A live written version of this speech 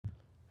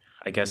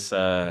I guess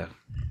I'm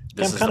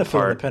this is kind the of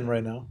feeling the part. pen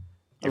right now.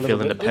 You're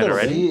feeling the pen little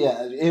already?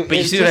 bit. Yeah, But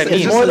you see what I mean?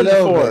 It's more than a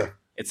little before. bit.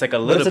 It's like a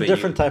But little it's a bit.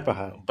 different type of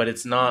high. But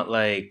it's not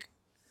like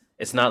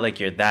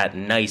you're that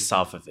nice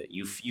off of it.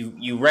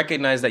 You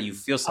recognize that you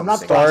feel I'm something. not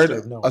Start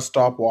flustered, no. a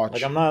stopwatch.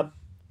 Like I'm not.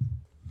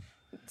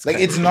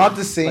 It's not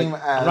the same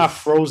Like, as. I'm not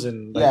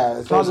frozen. Like, Yeah,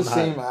 it's not the frozen high.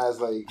 same as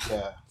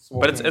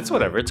But it's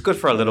whatever. It's good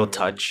for a little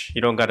touch.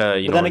 You don't gotta.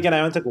 You But know. then again, I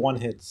only took one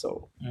hit,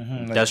 so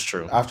That's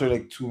true. After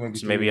like two, maybe.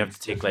 So maybe you have to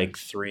three. take like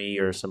 3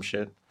 or some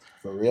shit.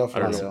 For real, I for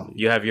don't real. know.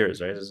 You have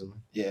yours, right? Isn't it?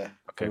 Yeah.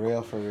 Okay, For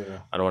real, for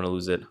real. I don't want to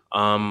lose it.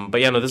 But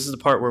yeah, no, this is the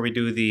part where we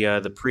do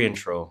the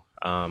pre-intro,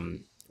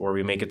 where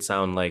we make it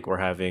sound like we're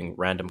having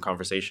random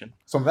conversation.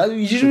 So that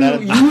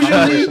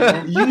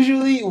that-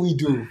 usually we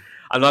do,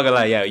 I'm not gonna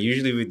lie, yeah,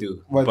 usually we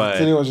do, but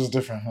today was just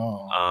different.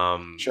 Oh,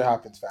 shit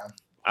happens, fam.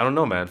 I don't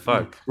know, man.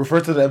 Fuck, Refer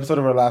to the episode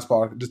of our last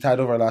podcast, the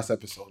title of our last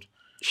episode.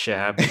 shit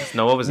happens.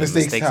 No, what was it?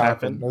 Mistakes Mistakes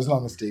happen. No, it's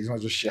not mistakes. It's not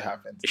just shit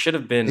happens. It should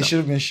have been. It should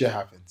have been shit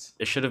happens.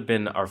 It should have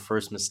been our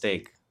first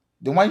mistake.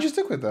 Then why'd you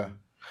stick with that?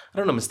 I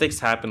don't know. Mistakes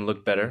happen.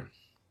 Look better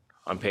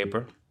on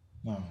paper,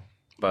 No.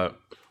 but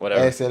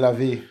whatever. Hey, c'est la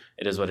vie.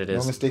 It is what it No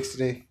is. mistakes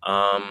today.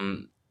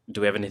 Do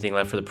we have anything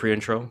left for the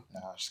pre-intro?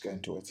 Nah, just get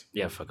into it.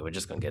 Yeah, fuck it. We're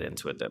just gonna get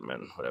into it then,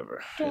 man.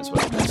 Whatever. It is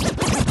what it is.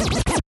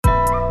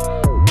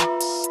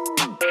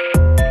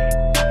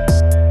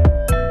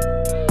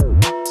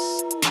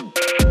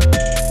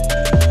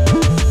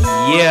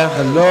 Yeah.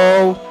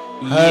 Hello.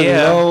 Yeah.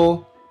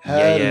 Hello.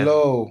 Yeah, yeah.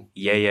 Hello.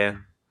 Yeah.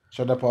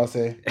 Should I pause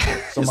it?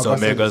 So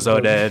amigos,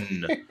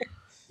 then.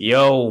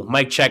 Yo,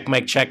 mic check,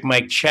 mic check,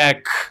 mic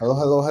check.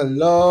 Hello.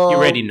 You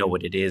already know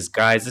what it is,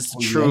 guys. It's the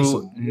Oh,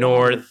 True yes.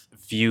 North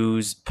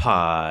Views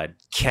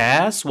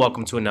Podcast.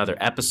 Welcome to another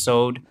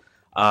episode.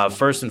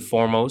 First and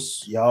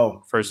foremost,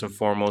 Yo. let's First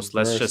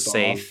just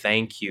say off.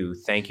 thank you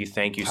Clap,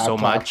 so clap,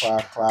 much.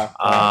 Clap, clap, clap.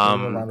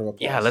 Give them a round of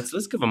applause. Yeah,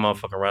 let's give a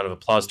motherfucking round of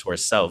applause to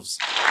ourselves.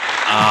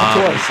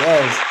 To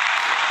ourselves.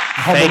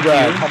 thank you.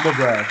 Humble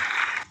brag.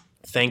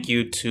 Thank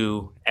you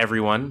to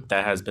everyone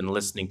that has been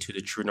listening to the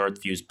True North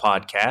Views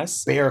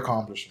podcast. Bare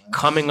accomplishment.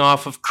 Coming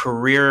off of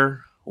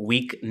career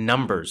week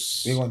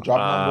numbers, We ain't gonna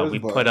drop numbers, we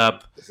but put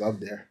up it's up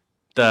there.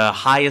 the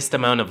highest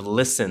amount of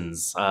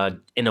listens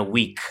in a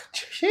week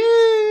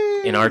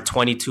in our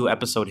 22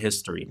 episode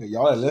history.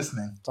 Y'all are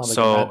listening. sounds like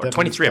So, a or Matt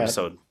 23 Devlin's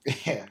episode,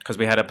 Yeah. because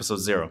we had episode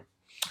 0.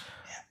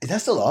 Is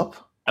that still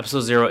up?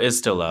 Episode 0 is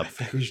still up.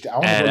 I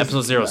wanna And go episode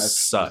listen 0 to that.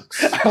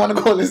 sucks. I want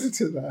to go listen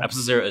to that.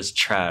 Episode 0 is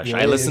trash. Yeah,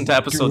 I listened to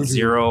episode doo-doo.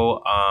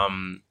 0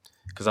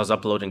 because I was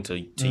uploading to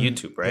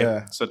YouTube, right?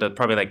 yeah. So that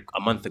probably like a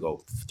month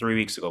ago, 3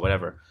 weeks ago,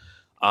 whatever.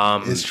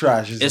 It's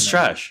trash. Isn't It's it?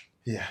 trash.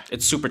 Yeah.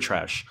 It's super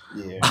trash.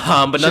 Yeah.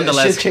 But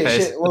nonetheless, shit.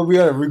 guys, Well, we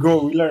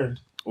grow, we learn.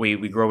 we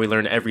grow, we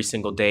learn every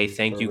single day.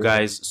 Thank For you real.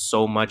 guys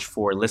so much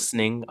for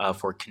listening,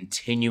 for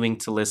continuing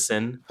to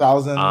listen.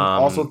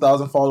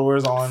 1,000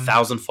 followers on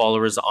 1,000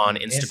 followers on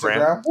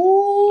Instagram.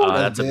 Woo,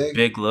 That's a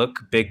big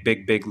look,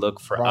 big look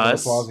for round of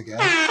us. applause again.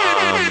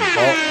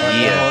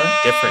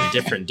 Yeah,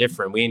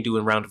 different. We ain't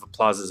doing round of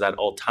applauses at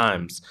all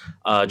times.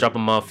 Drop a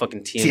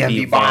motherfucking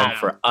TNB bomb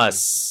for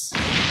us.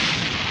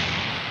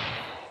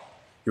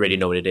 You already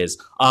know what it is.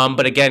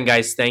 But again,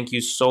 guys, thank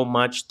you so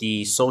much.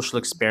 The social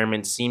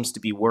experiment seems to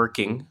be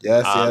working.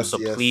 Yes, So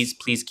yes.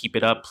 please keep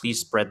it up. Please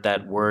spread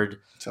that word.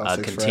 Tell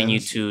six Continue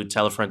friends. to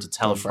tell a friend to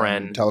tell a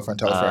friend. Tell a friend.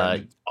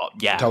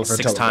 Yeah, Tell a friend,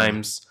 6 tell a friend.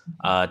 times.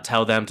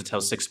 Tell them to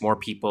tell 6 more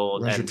people,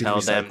 Rinse, and repeat,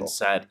 tell them recycle.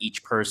 that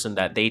each person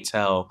that they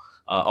tell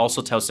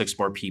also tell 6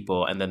 more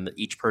people, and then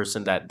each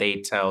person that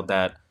they tell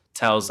that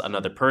tells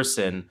another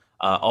person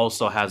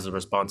also has the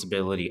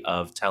responsibility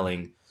of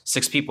telling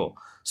 6 people.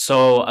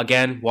 So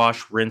again,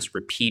 wash, rinse,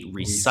 repeat,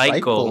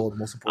 recycle.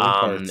 Most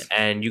important part.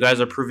 And you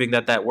guys are proving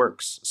that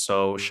works.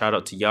 So shout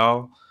out to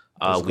y'all.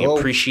 Let's We go.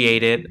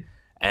 appreciate it.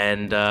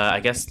 And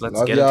I guess let's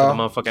Love get into the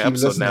y'all. motherfucking Keep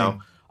episode listening.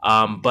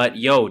 now. But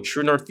yo,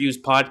 True North Views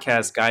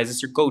podcast, guys,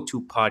 it's your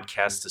go-to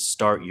podcast to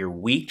start your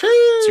week.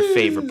 It's your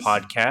favorite Cheers.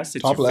 podcast.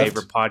 It's Top your left.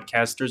 favorite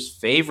podcaster's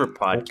favorite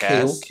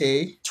podcast.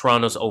 Okay.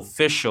 Toronto's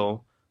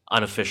official,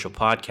 unofficial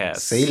podcast.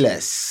 Say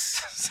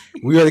less.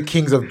 We are the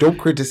kings of dope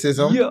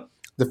criticism. Yeah.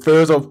 The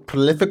pharaohs of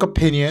prolific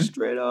opinion.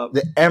 Straight up.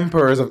 The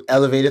emperors of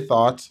elevated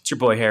thought. It's your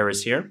boy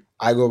Harris here.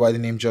 I go by the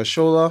name Josh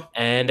Shola.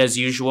 And as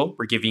usual,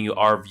 we're giving you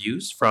our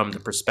views from the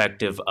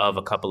perspective of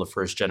a couple of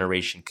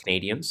first-generation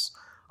Canadians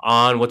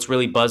on what's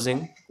really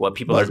buzzing, what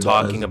people are Buzz.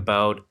 talking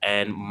about,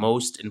 and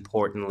most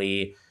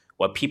importantly,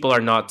 what people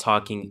are not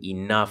talking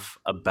enough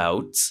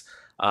about.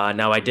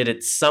 Now, I did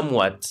it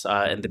somewhat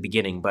in the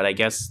beginning, but I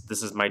guess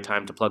this is my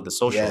time to plug the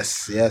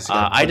socials. Yes.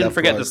 I didn't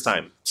forget this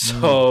time.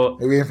 So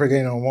We ain't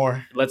forgetting no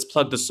more. let's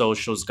plug the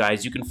socials,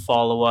 guys. You can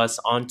follow us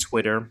on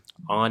Twitter,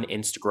 on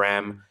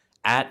Instagram,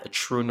 at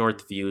True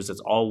North Views. That's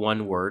all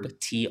one word.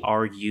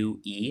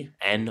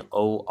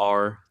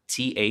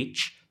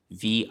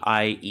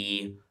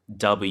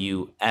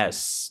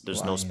 TrueNorthViews.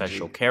 There's no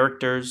special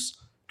characters.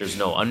 There's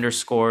no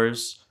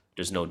underscores.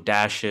 There's no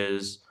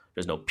dashes.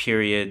 There's no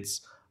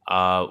periods.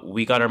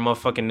 we got our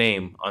motherfucking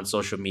name on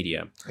social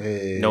media.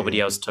 Hey. Nobody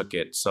else took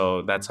it,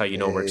 so that's how you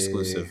know we're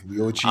exclusive. We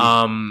OG.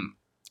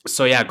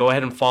 So yeah, go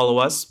ahead and follow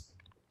us.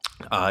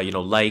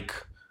 Like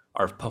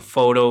our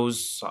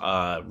photos,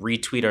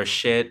 retweet our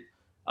shit,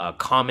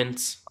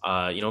 comment.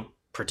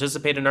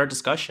 Participate in our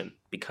discussion,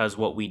 because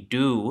what we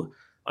do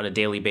on a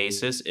daily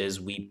basis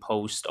is we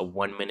post a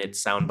 1-minute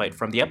soundbite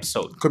from the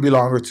episode. Could be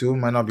longer too.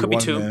 Might not be Could be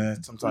 1 2.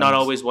 minute. Sometimes Not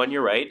always one.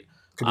 You're right.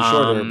 Could be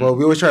shorter, but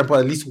we always try to put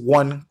at least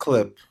one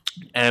clip.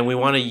 And we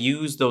want to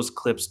use those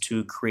clips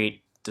to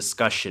create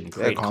discussion,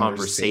 create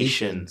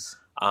conversation.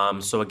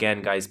 So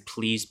again, guys,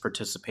 please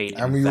participate.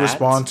 And in we that.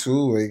 respond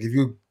too. Like if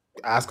you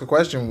ask a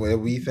question where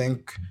we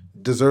think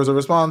deserves a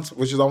response,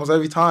 which is almost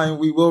every time,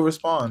 we will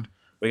respond.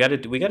 We gotta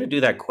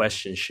do that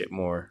question shit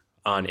more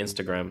on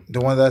Instagram. The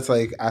one that's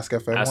like Ask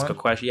FM. Ask one? a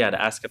question. Yeah,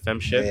 the Ask FM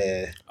shit.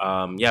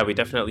 Yeah. We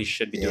definitely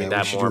should be doing we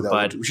that should more. do that.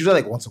 But We should do that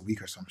like once a week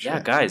or something.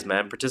 yeah, guys,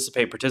 man,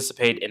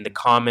 participate in the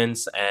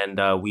comments, and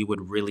we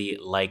would really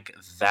like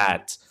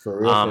that.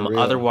 For real, for real.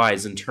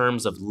 Otherwise, in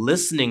terms of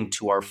listening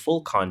to our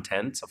full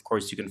content, of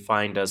course, you can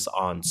find us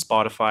on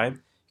Spotify. You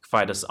can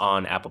find us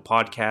on Apple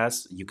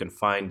Podcasts. You can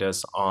find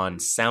us on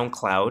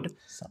SoundCloud,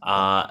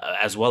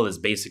 as well as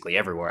basically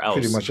everywhere else.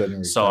 Pretty much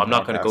everywhere. So I'm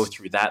not going to go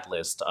through that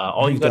list.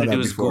 All We've you got to done do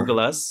that is before. Google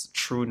us,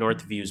 True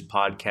North Views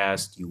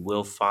Podcast. You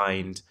will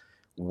find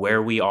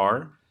where we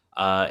are.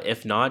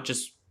 If not,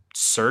 just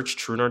search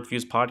True North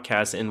Views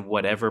Podcast in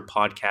whatever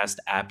podcast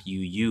app you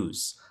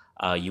use.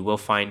 You will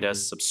find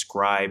us,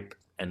 subscribe,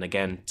 and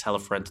again, tell a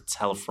friend to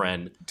tell a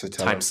friend. To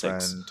tell times a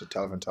friend, 6. to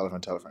tell a friend, tell a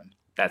friend, tell a friend.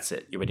 That's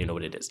it. You already know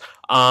what it is.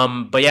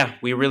 But yeah,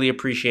 we really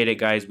appreciate it,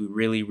 guys. We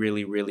really,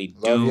 really, really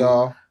do.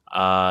 Love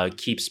y'all.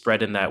 Keep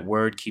spreading that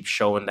word. Keep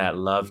showing that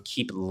love.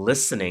 Keep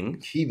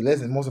listening. Keep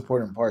listening. Most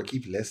important part,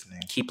 keep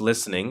listening. Keep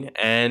listening.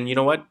 And you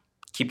know what?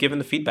 Keep giving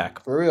the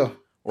feedback. For real.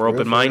 We're For real,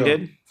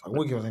 open-minded. I'm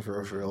going to give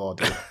something for real all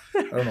day.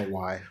 I don't know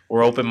why.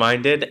 We're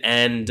open-minded.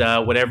 And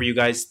whatever you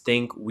guys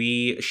think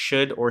we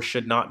should or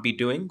should not be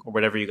doing, or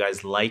whatever you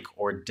guys like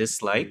or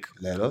dislike,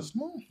 Let us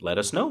know. let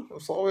us know.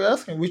 That's all we're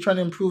asking. We're trying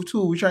to improve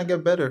too. We're trying to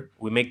get better.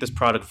 We make this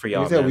product for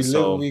y'all, Like I said, man. we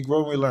So live, we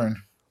grow, we learn.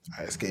 All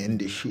right, let's get in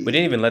this shit. we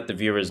didn't even let the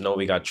viewers know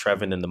we got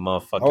Trevin in the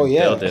motherfucking Oh,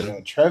 yeah.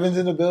 building. Trevin's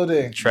in the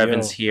building.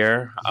 Trevin's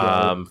here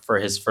Yo. for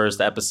his first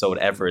episode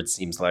ever, it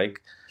seems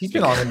like. He's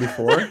been on it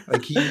before.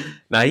 Like, he's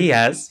Now he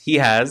has.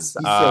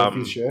 so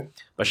future.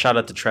 But shout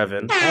out to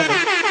Trevin.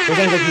 There's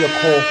only going to be a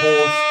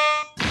co-host.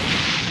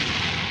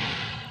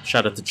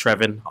 Shout out to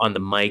Trevin on the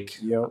mic.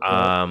 Yep.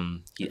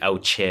 He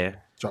out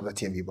here Drop that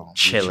TMV bomb.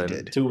 Chilling. Which he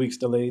did. 2 weeks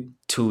delayed.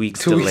 2 weeks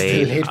 2 weeks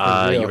delayed. delayed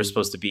for real. You were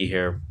supposed to be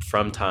here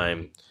from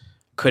time.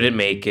 Couldn't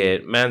make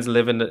it. Man's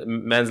living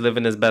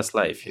his best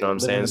life. You know what I'm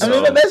saying? Living I'm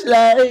in the best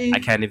life. I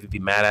can't even be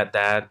mad at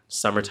that.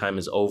 Summertime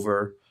is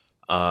over.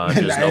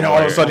 There's And no all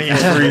of more, a sudden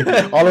he's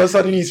free. All of a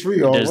sudden he's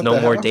free. Oh, there's what no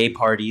the more hell? day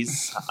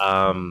parties.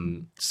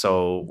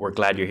 So we're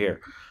glad you're here.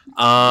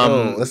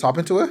 Yo, let's hop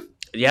into it.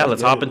 Yeah,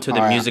 let's hop into the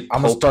All right, music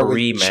I'm gonna start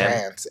potpourri, with man.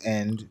 Chance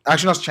and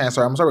actually not Chance.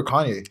 Sorry, I'm gonna start with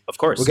Kanye. Of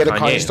course, We'll get the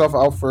Kanye stuff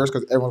out first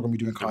because everyone's gonna be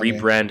doing The Kanye.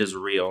 rebrand is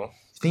real. You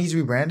think he's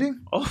rebranding?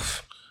 Oh,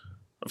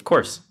 of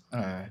course.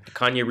 Alright. The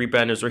Kanye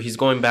rebrand is where he's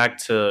going back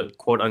to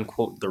quote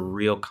unquote the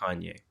real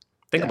Kanye.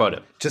 Think Yeah. about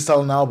it. Just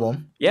sell an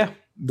album. Yeah.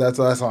 That's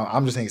all.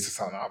 I'm just saying it's to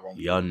sell an album.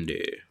 Yonde.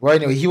 Well,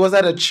 anyway, he was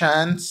at a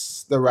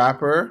Chance the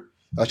Rapper.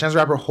 Chance the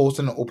Rapper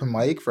hosting an open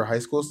mic for high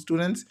school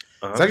students.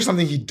 It's actually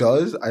something he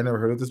does. I never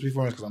heard of this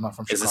before because I'm not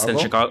from Is Chicago. this in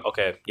Chicago?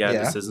 Okay. Yeah,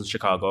 Yeah. this is in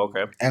Chicago.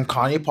 Okay. And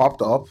Kanye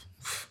popped up,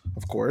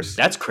 of course.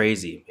 That's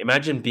crazy.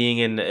 Imagine being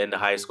in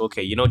high school.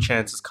 Okay, you know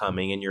Chance is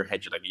coming. In your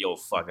head, you're like, yo,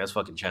 fuck, that's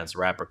fucking Chance the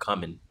Rapper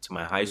coming to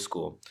my high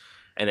school.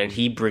 And then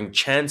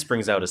Chance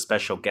brings out a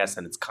special guest,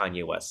 and it's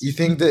Kanye West. You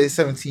think that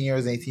 17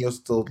 years, 18 years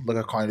still look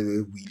at Kanye the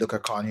way we look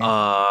at Kanye?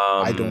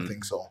 I don't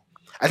think so.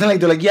 I think like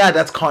they're like, yeah,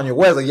 that's Kanye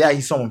West. Like, yeah,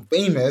 he's someone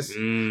famous,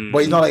 but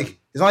he's not like.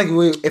 It's not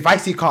like if I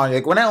see Kanye,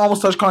 like when I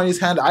almost touched Kanye's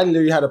hand, I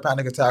literally had a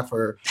panic attack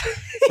for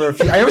a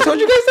few. I ever told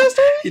you guys that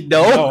story?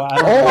 No.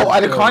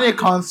 At a Kanye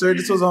concert.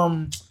 This was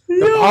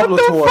the Pablo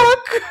tour.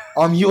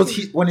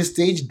 When his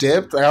stage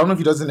dipped, I don't know if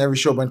he does it in every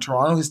show, but in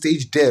Toronto, his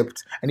stage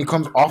dipped, and he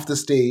comes off the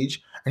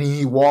stage and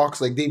he walks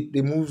like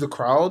they move the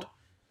crowd,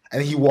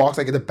 and he walks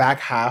like in the back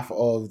half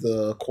of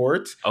the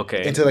court.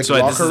 Okay. Into like so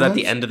locker this is at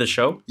the rooms. end of the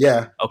show?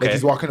 Yeah. Okay. Like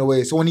he's walking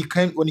away. So when he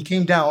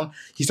came down,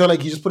 he started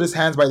like he just put his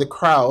hands by the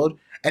crowd,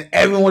 and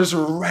everyone just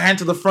ran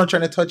to the front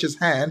trying to touch his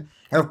hand.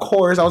 And of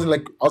course, I was in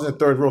the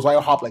third row, so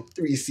I hopped like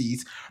 3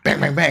 seats. Bang,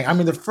 bang, bang. I'm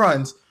in the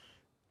front,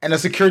 and a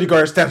security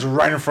guard stands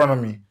right in front of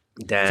me.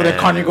 Damn. So then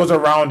Kanye goes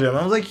around him.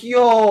 I was like,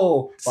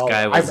 yo. This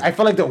guy was- I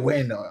felt like the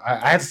win.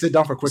 I had to sit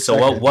down for a quick So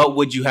second. what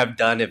would you have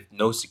done if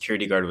no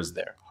security guard was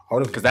there?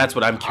 Because that's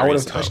what I'm I would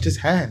curious have about. touched his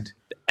hand.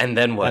 And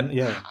then what? And,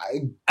 yeah.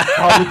 I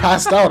probably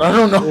passed out. I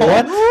don't know.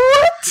 What?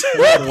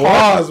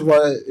 Pause,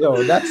 but yo,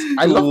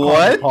 I love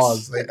What? Kanye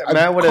pause. Like, Man,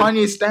 I would've-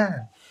 Kanye stand.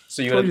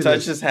 So you Told would you have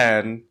touched this. his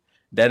hand,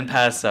 then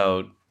pass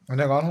out, And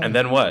then gone home. And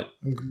then what?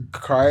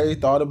 Cry,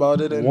 thought about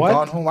it, and What?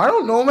 gone home. I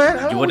don't know, man.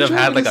 I don't You know would what have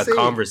had like gonna a say.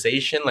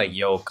 conversation, like,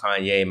 "Yo,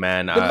 Kanye,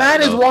 man, The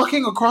man is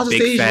walking across the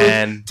big stage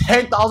fan. with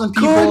 10,000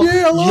 people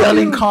Kanye, I love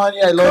yelling, you.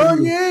 "Kanye, I love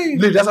you." Kanye.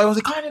 Literally, that's why I was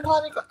like,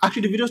 Kanye.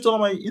 Actually, the video's still on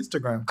my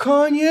Instagram.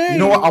 Kanye. You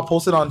know what? I'll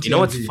post it on TMZ. You know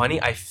what's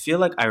funny? I feel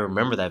like I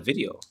remember that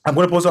video I'm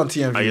going to post it on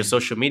TMZ. on your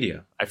social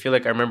media. I feel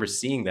like I remember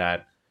seeing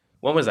that.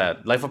 When was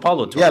that? Life of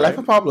Pablo tour. Yeah, right? Life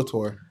of Pablo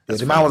tour. Yeah, That's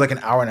the man funny. was like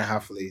an hour and a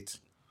half late.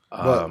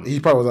 But Um, he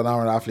probably was an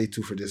hour and a half late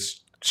too for this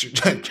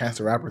Chance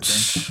the Rapper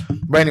thing.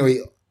 But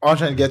anyway, all I'm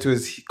trying to get to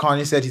is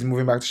Kanye said he's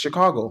moving back to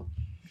Chicago.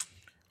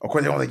 Of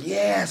course, everyone's like,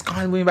 yes,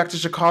 Kanye moving back to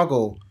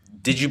Chicago.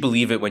 Did you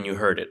believe it when you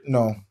heard it?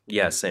 No.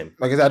 Yeah, same.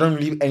 Like I said, I don't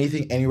believe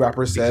anything any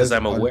rapper says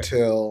I'm aware-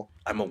 until...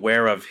 I'm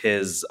aware of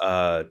his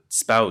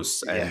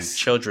spouse and Yes.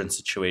 children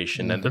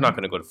situation, and they're Mhm. not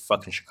going to go to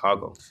fucking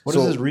Chicago. What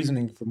is So- his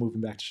reasoning for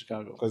moving back to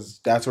Chicago? Because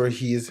that's where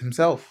he is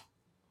himself.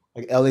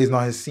 Like, LA is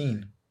not his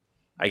scene.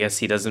 I guess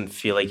he doesn't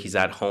feel like he's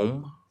at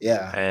home,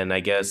 Yeah. and I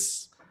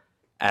guess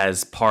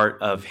as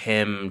part of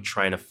him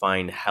trying to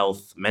find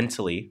health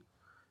mentally,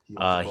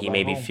 he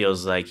maybe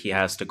feels like he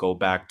has to go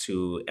back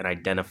to an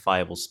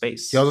identifiable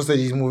space. He also said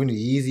he's moving the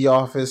Yeezy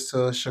office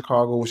to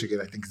Chicago, which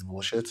again I think is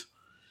bullshit.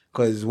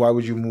 Because why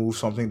would you move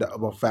something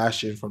about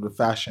fashion from the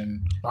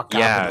fashion, not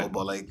capital,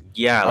 but like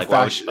Yeah, A like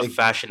fashion- a like-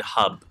 fashion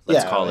hub,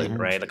 let's Yeah, call like- it,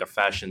 right? Like a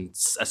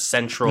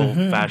central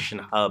Mhm. fashion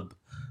hub.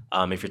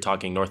 If you're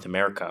talking North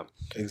America,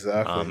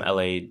 exactly.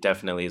 LA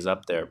definitely is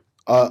up there.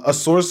 A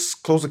source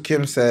close to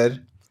Kim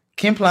said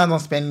Kim plans on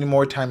spending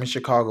more time in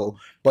Chicago,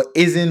 but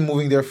isn't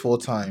moving there full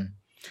time.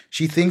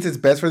 She thinks it's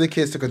best for the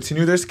kids to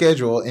continue their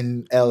schedule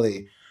in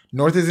LA.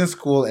 North is in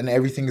school and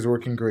everything is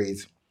working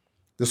great.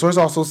 The source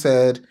also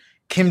said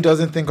Kim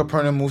doesn't think a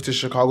permanent move to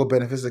Chicago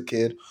benefits the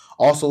kid.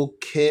 Also,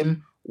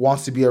 Kim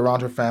wants to be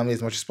around her family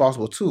as much as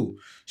possible too.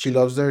 She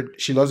loves her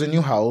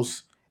new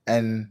house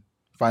and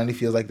finally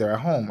feels like they're at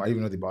home. I didn't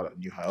even know they bought a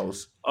new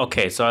house.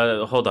 Okay,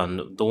 so hold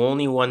on. The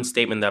only one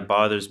statement that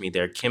bothers me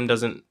there, Kim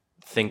doesn't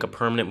think a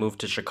permanent move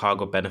to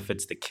Chicago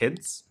benefits the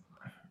kids.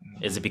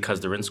 Is it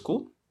because they're in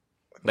school?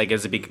 Like,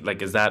 is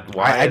that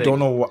why? I don't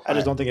know what I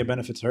just don't think it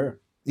benefits her.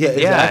 Yeah,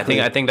 exactly.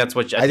 Yeah, I think that's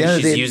what At the end of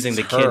the she's day, using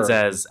the it's kids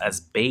her. as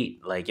bait.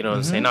 Like, you know what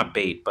I'm Mhm. saying? Not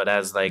bait, but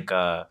as like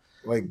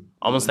like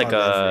almost like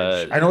not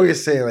leverage. I know what you're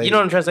saying. Like, you know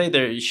what I'm trying to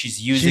say?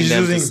 She's using she's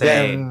them using to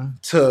say them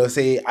to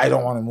say, I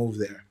don't want to move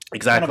there.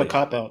 exactly. Kind of a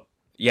cop out.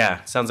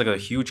 Yeah, sounds like a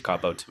huge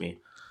cop out to me.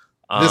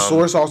 The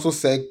source also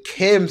said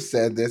Kim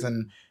said this,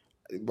 and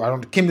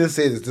Kim didn't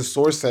say this. The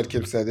source said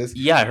Kim said this.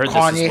 Yeah, I heard this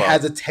Kanye as well.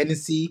 has a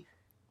tendency.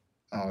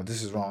 Oh,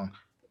 this is wrong.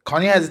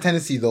 Kanye has a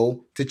tendency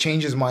though to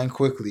change his mind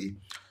quickly.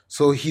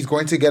 So he's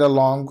going to get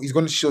along. She's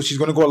going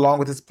to go along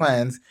with his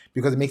plans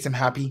because it makes him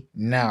happy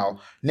now.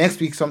 Next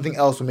week, something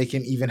else will make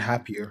him even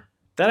happier.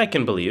 That I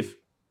can believe.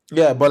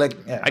 Yeah, but like,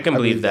 yeah, I can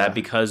believe that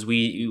because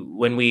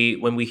when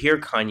we hear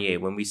Kanye,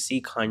 when we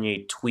see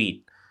Kanye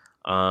tweet,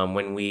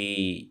 when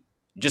we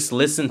just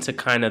listen to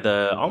kind of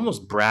the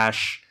almost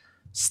brash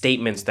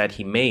statements that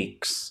he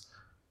makes,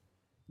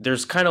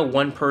 there's kind of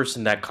one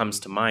person that comes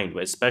to mind,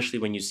 especially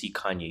when you see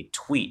Kanye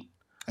tweet.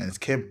 And it's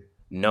Kim.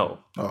 No,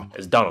 Oh.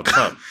 it's Donald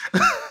Trump.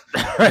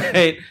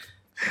 Right?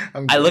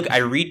 I'm I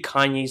read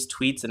Kanye's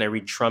tweets and I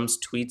read Trump's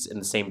tweets in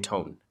the same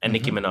tone, and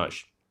Nicki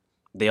Minaj.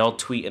 They all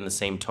tweet in the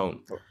same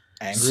tone.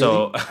 Angrily?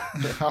 So,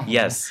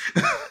 yes.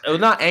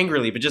 Not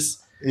angrily, but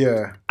just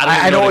Yeah,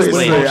 I I don't know what even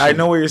you're explain saying. it. I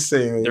know what you're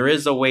saying. there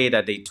is a way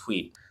that they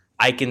tweet.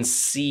 I can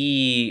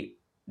see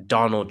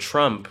Donald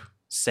Trump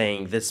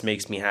saying, "This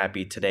makes me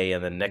happy today,"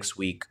 and then next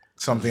week,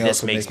 Something else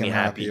 "This will makes make me him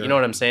happy." happier. You know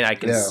what I'm saying? I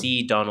can Yeah.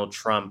 see Donald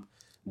Trump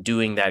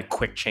doing that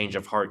quick change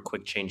of heart,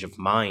 quick change of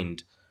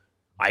mind.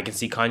 I can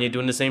see Kanye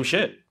doing the same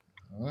shit.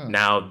 Mm.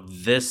 Now,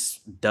 this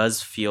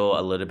does feel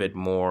a little bit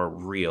more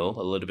real,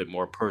 a little bit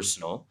more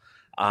personal.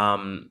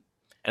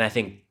 And I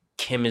think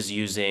Kim is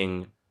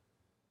using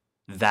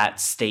that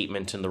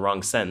statement in the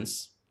wrong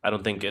sense. I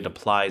don't think it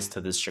applies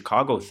to this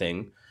Chicago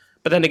thing.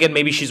 But then again,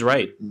 maybe she's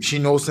right. She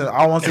knows him.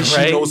 I want to say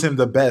Right? she knows him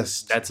the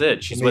best. That's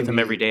it. She's with him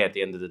Maybe- every day at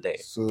the end of the day.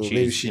 So She's,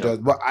 maybe she you know, does.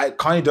 But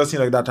Kanye does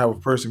seem like that type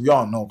of person. We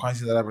all know Kanye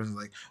seems like that person's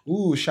like,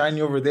 ooh, shiny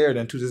over there.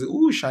 Then two says,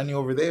 ooh, shiny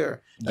over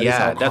there. That is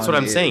how Yeah, that's what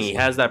I'm Kanye saying. is. He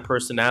has that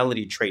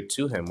personality trait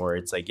to him where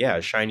it's like, yeah,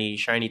 shiny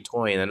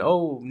toy, and then,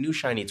 oh, new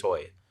shiny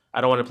toy.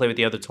 I don't want to play with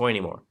the other toy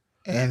anymore.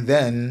 And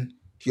then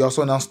he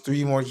also announced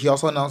three more. He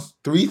also announced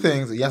three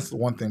things. Yes,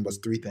 one thing, but it's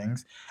three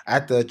things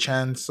at the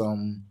Chance.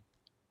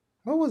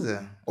 What was it?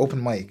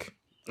 Open mic.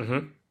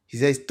 Mm-hmm. He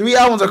says 3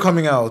 albums are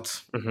coming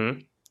out. Mm-hmm.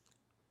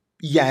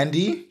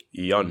 Yandy,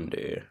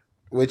 Yonde.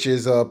 which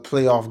is a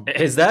playoff.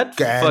 Is that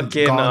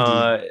fucking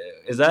Gandhi.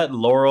 is that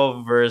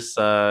Laurel versus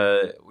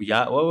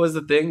what was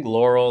the thing?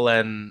 Laurel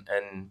and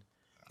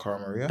Cara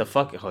Maria. the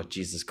fuck oh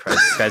Jesus Christ.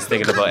 This guy's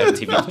thinking about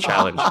MTV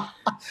Challenge.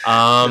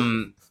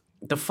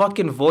 The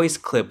fucking voice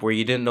clip where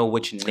you didn't know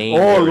which name. Oh,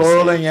 they were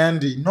Laurel saying.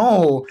 and Yandy.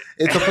 No,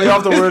 it's a play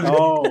off the word.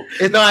 Oh,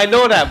 No, I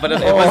know that, but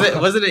Oh.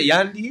 wasn't it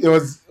Yandi? It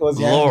was Yandy.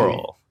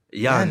 Laurel.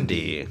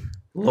 Yandi.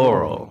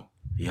 Laurel.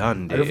 I forgot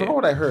Yandi.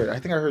 what I heard. I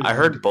think I heard. I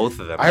heard both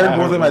of them. I heard I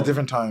both of them don't at know.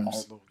 different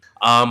times.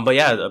 But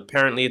yeah,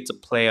 apparently it's a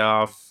play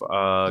off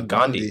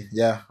Gandhi.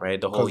 Yeah. Right?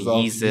 The whole 'Cause of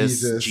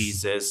Yeezus, Yeezus.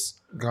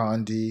 Jesus.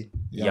 Gandhi.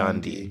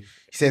 Yandi. He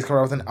says he's coming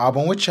out with an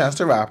album with Chance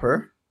the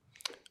Rapper.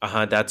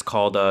 That's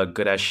called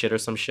Good Ass Shit or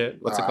some shit.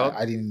 What's it called?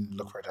 I didn't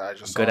look for it. I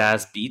just Good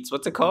Ass Beats.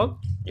 What's it called?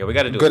 Yeah, we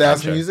got to do Good a Ass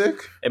fact check. Music.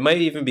 It might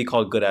even be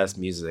called Good Ass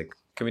Music.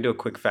 Can we do a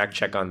quick fact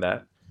check on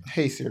that?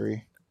 Hey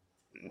Siri.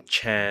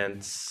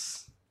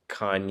 Chance,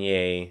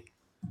 Kanye.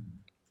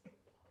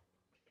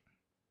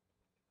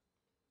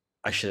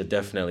 I should have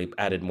definitely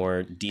added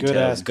more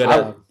details. Good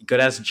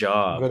ass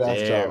job. Good ass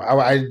There. job.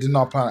 I did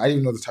not plan. I didn't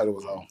even know the title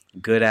was out.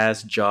 Good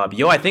ass job.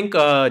 Yo, I think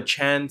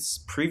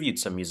Chance previewed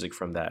some music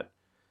from that.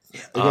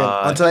 Again,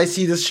 until I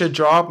see this shit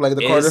drop, like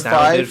the It Carter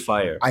sounded 5,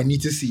 fire. I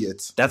need to see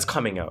it. That's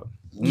coming out.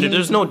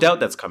 There's no doubt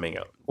that's coming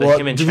out. Well,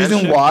 him and the Chance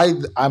reason shit? why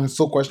I'm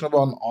so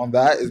questionable on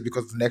that is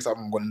because the next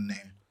album I'm going to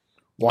name,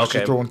 Watch Okay.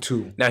 the Throne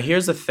 2. Now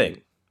here's the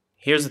thing.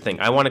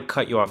 I want to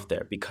cut you off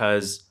there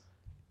because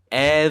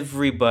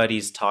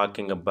everybody's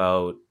talking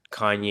about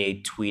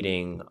Kanye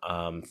tweeting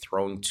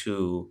Throne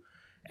 2.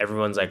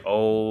 Everyone's like,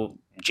 oh,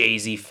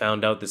 Jay-Z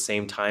found out the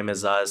same time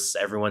as us.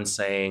 Everyone's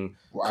saying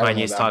Well, I don't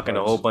know Kanye's that talking a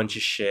part. whole bunch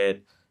of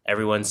shit.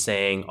 Everyone's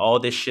saying all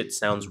this shit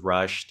sounds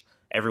rushed.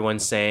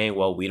 Everyone's saying,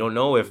 well, we don't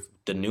know if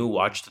the new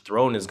Watch the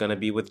Throne is going to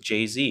be with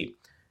Jay-Z.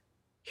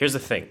 Here's the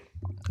thing.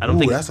 I don't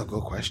think that's a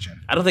good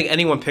question.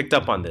 anyone picked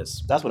up on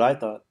this. That's what I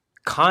thought.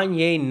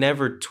 Kanye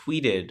never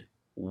tweeted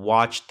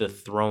Watch the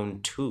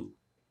Throne 2.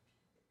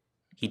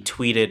 He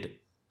tweeted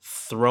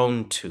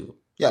Throne 2.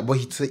 Yeah, but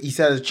he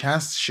said a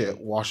Chance shit,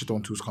 Watch the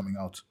Throne 2 is coming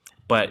out.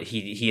 But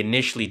he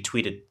initially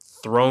tweeted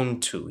Throne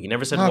 2. He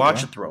never said Okay.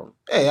 Watch the Throne.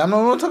 Hey, I'm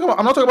not talking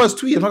about his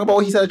tweet. I'm talking about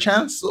what he said a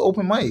Chance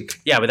open mic.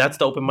 Yeah, but that's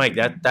the open mic.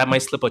 That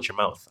might slip out your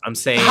mouth. I'm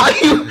saying How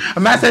do you? A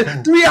man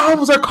said 3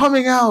 albums are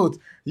coming out.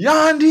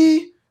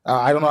 Yandi.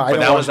 I don't know. but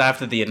that was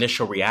after the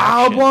initial reaction.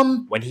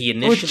 album when he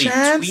initially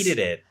Chance? tweeted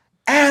it.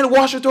 and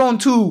Watch the Throne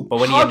 2. But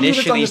when How he do you even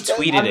initially understand?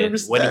 I tweeted don't it,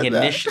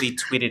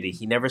 understand that.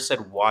 he never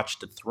said Watch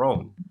the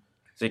Throne.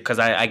 Because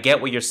I get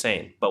what you're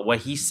saying. But what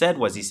he said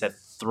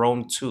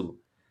Throne 2.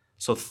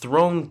 So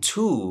Throne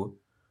 2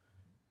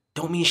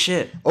 don't mean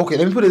shit. Okay,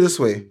 let me put it this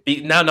way.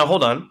 Now,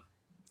 hold on.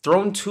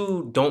 Throne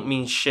 2 don't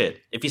mean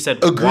shit. If he said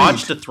Agreed.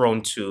 Watch the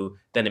Throne 2,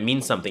 then it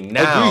means something.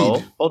 Now,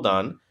 Agreed. hold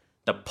on.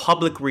 The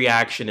public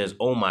reaction is,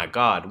 oh my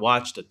God,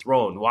 Watch the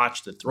Throne,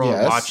 Watch the Throne,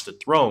 Yes. Watch the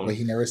Throne. But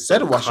he never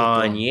said Watch the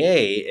Throne.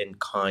 Kanye, in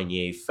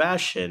Kanye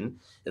fashion,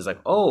 is like,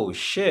 oh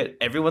shit,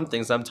 everyone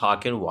thinks I'm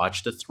talking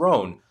Watch the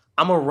Throne.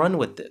 I'm going to run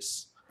with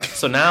this.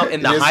 So now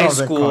in the It high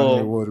sounds like Kanye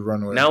school, would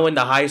run with now in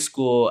the high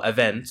school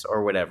event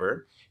or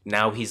whatever,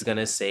 now he's going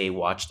to say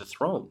Watch the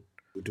Throne.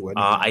 do it.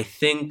 I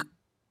think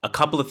a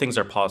couple of things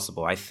are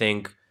possible. I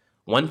think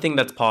one thing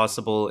that's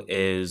possible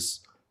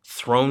is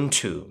Throne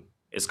 2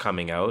 is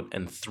coming out,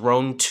 and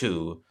Throne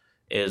 2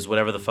 is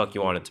whatever the fuck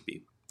you want it to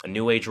be. A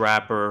new age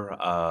rapper,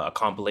 a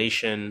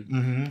compilation,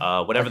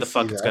 whatever I the can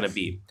fuck see it's that. going to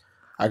be.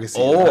 I can see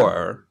that.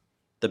 Or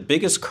the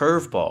biggest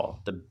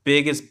curveball, the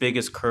biggest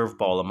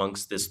curveball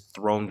amongst this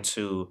Throne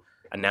 2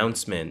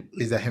 announcement,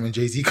 Is that him and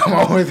Jay-Z come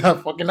out with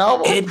that fucking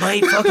album? it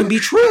might fucking be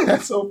true.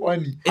 That's so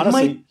funny. It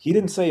Honestly, might. he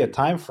didn't say a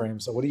time frame,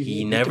 so what do you He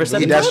mean? never can said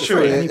really a That's time true.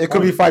 frame. at any It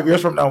could be point. 5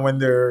 years from now when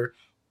they're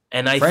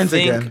And I friends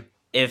think again.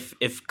 if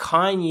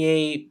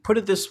Kanye, put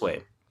it this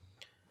way,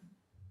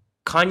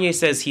 Kanye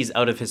says he's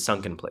out of his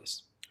sunken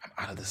place, I'm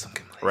out of the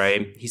sunken place.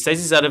 right? He says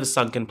he's out of his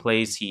sunken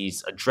place.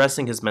 He's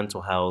addressing his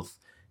mental health.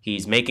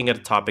 He's making it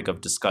a topic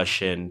of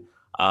discussion.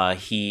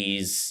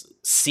 He's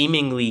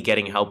seemingly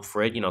getting help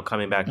for it,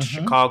 coming back to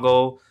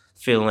Chicago,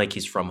 feeling like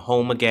he's from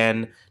home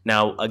again.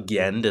 Now,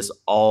 again, this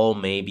all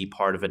may be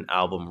part of an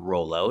album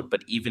rollout,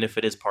 but even if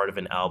it is part of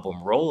an album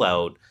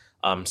rollout,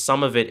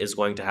 some of it is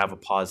going to have a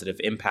positive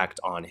impact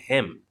on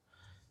him.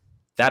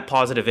 That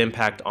positive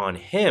impact on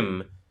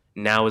him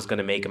now is going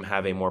to make him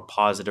have a more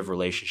positive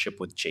relationship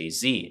with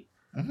Jay-Z.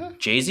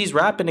 Jay-Z's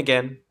rapping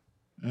again.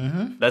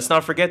 Let's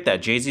not forget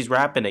that. Jay-Z's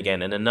rapping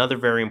again. And another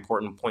very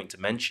important point to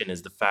mention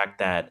is the fact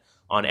that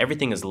on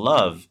Everything Is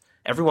Love,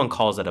 everyone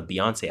calls it a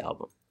Beyonce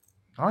album.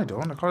 I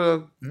don't. I call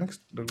it a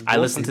mixed. I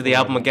listened to the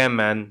album again,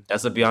 man.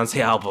 That's a Beyonce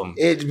album.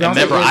 Beyonce And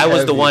remember, is I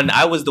was the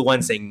heavy.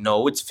 one saying,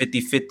 no, it's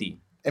 50-50.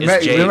 Remember,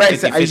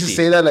 I used to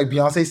say that like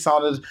Beyonce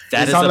sounded.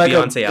 That it is sounded a like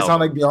Beyonce It album.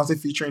 sounded like Beyonce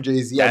featuring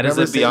Jay-Z. That is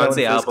a Beyonce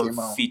came album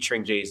out.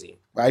 featuring Jay-Z.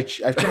 I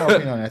changed my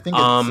opinion on it. I think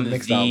it's a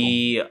mixed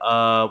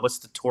album. What's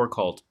the tour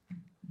called?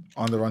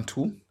 On the Run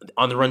 2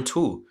 On the Run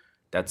 2.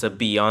 That's a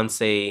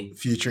Beyonce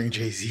featuring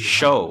Jay-Z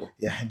show.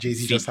 Yeah, and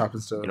Jay-Z just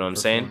happens to. You know what I'm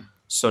saying?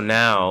 So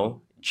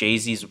now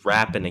Jay-Z's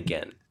rapping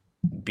again.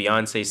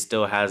 Beyonce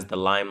still has the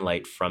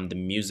limelight from the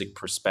music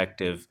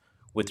perspective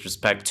with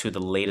respect to the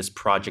latest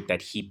project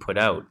that he put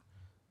out.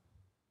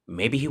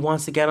 Maybe he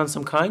wants to get on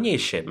some Kanye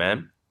shit,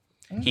 man.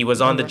 He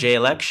was on the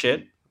JLX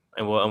shit,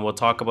 and we'll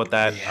talk about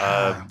that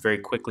very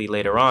quickly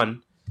later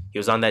on. He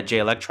was on that Jay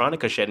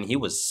Electronica shit, and he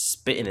was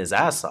spitting his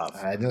ass off.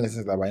 I didn't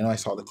listen to that, but I know I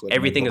saw the clip.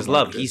 Everything Is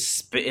Love. He's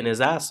spitting his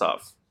ass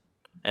off.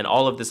 And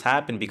all of this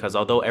happened because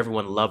although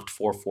everyone loved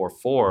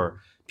 444,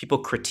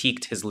 people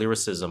critiqued his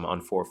lyricism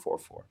on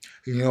 444.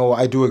 You know,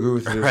 I do agree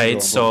with you.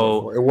 Right,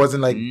 so it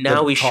wasn't like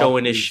now he's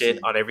showing his shit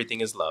on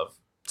Everything Is Love,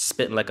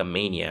 spitting like a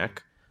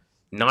maniac,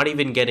 not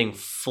even getting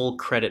full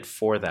credit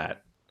for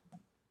that.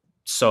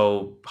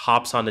 So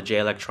hops on the Jay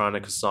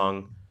Electronica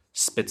song,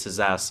 spits his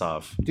ass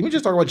off. Did we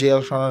just talk about Jay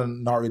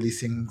Electronica not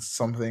releasing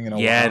something?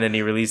 And then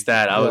he released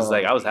that. I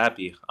was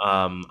happy.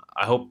 I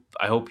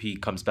hope he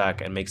comes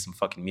back and makes some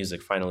fucking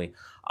music finally.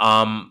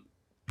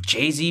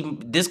 Jay-Z,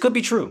 this could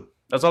be true.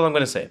 That's all I'm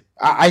gonna say.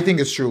 I think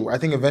it's true. I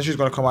think eventually it's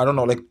gonna come out. I don't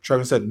know. Like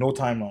Trevor said, no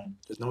timeline.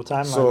 There's no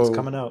timeline. So, it's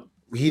coming out.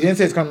 He didn't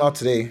say it's coming out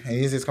today, and he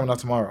didn't say it's coming out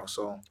tomorrow.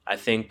 So I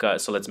think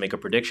so. Let's make a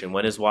prediction.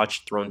 When is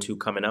Watch Throne 2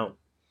 coming out?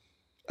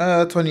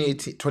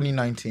 2018,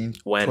 2019.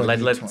 When?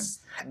 Let's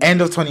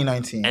end of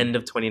 2019. End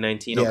of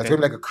 2019. Yeah, okay. it's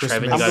gonna be like a Christmas.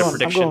 Trevin, you got a I'm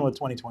prediction? going with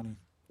 2020.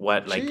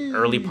 What, like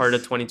early part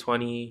of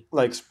 2020?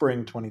 Like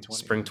spring 2020.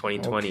 Spring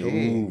 2020.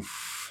 Okay.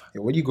 Oof.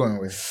 Yeah, what are you going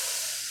with?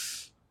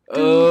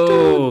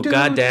 Oh,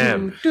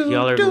 goddamn.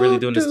 Y'all are really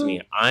doing this to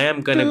me. I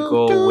am going to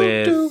go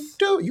with...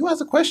 You ask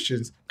the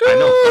questions. I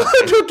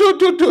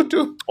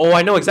know. Oh,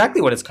 I know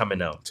exactly when it's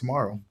coming out.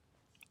 Tomorrow.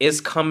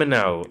 It's coming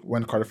out.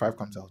 When Carter 5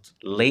 comes out.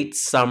 Late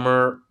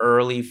summer,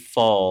 early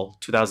fall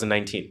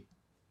 2019.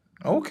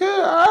 Okay,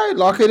 all right.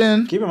 Lock it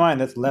in. Keep in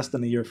mind, that's less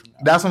than a year from now.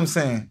 That's what I'm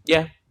saying.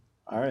 Yeah.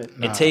 All right.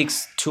 It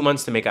takes 2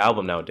 months to make an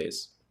album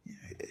nowadays.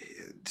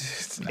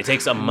 It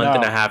takes a month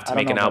and a half to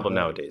make an album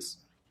nowadays.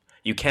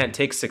 You can't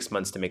take 6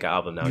 months to make an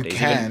album nowadays. You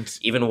can't.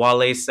 Even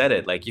Wale said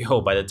it. Like,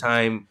 yo, by the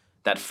time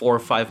that 4 or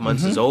 5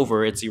 months is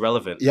over, it's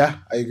irrelevant. Yeah,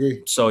 I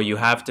agree. So you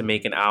have to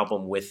make an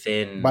album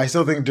within. But I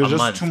still think there's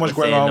just too much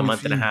going on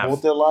between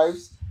both their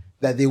lives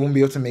that they won't be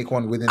able to make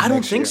one within. I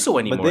don't think so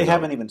anymore. But they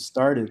haven't even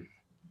started.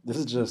 This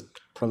is just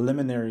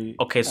preliminary.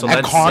 Okay, so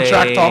let's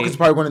contract talk is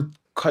probably going to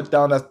cut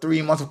down that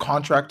 3 months of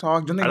contract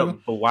talk.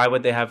 But why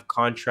would they have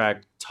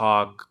contract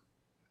talk?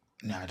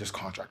 Nah, just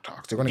contract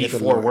talks. They're going to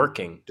before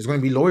working. There's going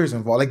to be lawyers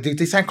involved. Like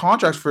they sign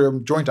contracts for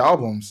joint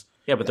albums.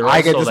 Yeah, but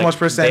I get this much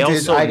percentage. They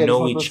also I get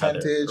know this much each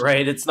percentage. other,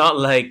 right? It's not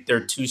like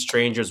they're two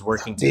strangers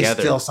working together.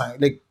 They still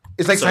sign. Like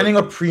it's like signing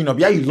a prenup.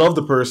 Yeah, you love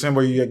the person, but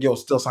you're like, yo,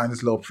 still sign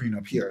this little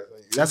prenup here.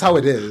 Like, that's how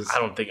it is. I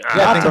don't think.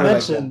 Not to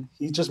mention,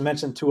 he just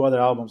mentioned 2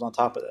 other albums on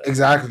top of that.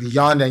 Exactly,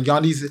 Yandhi and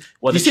Yandhi's.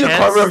 You see the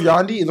cover of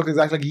Yandhi? It looks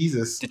exactly like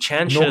Yeezus. The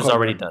Chan shit is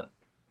already done.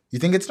 You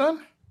think it's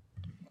done?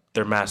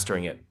 They're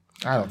mastering it.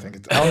 I don't think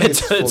it's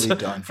fully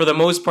done. For the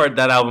most part,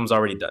 that album's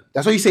already done.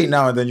 That's what you say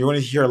now, and then you're going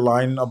to hear a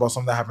line about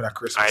something that happened at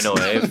Christmas. I know,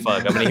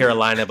 fuck. I'm going to hear a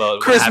line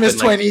about Christmas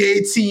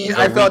 2018.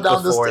 I fell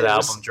down the stairs before the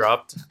album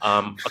dropped.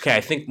 Okay,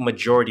 I think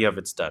majority of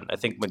it's done. I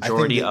think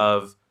majority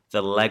of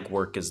the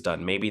legwork is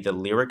done. Maybe the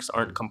lyrics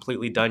aren't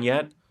completely done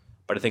yet,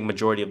 but I think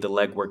majority of the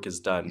legwork is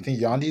done. You think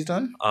Yandhi's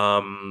done?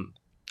 I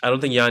don't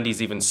think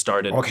Yandhi's even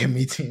started. Okay,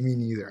 me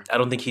neither. I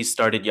don't think he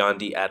started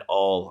Yandhi at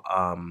all.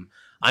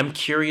 I'm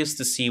curious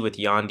to see with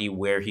Yandhi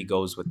where he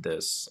goes with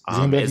this.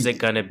 Is it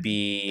gonna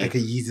be like a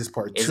Yeezus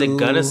part 2? Is it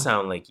gonna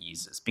sound like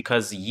Yeezus?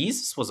 Because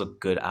Yeezus was a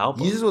good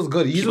album. Yeezus was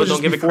good. People don't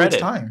give it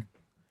credit.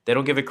 They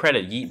don't give it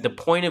credit. The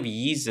point of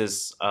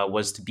Yeezus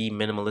was to be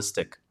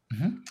minimalistic.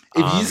 Mm-hmm.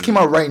 If Yeezus came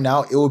out right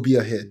now, it would be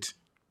a hit.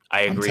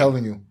 I agree. I'm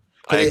telling you.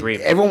 I agree.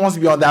 Everyone wants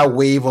to be on that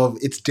wave of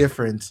it's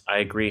different. I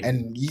agree.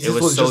 And Yeezus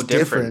was so just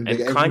different.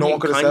 And like, no one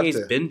could accept Kanye's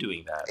it. been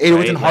doing that.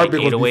 808s and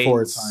Heartbreak was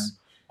before its time.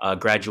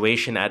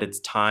 Graduation at its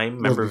time.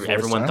 Remember,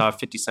 everyone thought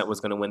 50 Cent was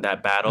going to win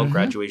that battle. Mm-hmm.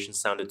 Graduation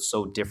sounded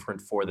so different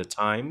for the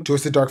time.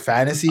 Twisted Dark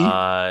Fantasy.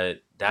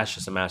 That's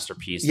just a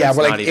masterpiece. Yeah,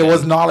 but like it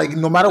was not like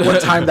no matter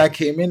what time that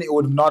came in, it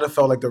would not have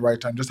felt like the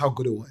right time. Just how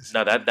good it was.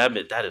 No, that's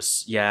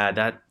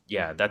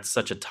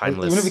such a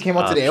timeless. Even if it came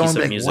out today, everyone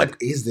would be like,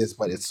 "What is this?"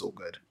 But it's so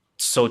good.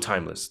 So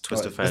timeless.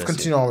 Twisted Fantasy. Let's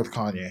continue on with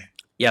Kanye.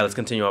 Yeah, let's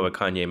continue on with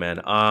Kanye, man.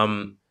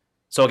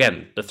 So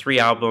again, the 3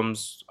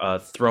 albums: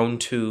 Throne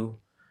 2.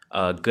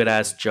 Good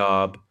Ass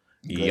Job,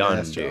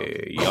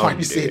 Yandhi. Why do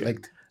you say it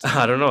like that?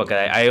 I don't know.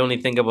 I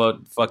only think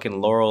about fucking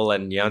Laurel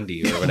and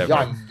Yandhi or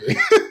whatever.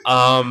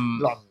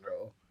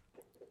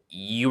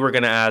 You were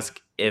gonna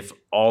ask if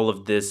all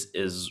of this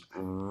is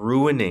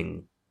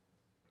ruining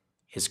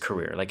his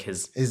career, like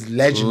his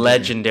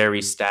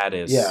legendary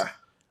status. Yeah.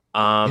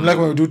 Like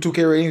when we do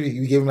 2K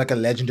rating, we give him like a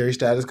legendary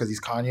status because he's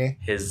Kanye.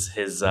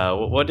 His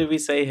what did we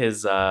say?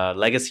 His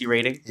legacy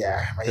rating?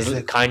 Yeah.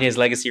 Kanye's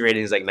legacy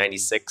rating is like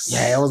 96.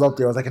 Yeah, it was up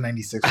there. It was like a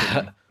 96.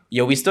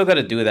 Yo, we still got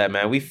to do that,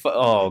 man.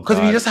 Because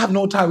we just have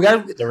no time. We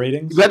got the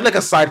ratings. We had like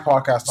a side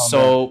podcast on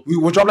that.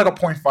 We'll drop like a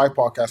 0.5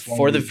 podcast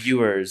for the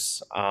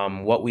viewers.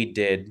 What we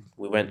did,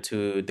 we went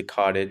to the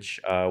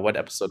cottage. What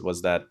episode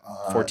was that?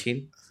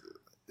 14.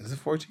 Is it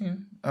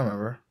 14? I don't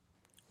remember.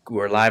 We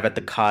were live at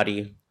the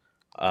Cotty.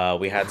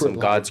 We had some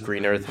God's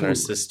green earth in our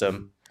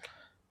system.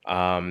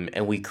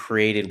 And we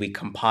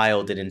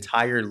compiled an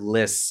entire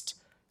list,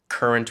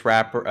 current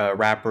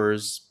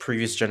rappers,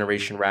 previous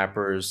generation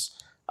rappers,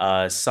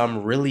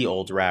 some really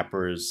old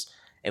rappers,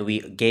 and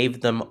we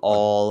gave them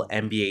all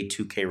NBA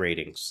 2K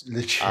ratings.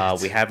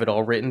 We have it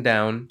all written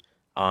down.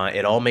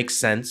 It all makes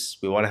sense.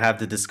 We want to have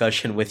the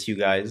discussion with you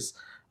guys.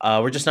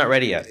 We're just not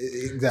ready yet.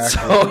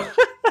 Exactly.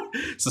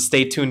 So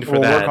stay tuned for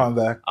We'll that. work on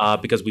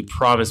that. Because we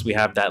promise we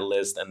have that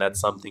list, and that's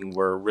something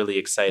we're really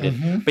excited.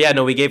 Mm-hmm. But yeah,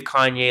 no, we gave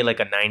Kanye like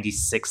a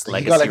 96 He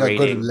legacy got like a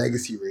rating. good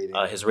legacy rating.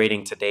 His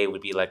rating today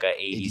would be like a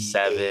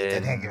 87. 88. I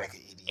think like an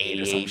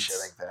 88 or some shit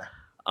like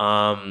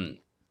that.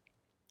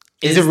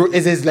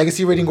 Is his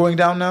legacy rating going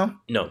down now?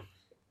 No.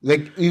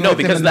 Like No,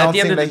 because at the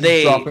end of the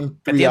day,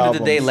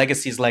 albums.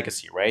 legacy is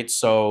legacy, right?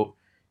 So,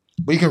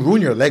 but you can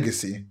ruin your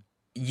legacy.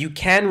 You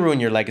can ruin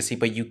your legacy,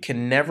 but you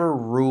can never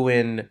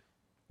ruin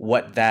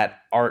what that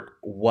art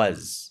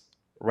was,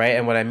 right?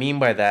 And what I mean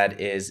by that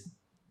is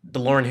the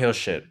Lauryn Hill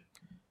shit.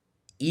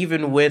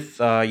 Even with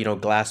Robert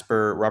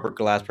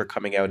Glasper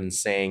coming out and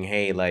saying,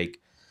 "Hey, like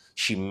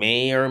she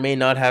may or may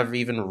not have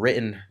even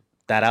written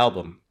that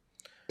album."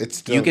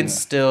 You can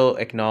still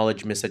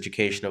acknowledge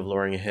Miseducation of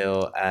Lauryn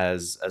Hill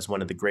as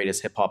one of the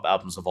greatest hip hop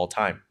albums of all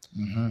time,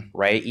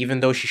 right? Even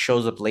though she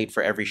shows up late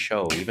for every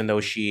show, even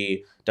though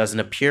she doesn't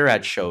appear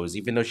at shows,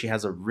 even though she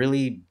has a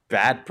really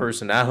bad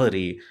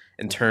personality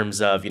in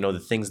terms of the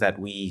things that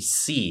we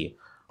see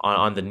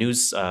on the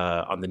news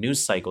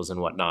cycles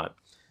and whatnot,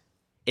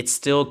 it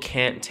still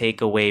can't take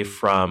away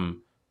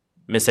from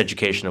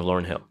Miseducation of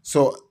Lauryn Hill.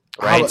 So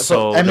right,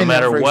 so Eminem, no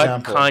matter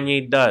what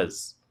Kanye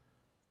does.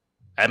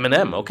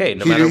 Eminem, okay.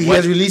 He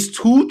has released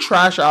 2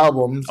 trash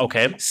albums.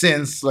 Okay.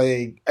 Since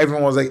like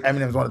everyone was like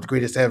Eminem's one of the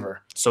greatest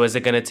ever. So is it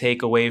going to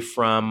take away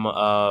from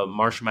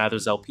Marshall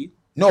Mathers LP?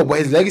 No, but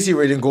his legacy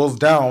rating goes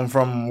down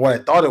from what I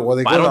thought it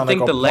was. I don't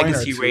think the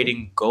legacy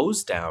rating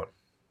goes down.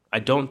 I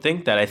don't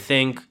think that. I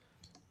think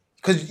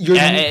because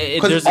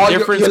there's a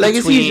difference. Your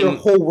legacy is your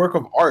whole work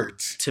of art.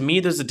 To me,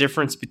 there's a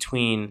difference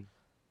between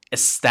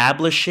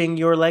establishing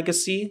your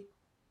legacy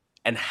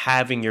and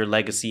having your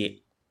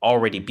legacy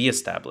already be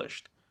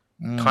established.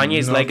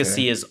 Kanye's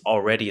legacy is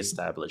already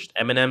established.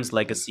 Eminem's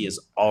legacy is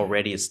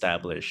already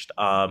established.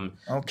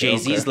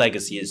 Jay-Z's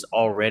legacy is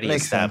already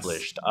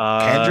established.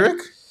 Kendrick?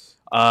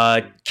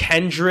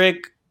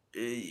 Kendrick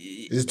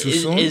is too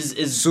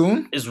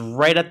soon? Is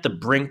right at the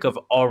brink of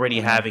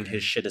already having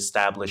his shit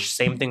established.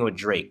 Same thing with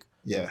Drake.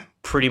 Yeah.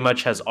 Pretty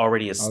much has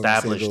already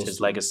established his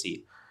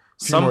legacy.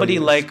 Somebody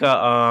like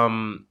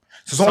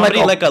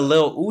somebody like a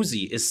Lil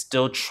Uzi is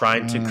still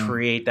trying to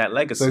create that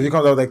legacy. So if he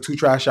comes out with like 2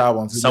 trash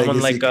albums,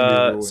 someone like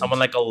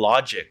a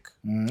Logic.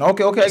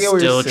 Okay, I get what you're saying.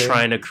 Still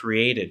trying to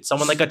create it.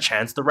 Someone like a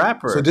Chance the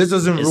Rapper. So this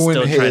doesn't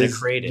ruin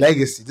his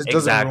legacy. This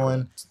doesn't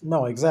ruin.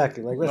 No,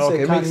 exactly. Like let's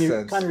say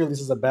Kanye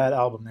releases a bad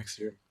album next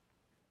year.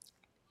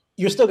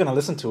 You're still gonna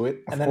listen to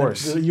it, and then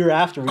the year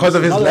after, because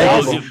of his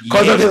legacy.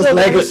 Because of his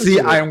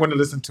legacy, I am going to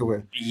listen to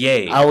it.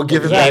 Yay! I will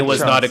give him that. It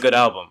was not a good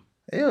album.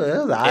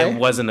 It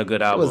wasn't a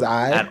good album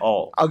at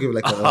all. I'll give it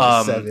like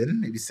a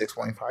 7, maybe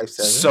 6.57.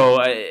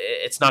 So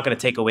it's not going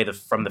to take away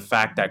from the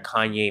fact that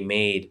Kanye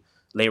made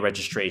Late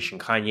Registration,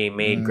 Kanye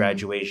made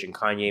Graduation,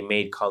 Kanye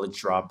made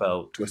College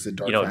Dropout, Twisted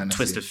Fantasy,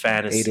 Twisted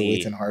Fantasy,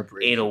 808 and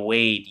Heartbreak,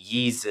 808,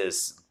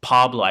 Yeezus,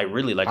 Pablo. I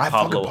really like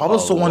Pablo.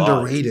 Pablo's so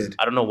underrated.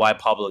 I don't know why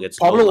Pablo gets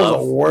Pablo no love.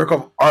 was a work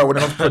of art when it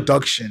comes to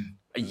production.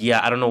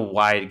 Yeah, I don't know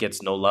why it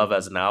gets no love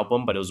as an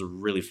album, but it was a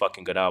really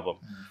fucking good album.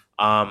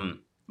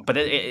 But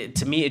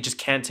to me, it just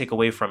can't take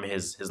away from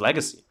his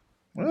legacy.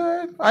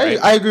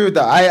 I agree with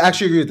that. I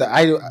actually agree with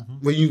that.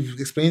 When you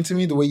explained to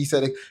me the way you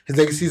said it, his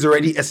legacy is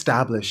already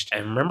established.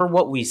 And remember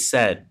what we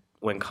said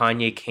when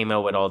Kanye came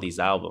out with all these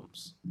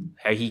albums.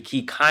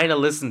 He kind of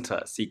listened to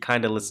us.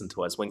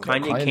 When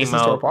Kanye came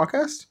out, to our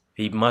podcast,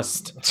 he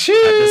must at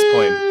this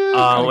point.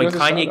 When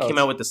Kanye came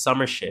out with the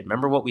summer shit,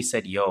 remember what we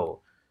said?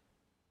 Yo,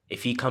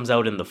 if he comes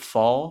out in the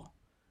fall.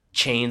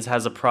 Chains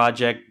has a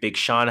project. Big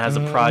Sean has a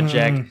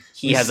project.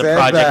 He has a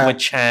project with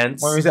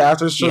Chance. When we said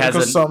after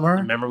summer.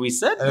 Remember we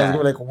said that. And it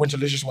was like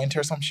Winterlicious Winter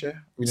or some shit.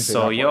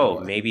 So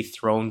maybe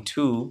Throne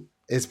 2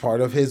 is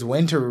part of his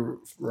winter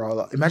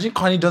rollout. Imagine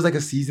Kanye does like a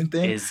season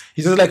thing.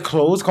 He does like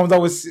clothes, comes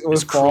out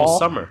with fall,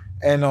 summer,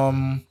 and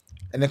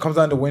then comes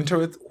out in the winter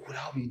with.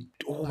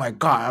 Oh my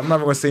god! I'm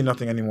never gonna say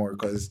nothing anymore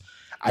because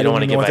I don't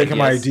want to take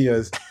my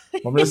ideas.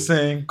 I'm just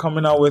saying,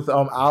 coming out with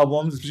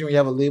albums, especially when you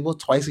have a label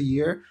twice a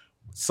year.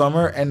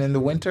 Summer and in the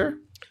winter?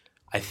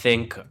 I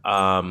think,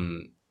 I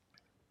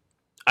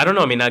don't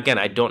know. I mean, again,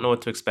 I don't know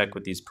what to expect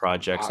with these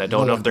projects. I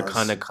don't know if they're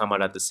going to come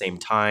out at the same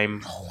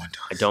time. No one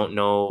does. I don't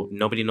know.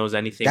 Nobody knows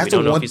anything. That's we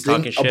don't know if he's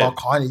talking shit. About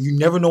Kanye. You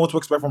never know what to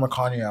expect from a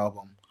Kanye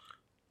album.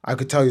 I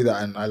could tell you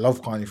that, and I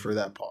love Kanye for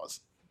that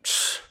pause.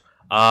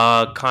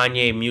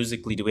 Kanye,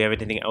 musically, do we have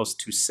anything else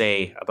to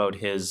say about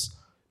his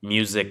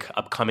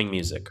upcoming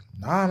music?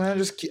 Nah, man. I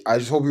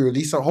just hope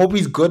he hope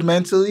he's good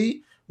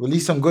mentally,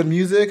 release some good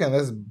music, and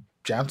let's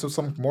jam to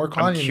some more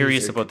Kanye. I'm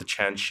curious about the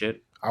Chance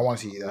shit. I want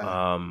to see that.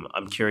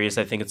 I'm curious.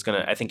 I think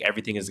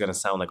everything is gonna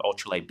sound like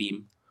Ultralight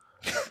Beam,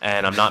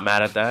 and I'm not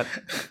mad at that.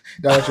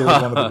 That actually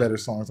was one of the better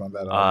songs on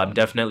that album. I'm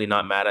definitely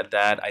not mad at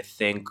that. I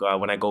think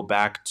when I go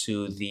back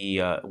to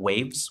the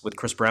Waves with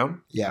Chris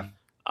Brown,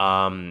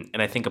 and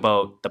I think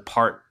about the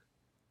part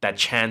that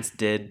Chance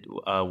did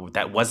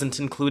that wasn't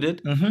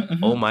included.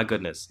 Oh my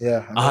goodness!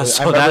 Yeah, I've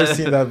never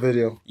seen that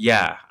video.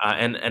 Yeah,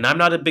 and I'm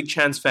not a big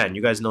Chance fan.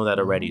 You guys know that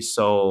already.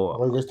 So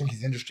what do you guys think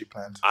his industry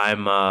plans?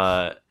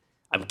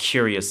 I'm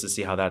curious to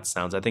see how that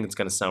sounds. I think it's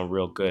going to sound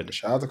real good.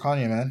 Shout out to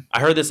Kanye, man.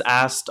 I heard this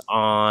asked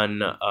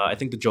on, I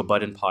think, the Joe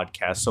Budden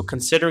podcast. So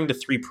considering the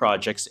 3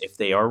 projects, if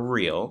they are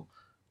real,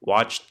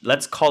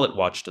 let's call it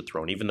Watch the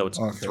Throne, even though it's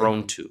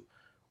Throne 2.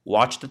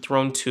 Watch the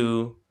Throne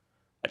 2,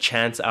 a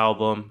Chance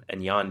album,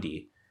 and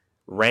Yandhi.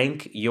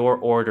 Rank your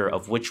order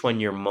of which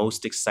one you're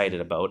most excited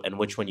about and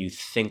which one you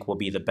think will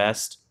be the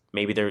best.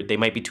 Maybe they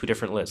might be 2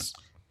 different lists.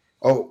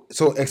 Oh,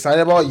 so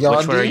excited about Yandhi?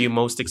 Which one are you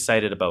most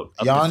excited about?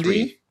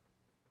 Yandhi,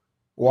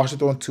 Watch the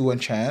Throne 2,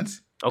 and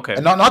Chance. Okay.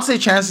 And not to say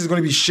Chance is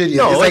going to be shitty.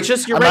 No, it's like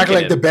just you're I'm ranking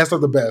like the best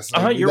of the best.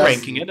 Like, you're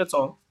ranking it. That's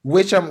all.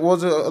 Which what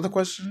was the other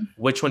question?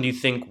 Which one do you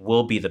think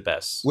will be the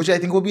best? Which I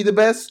think will be the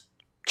best?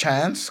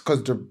 Chance,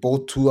 because they're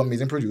both 2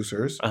 amazing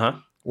producers.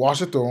 Watch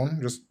the Throne,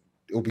 just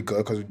it'll be good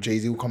because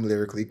Jay-Z will come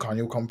lyrically,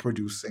 Kanye will come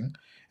producing,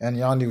 and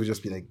Yandhi will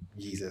just be like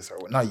Yeezus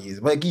or not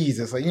Yeezus, but like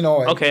Yeezus, like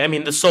Like, okay, I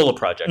mean the solo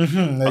project. Okay.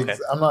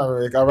 I'm not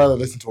like I'd rather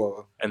listen to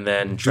a. And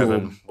then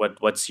Trevin,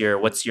 what's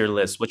your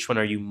list? Which one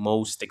are you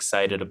most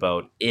excited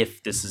about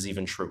if this is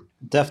even true?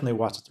 Definitely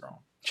Watch the Throne.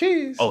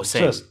 Jeez. Oh,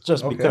 same.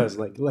 Just because,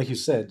 like you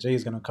said,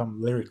 Jay's gonna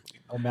come lyrically,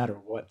 no matter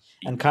what,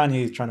 and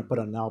Kanye is trying to put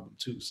on an album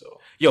too. So,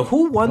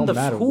 who won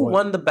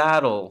won the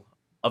battle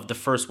of the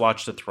first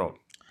Watch the Throne?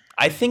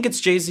 I think it's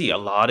Jay-Z. A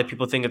lot of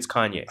people think it's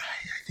Kanye.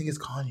 I think it's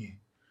Kanye.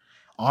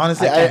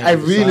 Honestly, I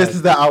really listened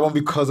to that album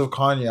because of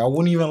Kanye. I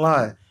wouldn't even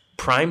lie.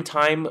 Prime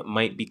Time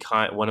might be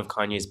one of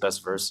Kanye's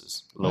best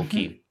verses, low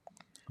key.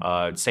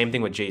 Same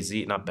thing with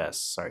Jay-Z. Not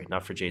best, sorry,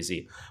 not for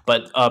Jay-Z.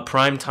 But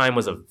Prime Time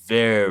was a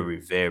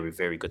very, very,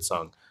 very good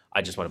song.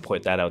 I just want to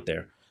point that out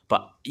there.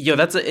 But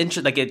that's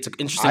it's an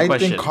interesting question. I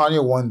think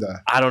Kanye won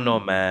that. I don't know,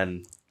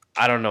 man.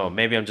 I don't know.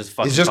 Maybe I'm just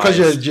fucking. It's just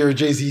because you're a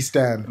Jay-Z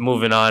stan.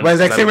 Moving on. But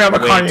it's like, say I'm a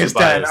Kanye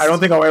stan. I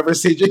don't think I'll ever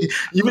say Jay.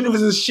 Even if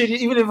it's shitty,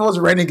 even if it was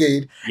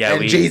Renegade,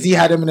 and Jay-Z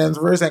had Eminem's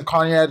verse and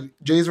Kanye had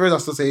Jay's verse, I'll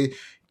still say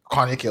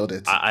Kanye killed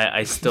it.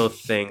 I still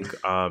think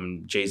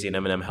Jay-Z and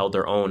Eminem held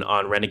their own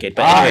on Renegade.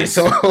 But anyways,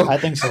 I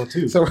think so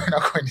too. So we're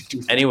not going to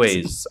do that.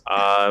 Anyways,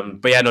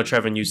 but yeah, no,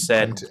 Trevin, you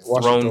said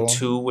Throne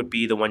 2 would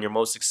be the one you're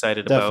most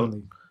excited about.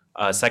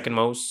 Second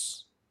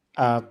most.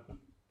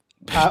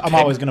 I'm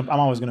always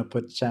gonna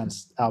put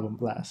Chance album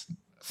last.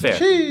 Fair.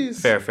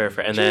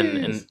 And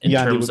then in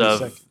terms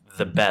of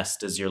the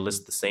best, is your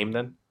list the same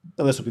then?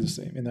 The list will be the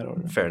same in that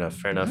order. Fair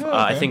enough. Yeah, okay.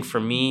 I think for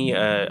me,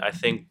 I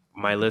think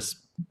my list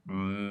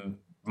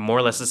more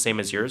or less the same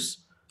as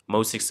yours.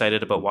 Most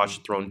excited about Watch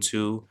the Throne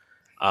 2.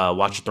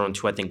 Watch the Throne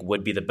 2 I think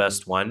would be the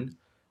best one.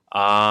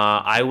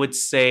 I would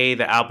say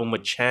the album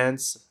with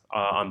Chance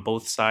on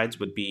both sides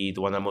would be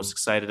the one I'm most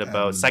excited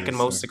about. Second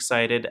most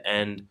excited,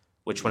 and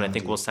which one I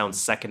think will sound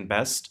second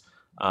best.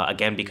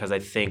 Again, because I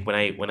think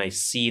when I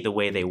see the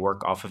way they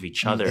work off of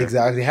each other,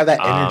 exactly, have that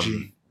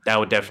energy. That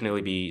would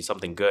definitely be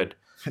something good.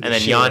 And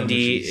then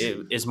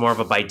Yandhi is more of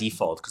a by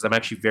default because I'm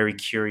actually very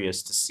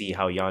curious to see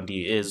how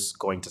Yandhi is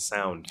going to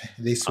sound.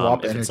 They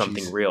swap if it's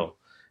something real.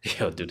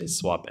 Yo, dude, they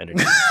swap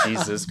energy.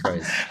 Jesus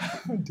Christ.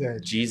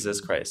 Jesus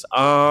Christ.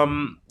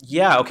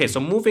 Yeah, okay, so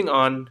moving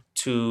on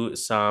to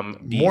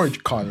some beef. More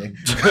Kanye.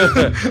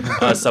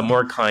 Some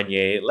more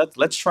Kanye.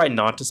 Let's try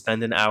not to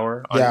spend an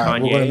hour on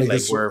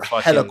Kanye. We're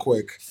fucking hella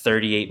quick.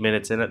 38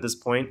 minutes in at this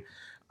point.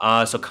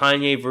 So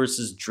Kanye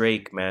versus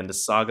Drake, man, the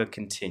saga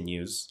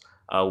continues.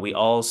 We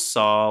all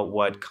saw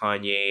what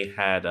Kanye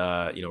had,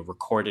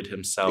 recorded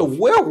himself. Yo,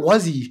 where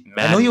was he?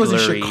 I know he was in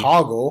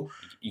Chicago.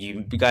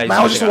 You guys,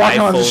 I was just walking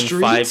on the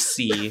street.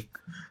 5C,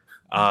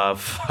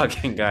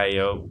 fucking guy,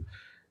 yo.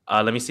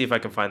 Let me see if I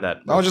can find that.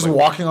 I was just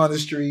walking on the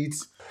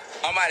streets.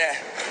 I might have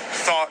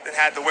thought and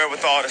had the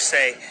wherewithal to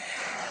say,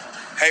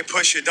 "Hey,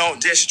 Pusha,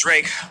 don't diss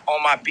Drake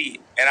on my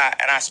beat," and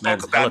I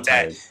spoke about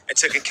that and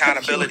took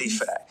accountability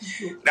for that.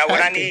 Now,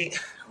 what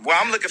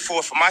I'm looking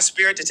for my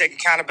spirit to take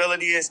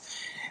accountability is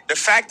the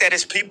fact that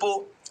it's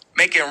people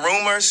making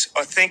rumors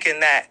or thinking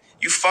that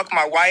you fuck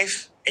my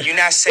wife and you're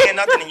not saying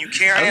nothing and you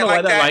carrying it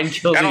like that.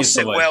 That don't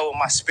sit well with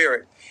my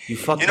spirit. You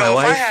fuck my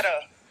wife? If I had a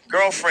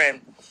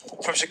girlfriend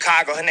from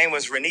Chicago, her name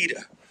was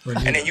Renita,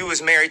 and then you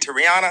was married to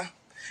Rihanna,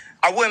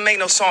 I wouldn't make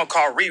no song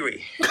called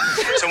Riri.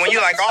 So when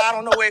you're like, I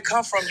don't know where it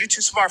come from, you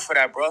too smart for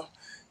that, bro.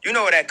 You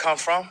know where that come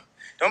from.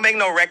 Don't make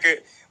no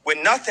record with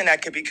nothing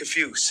that could be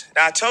confused.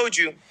 Now, I told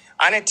you,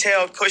 I didn't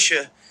tell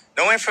Pusha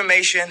no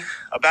information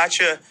about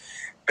your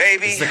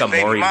baby, like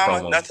baby mama,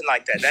 promo. Nothing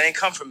like that. That ain't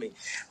come from me.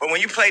 But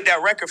when you played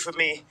that record for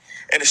me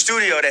in the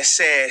studio that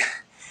said,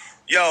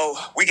 yo,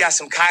 we got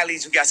some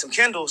Kylies, we got some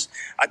Kendalls,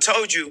 I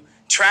told you,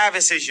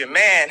 Travis is your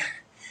man.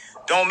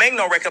 Don't make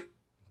no record.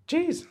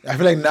 Jeez. I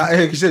feel like now,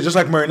 like you said, just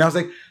like Murray, and I was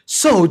like,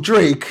 so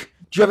Drake,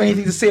 do you have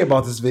anything to say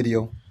about this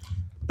video?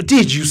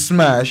 Did you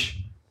smash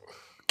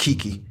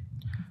Kiki?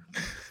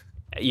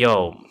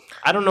 Yo,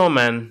 I don't know,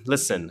 man.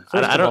 Listen,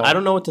 I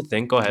don't know what to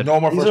think. Go ahead. No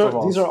more first of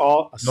all. These are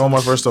all no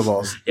more first of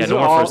all. Yeah, no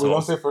more first of all. We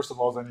don't say first of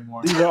all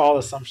anymore. These are all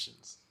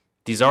assumptions.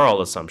 These are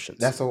all assumptions.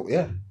 That's all.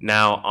 Yeah.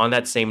 Now, on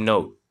that same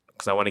note,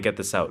 because I want to get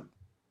this out,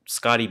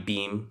 Scotty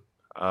Beam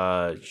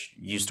She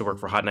used to work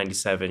for Hot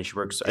 97. She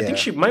works. I think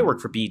she might work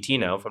for BET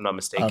now, if I'm not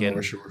mistaken. I don't know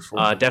where she works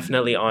for.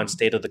 Definitely on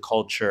State of the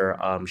Culture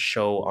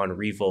show on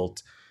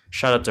Revolt.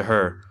 Shout out to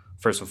her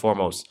first and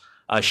foremost.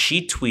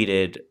 She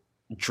tweeted,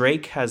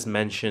 Drake has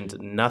mentioned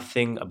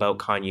nothing about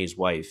Kanye's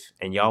wife,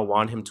 and y'all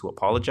want him to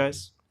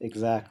apologize?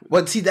 Exactly.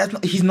 But see,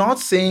 he's not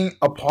saying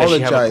apologize.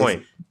 Does she have a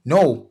point?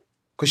 No,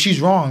 because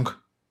she's wrong.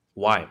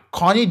 Why?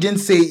 Kanye didn't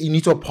say you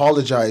need to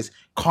apologize.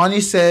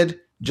 Kanye said,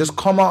 just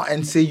come out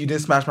and say you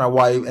didn't smash my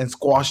wife and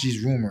squash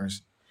these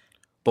rumors.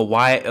 But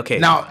why? Okay.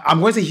 Now, I'm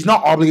going to say he's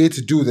not obligated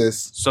to do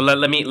this. So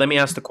let me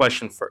ask the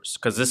question first,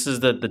 because this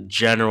is the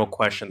general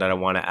question that I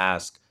want to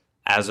ask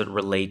as it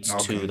relates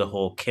to the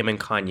whole Kim and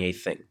Kanye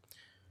thing.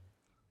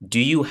 Do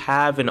you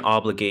have an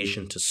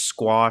obligation to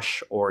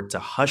squash or to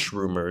hush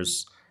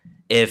rumors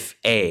if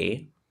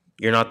A,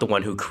 you're not the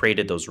one who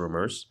created those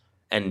rumors,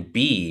 and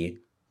B,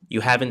 you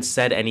haven't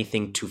said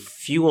anything to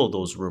fuel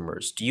those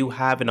rumors? Do you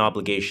have an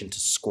obligation to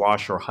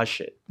squash or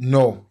hush it?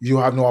 No, you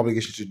have no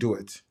obligation to do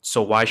it.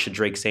 So why should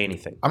Drake say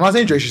anything? I'm not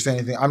saying Drake should say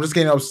anything. I'm just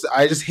getting upset.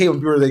 I just hate when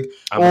people are like,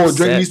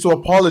 Drake needs to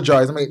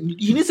apologize. I'm like,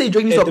 he didn't say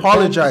Drake needs to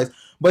apologize.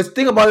 But the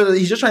thing about it,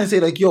 he's just trying to say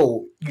like,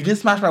 yo, you didn't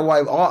smash my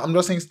wife. I'm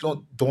just saying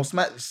don't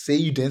say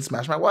you didn't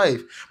smash my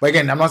wife. But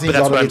again, I'm not saying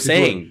that's what I'm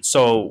saying.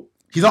 So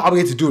he's not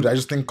obligated to do it. I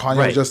just think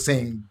Kanye was just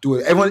saying do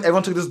it.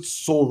 Everyone took this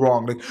so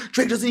wrong. Like,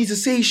 Drake doesn't need to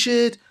say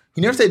shit.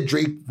 He never said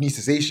Drake needs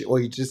to say shit, or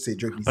he just said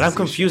Drake needs to say shit. But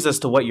I'm confused as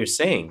to what you're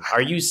saying.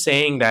 Are you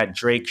saying that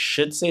Drake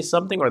should say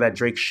something or that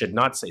Drake should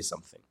not say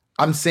something?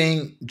 I'm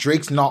saying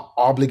Drake's not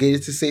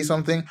obligated to say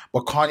something,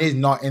 but Kanye's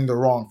not in the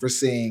wrong for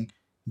saying,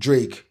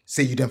 Drake,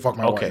 say you didn't fuck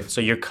my wife. Okay, so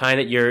you're kind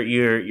of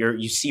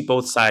you see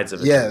both sides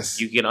of it. Yes,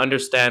 you can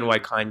understand why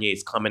Kanye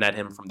is coming at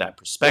him from that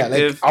perspective.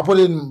 Yeah, like, I'll put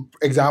it in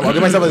example. I'll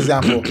give myself an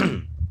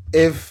example.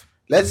 If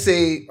let's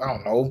say I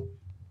don't know,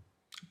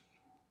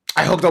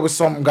 I hooked up with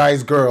some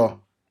guy's girl.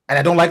 And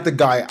I don't like the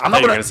guy. I'm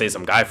not gonna say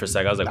some guy for a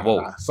second. I was like,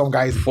 whoa, some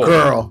guy's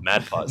girl.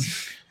 Mad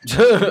pause.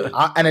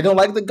 And I don't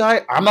like the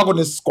guy. I'm not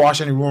gonna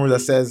squash any rumor that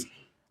says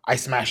I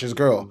smashed his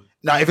girl.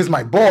 Now, if it's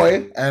my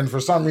boy, and for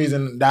some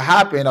reason that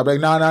happened, I'll be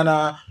like,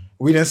 nah,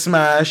 we didn't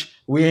smash,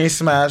 we ain't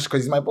smashed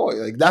because he's my boy.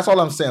 Like that's all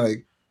I'm saying.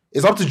 Like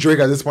it's up to Drake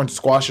at this point to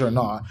squash it or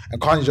not.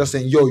 And Kanye's just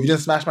saying, yo, you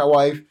didn't smash my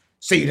wife.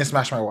 Say you didn't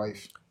smash my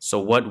wife. So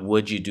what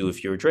would you do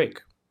if you were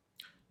Drake?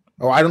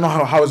 Oh, I don't know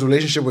how his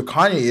relationship with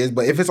Kanye is,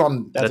 but if it's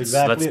on if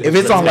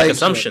it's on like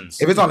assumptions,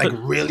 if it's on like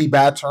really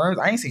bad terms,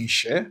 I ain't saying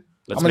shit.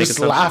 I'm gonna just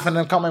laugh and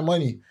then count my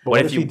money. But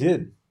what if he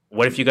did?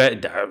 What if you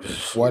got?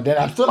 Well, then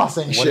I'm still not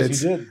saying shit. If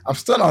he did? I'm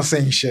still not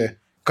saying shit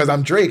because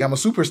I'm Drake. I'm a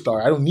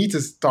superstar. I don't need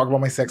to talk about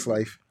my sex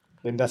life.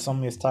 Then that's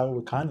something that's talking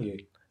with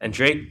Kanye. And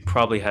Drake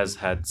probably has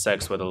had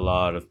sex with a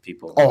lot of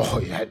people. Oh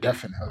yeah,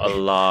 definitely. A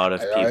lot of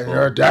people.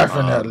 Yeah,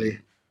 definitely.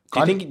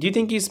 Do you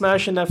think he's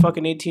smashing that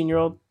fucking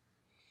 18-year-old?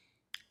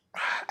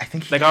 I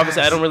think he like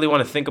obviously I don't really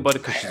want to think about it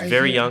because she's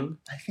very young.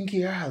 I think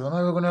he has. I'm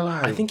not even gonna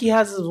lie. I think he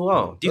has as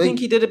well. Do you think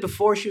he did it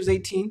before she was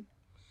 18?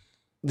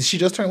 Did she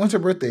just turn? When's her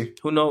birthday?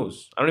 Who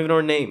knows? I don't even know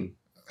her name.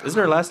 Isn't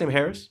her last name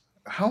Harris?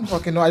 I don't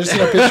fucking know. I just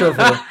seen a picture of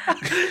her.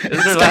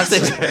 Isn't her last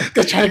name?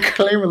 They're trying to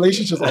claim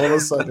relationships all of a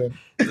sudden.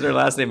 Isn't her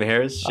last name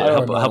Harris? Shit,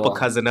 help a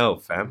cousin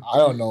out, fam. I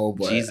don't know,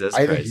 but Jesus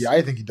Christ.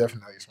 I think he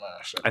definitely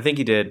smashed it. I think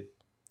he did.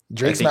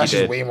 Drake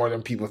smashes way more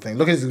than people think.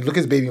 Look at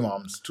his baby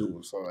moms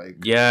too. So like,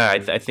 yeah,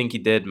 I think he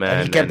did, man.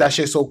 And he kept that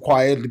shit so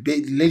quiet.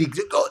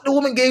 The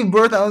woman gave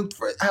birth. I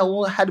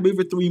had to wait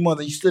for 3 months,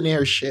 and you still didn't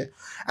hear shit.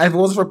 And if it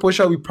wasn't for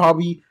Pusha, we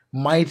probably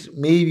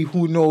maybe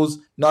who knows,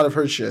 not have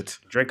heard shit.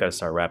 Drake gotta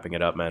start wrapping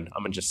it up, man.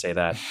 I'm gonna just say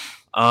that.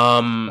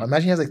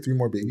 Imagine he has like 3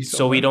 more babies.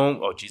 So we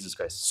don't. Oh Jesus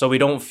Christ! So we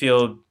don't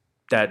feel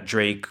that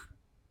Drake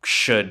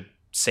should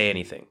say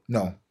anything.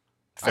 No.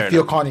 I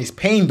feel Kanye's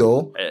pain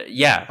though.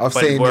 Yeah, of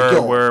but saying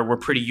we're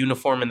pretty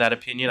uniform in that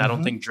opinion. I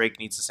don't think Drake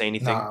needs to say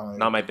anything.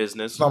 Not my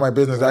business. It's not my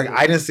business. Like,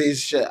 I didn't say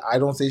shit. I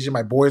don't say shit.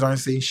 My boys aren't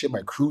saying shit.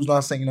 My crew's not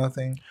saying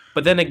nothing.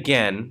 But then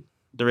again,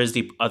 there is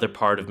the other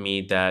part of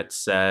me that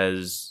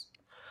says,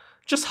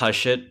 just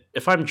hush it.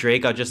 If I'm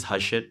Drake, I'll just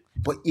hush it.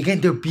 But again,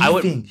 they're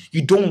beefing.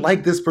 You don't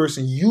like this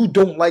person. You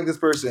don't like this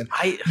person.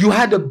 You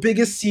had the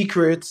biggest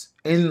secret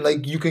in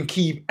like you can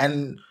keep,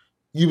 and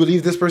you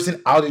believe this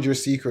person outed your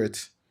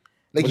secret.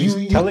 Like he's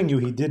telling you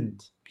he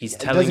didn't. He's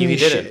telling you he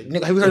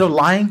didn't. Have you heard of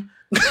lying?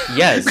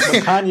 Yes.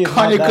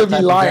 Kanye could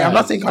be lying. I'm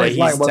not saying Kanye's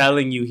lying. He's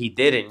telling you he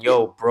didn't.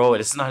 Yo, bro,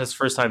 this is not his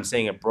first time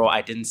saying it, bro.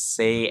 I didn't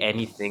say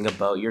anything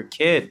about your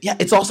kid. Yeah,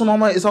 it's also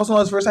not his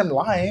first time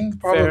lying,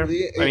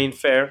 probably. Fair. I mean,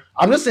 fair.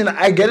 I'm just saying,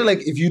 I get it.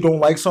 Like, if you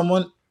don't like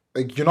someone,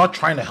 like, you're not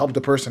trying to help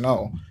the person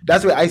out.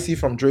 That's what I see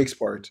from Drake's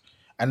part.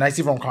 And I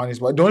see from Kanye's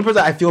part. The only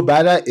person I feel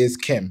bad at is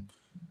Kim.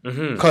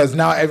 Because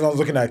now everyone's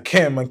looking at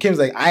Kim, and Kim's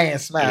like, I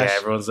ain't smashed. Yeah,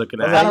 everyone's looking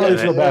at I don't really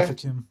feel bad for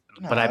Kim.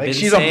 But I've been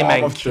saying,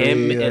 man,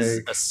 Kim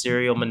is a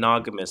serial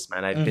monogamist,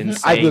 man. I've been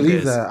saying I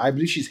believe that. I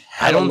believe she's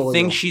hella loyal. I don't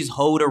think she's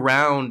hoed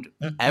around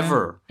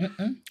ever.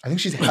 I think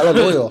she's hella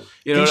loyal.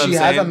 You know what I'm saying? She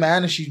has a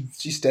man, and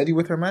she's steady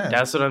with her man.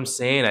 That's what I'm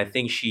saying. I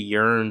think she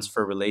yearns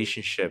for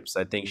relationships.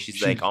 I think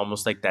she's like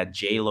almost like that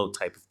J-Lo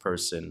type of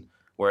person.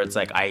 where it's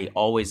like I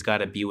always got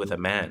to be with a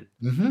man.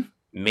 Mm-hmm.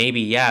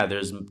 Maybe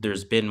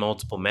there's been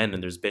multiple men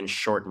and there's been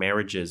short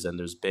marriages and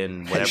there's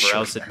been whatever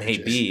else it may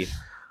be,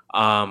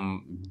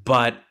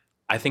 but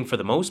I think for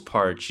the most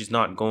part she's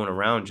not going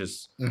around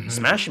just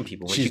smashing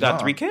people when she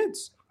got 3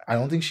 kids. I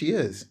don't think she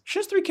is. She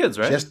has 3 kids,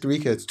 right? She has 3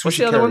 kids. 2 What's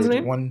she the other carried. one's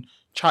name? One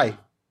Chai,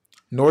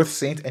 North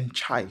Saint and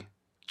Chai.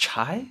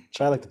 Chai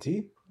like the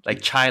tea,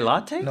 like chai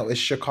latte. No,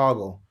 it's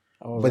Chicago.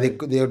 Oh, but right.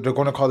 they're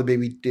going to call the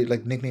baby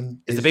like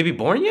nickname. Is the baby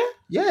born yet?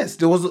 Yes,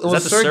 it was the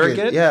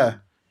surrogate? Yeah.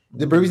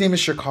 The baby's name is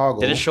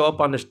Chicago. Did it show up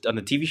on the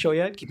TV show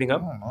yet? Keeping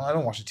Up? I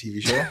don't watch the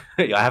TV show.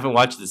 I haven't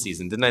watched the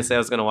season. Didn't I say I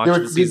was going to watch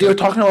the season? They were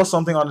talking about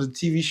something on the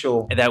TV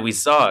show that we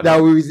saw.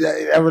 That we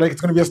were like, it's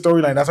going to be a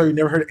storyline. That's why we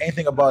never heard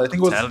anything about it. I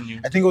think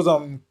it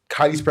was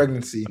Kylie's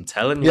pregnancy. I'm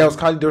telling you. Yeah, it was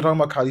Kylie. They were talking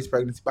about Kylie's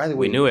pregnancy. By the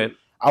way, we knew it.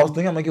 I was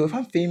thinking, I'm like, if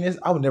I'm famous,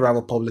 I would never have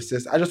a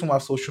publicist. I just want to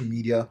have social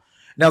media.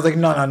 And I was like,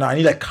 no, I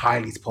need like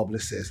Kylie's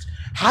publicist.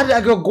 How did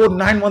that girl go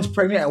 9 months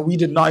pregnant and we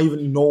did not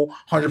even know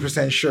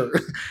 100% sure?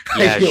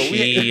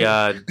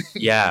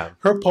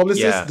 Her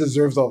publicist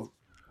deserves a,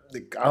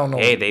 like, I don't know.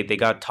 Hey, they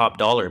got top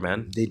dollar,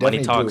 man. They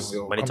Money talks.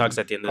 Money talks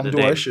at the end of the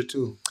day. Our shit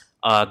too.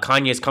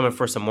 Kanye's coming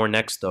for some more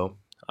next though.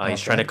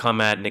 He's trying to come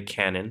at Nick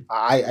Cannon.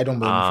 I don't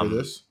blame him for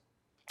this.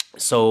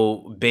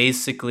 So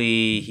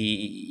basically,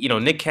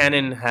 Nick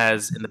Cannon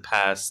has in the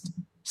past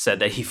said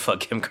that he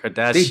fucked Kim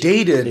Kardashian.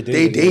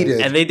 They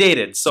dated. And they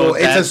dated. So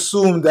it's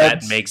assumed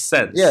that makes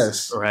sense.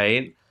 Yes.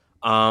 Right?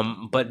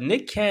 But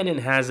Nick Cannon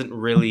hasn't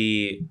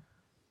really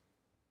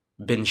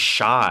been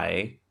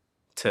shy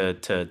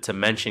to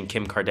mention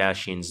Kim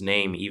Kardashian's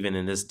name even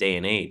in this day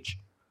and age.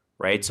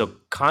 Right? So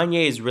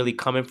Kanye is really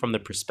coming from the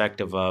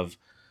perspective of,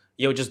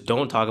 just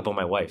don't talk about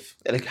my wife.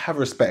 Like, have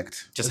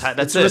respect.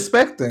 That's it.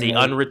 Respecting the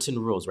unwritten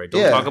rules, right?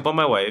 Don't talk about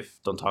my wife.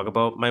 Don't talk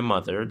about my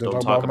mother.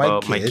 Don't talk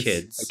about my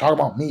kids. Like, talk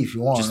about me if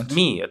you want. Just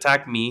me.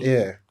 Attack me.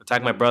 Yeah.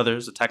 Attack my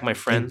brothers. Attack my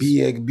friends.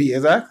 Be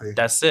exactly.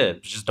 That's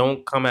it. Just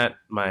don't come at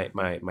my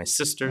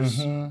sisters,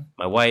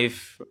 my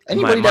wife,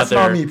 anybody my that's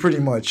mother. not me, pretty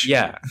much.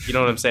 Yeah, you know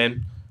what I'm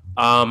saying.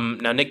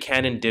 Now Nick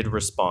Cannon did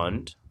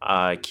respond,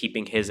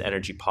 keeping his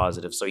energy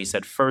positive. So he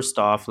said, "First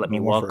off, let me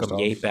welcome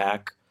Ye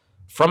back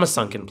from a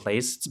sunken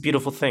place. It's a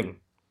beautiful thing."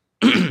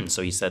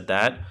 So he said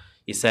that.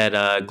 He said,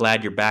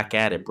 "Glad you're back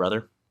at it,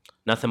 brother.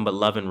 Nothing but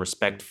love and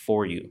respect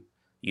for you.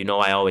 You know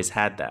I always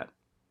had that."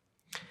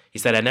 He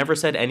said, "I never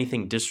said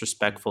anything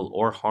disrespectful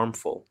or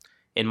harmful,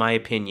 in my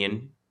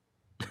opinion,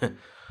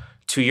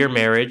 to your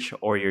marriage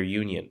or your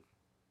union.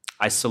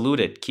 I salute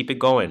it. Keep it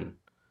going.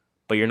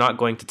 But you're not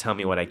going to tell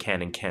me what I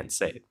can and can't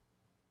say."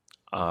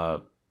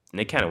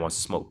 Nick Cannon wants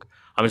to smoke.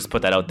 I'm just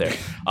put that out there.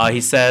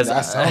 He says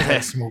that sounds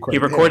like smoke right he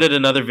recorded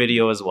another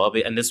video as well,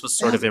 and this was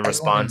sort of in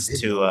response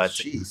to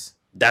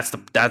that's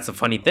the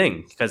funny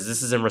thing, because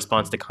this is in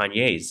response to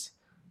Kanye's,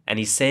 and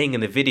he's saying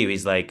in the video,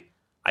 he's like,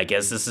 "I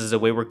guess this is the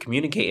way we're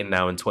communicating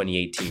now in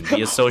 2018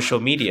 via social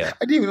media.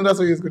 I didn't even know that's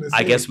what he was going to say.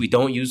 I guess we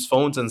don't use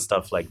phones and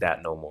stuff like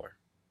that no more."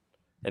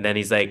 And then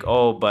he's like,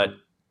 "Oh, but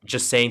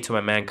just saying to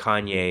my man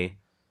Kanye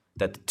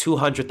that the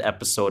 200th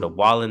episode of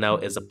Wildin'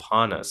 Out is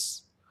upon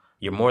us.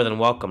 You're more than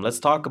welcome. Let's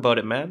talk about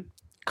it, man.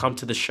 Come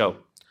to the show."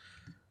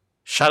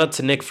 Shout out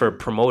to Nick for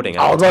promoting.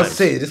 I was about to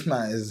say, this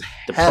man is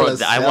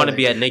I want to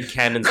be at Nick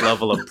Cannon's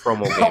level of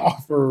promo game. Oh,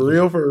 for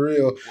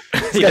real.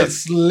 This guy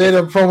slid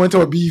a promo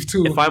into a beef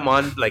too. If I'm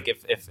on, like,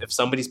 if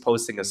somebody's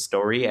posting a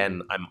story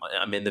and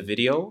I'm in the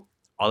video,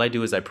 all I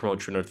do is I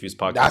promote True North Views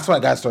podcast. That's what I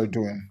got to start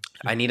doing.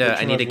 I need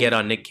to get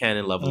on Nick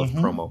Cannon level of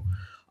promo.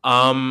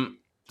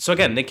 So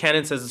again, Nick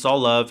Cannon says it's all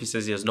love. He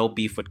says he has no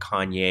beef with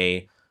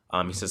Kanye.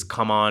 He says,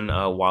 come on,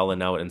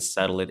 Wildin' Out and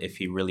settle it if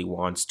he really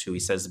wants to. He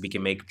says we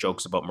can make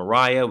jokes about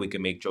Mariah. We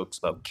can make jokes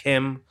about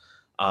Kim.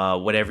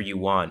 Whatever you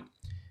want.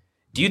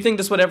 Do you think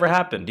this would ever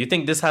happen? Do you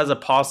think this has a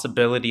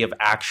possibility of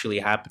actually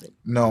happening?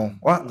 No.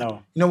 What?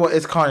 No. You know what?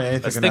 It's Kanye.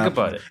 Anything Let's can think happen.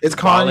 about it. It's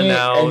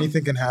Kanye.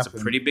 Anything can happen.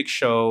 It's a pretty big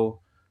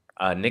show.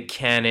 Nick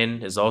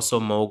Cannon is also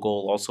a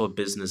mogul, also a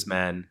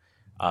businessman.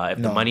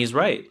 If the money's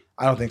right.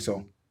 I don't think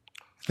so.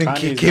 I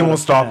think Kim will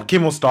stop.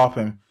 Kim will stop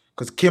him.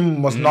 Because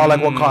Kim must not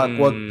like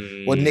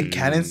what Nick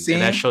Cannon's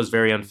saying. And that show's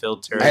very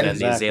unfiltered. And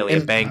the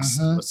Azalea Banks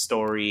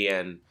story.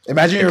 And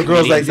imagine your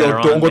girl's like,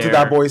 yo, don't go to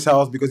that boy's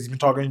house because he's been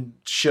talking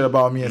shit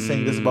about me and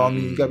saying this about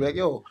me. You gotta be like,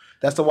 yo,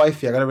 that's the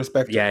wifey. I gotta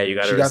respect her. Yeah, you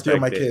gotta respect it. She got 3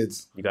 of my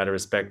kids. You gotta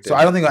respect it. So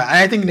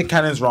I think Nick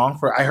Cannon's wrong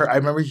for. I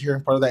remember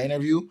hearing part of that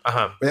interview.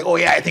 Like, oh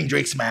yeah, I think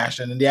Drake smashed,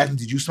 and then they asked him,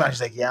 did you smash?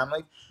 He's like, yeah. I'm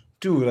like,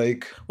 dude,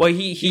 like, well,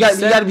 you got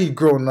to be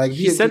grown. Like,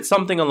 he said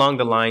something along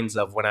the lines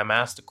of, when I'm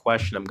asked a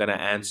question, I'm gonna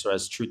answer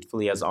as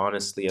truthfully, as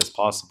honestly as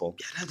possible.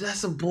 Yeah,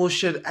 that's a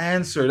bullshit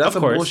answer. That's a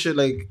bullshit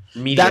like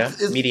media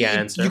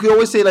answer. You could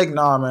always say like,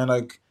 nah, man,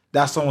 like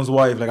that's someone's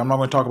wife. Like, I'm not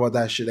gonna talk about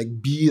that shit.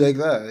 Like, be like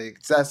that. Like,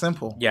 it's that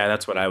simple. Yeah,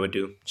 that's what I would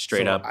do,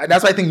 straight up.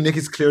 That's why I think Nick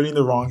is clearly in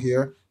the wrong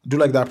here. Do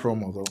like that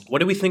promo though. What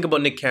do we think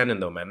about Nick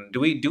Cannon though, man? Do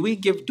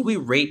we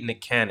rate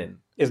Nick Cannon?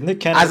 Is Nick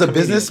Cannon as a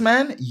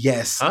businessman?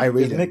 Yes, I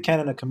rate him. Is Nick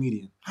Cannon a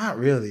comedian? Not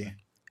really.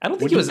 I don't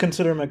think he was.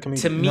 Consider him a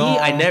comedian?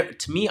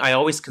 To me, I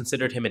always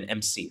considered him an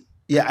MC.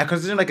 Yeah, I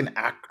consider like an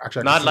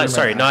actor. Not like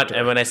sorry, not.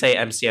 And when I say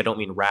MC, I don't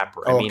mean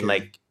rapper. I mean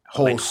like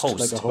host. Like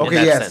host. Like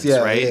okay, yes, sense, yeah,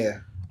 right? Yeah.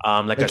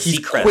 Like a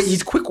Seacrest.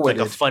 He's quick-witted.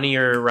 Like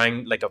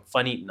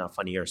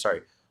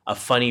a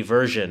funny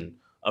version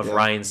of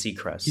Ryan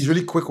Seacrest. He's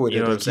really quick-witted.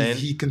 You know what I'm saying?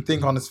 He can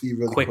think on his feet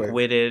really quick.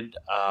 Quick-witted,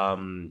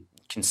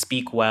 can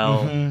speak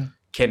well,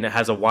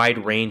 has a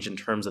wide range in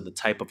terms of the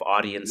type of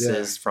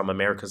audiences from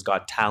America's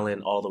Got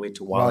Talent all the way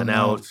to Wild 'N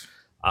Out.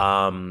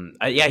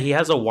 He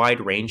has a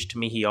wide range to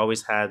me. He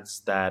always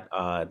has that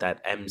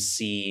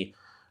MC,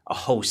 a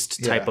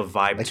host type of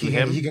vibe like to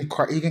him. He can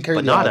carry,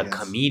 but not audience. A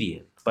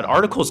comedian. But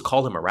articles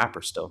call him a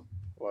rapper still.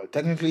 Well,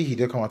 technically, he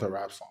did come out with a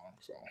rap song.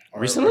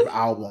 Recently?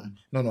 Album.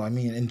 No, I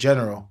mean in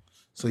general.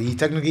 So he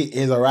technically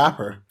is a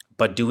rapper.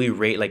 But do we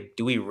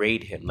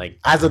rate him like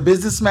as a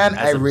businessman?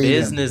 I rate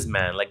him.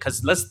 Like,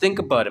 cause let's think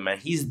about it, man.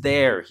 He's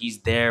there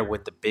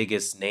with the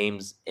biggest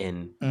names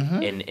in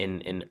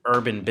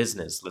urban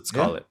business. Let's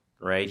call it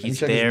right. He's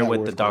there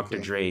with the Dr.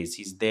 Dre's.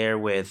 He's there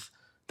with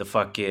the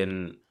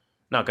fucking.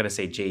 Not gonna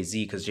say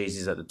Jay-Z because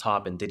Jay-Z's at the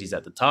top and Diddy's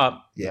at the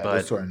top. Yeah,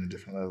 but they're on a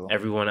different level.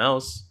 Everyone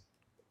else,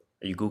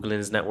 are you googling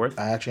his net worth?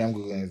 I actually am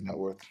googling his net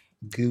worth.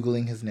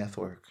 Googling his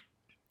network.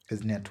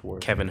 His net worth.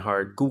 Kevin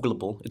Hart.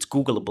 Googleable. It's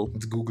Googleable.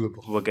 It's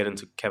Googleable. We'll get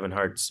into Kevin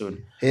Hart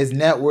soon. His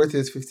net worth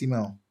is 50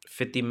 mil.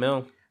 50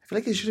 mil? I feel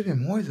like it should have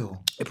been more, though.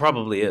 It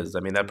probably is. I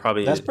mean, that's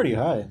pretty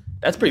high.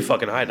 That's pretty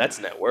fucking high. That's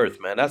net worth,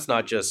 man. That's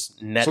not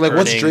just net earnings.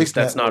 What's Drake's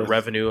That's not worth?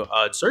 Revenue.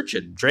 Search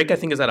it. Drake, I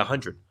think, is at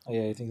 100. Oh,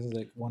 yeah, I think it's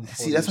like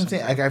 140. See, that's what I'm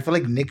saying. Like, I feel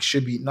like Nick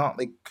should be not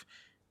like...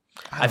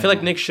 I feel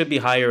like Nick should be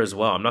higher as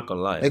well. I'm not going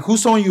to lie. Like,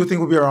 who's someone you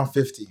think would be around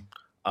 50?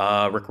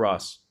 Rick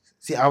Ross.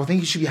 See, I would think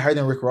he should be higher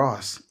than Rick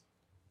Ross.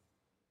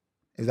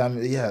 I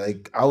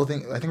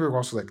think Rick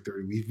Ross was like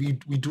 30.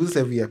 We do this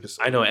every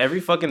episode. I know,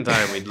 every fucking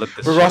time we look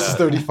this Rick Ross is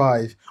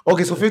 35.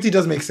 Okay, so 50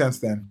 does make sense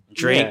then.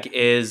 Drake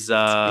is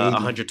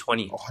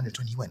 120. Oh,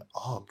 120, he went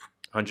up.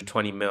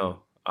 120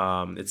 mil.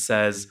 It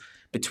says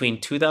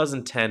between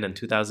 2010 and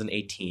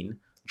 2018,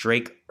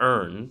 Drake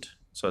earned,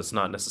 so it's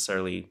not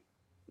necessarily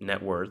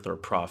net worth or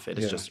profit,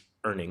 it's just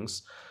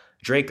earnings.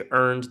 Drake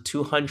earned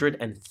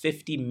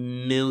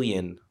 $250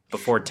 million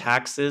before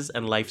taxes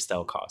and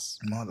lifestyle costs.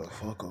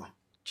 Motherfucker.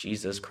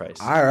 Jesus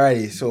Christ.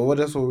 Alrighty, so what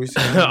else were we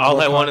saying?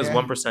 All I want is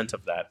 1%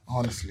 of that.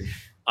 Honestly.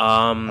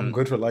 I'm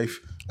good for life.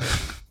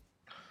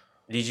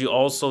 Did you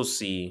also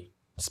see,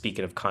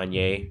 speaking of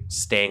Kanye,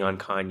 staying on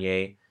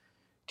Kanye,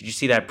 did you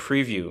see that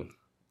preview?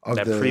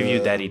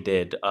 Preview that he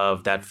did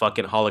of that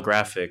fucking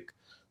holographic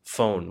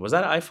phone. Was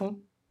that an iPhone?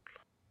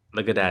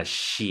 Look at that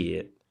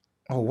shit.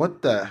 Oh,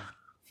 what the?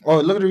 Oh,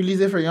 look at the release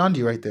date for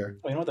Yandhi right there.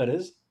 Oh, you know what that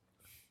is?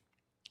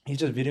 He's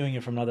just videoing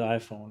it from another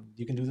iPhone.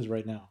 You can do this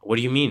right now. What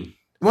do you mean?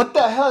 What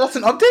the hell? That's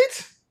an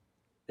update?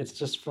 It's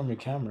just from your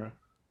camera.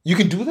 You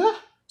can do that?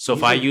 So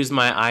if I use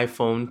my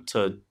iPhone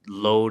to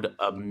load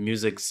a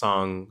music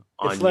song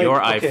on your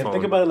iPhone...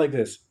 think about it like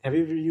this. Have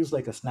you ever used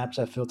like a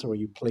Snapchat filter where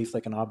you place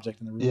like an object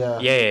in the room? Yeah.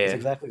 It's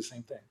exactly the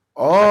same thing.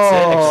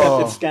 Oh.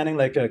 Except it's scanning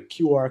like a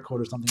QR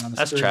code or something on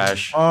the screen.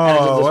 That's trash.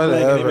 Oh,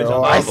 whatever.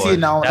 I see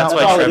now. That's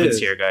why Trevin's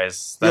here,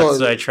 guys. That's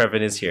why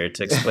Trevin is here,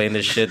 to explain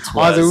this shit to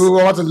us. We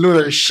were about to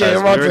lose our shit.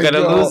 We were going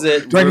to lose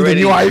it. Do I need a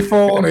new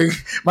iPhone?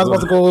 I'm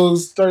about to go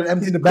start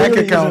emptying the bank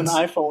account.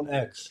 An iPhone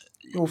X.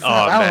 Yo,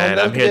 man,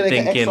 I'm here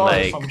thinking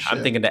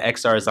I'm thinking the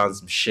XR is on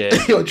some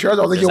shit. Yo, Charles,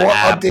 I was like, what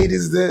update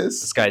is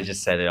this? This guy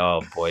just said it.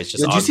 Oh boy, it's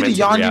just. Did you see the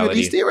Yandhi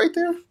release date right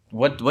there?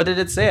 What did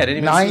it say? I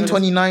didn't even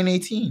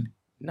 9/29/18.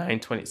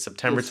 9/20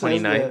 September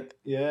 29th.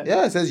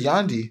 Yeah, it says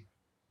Yandhi.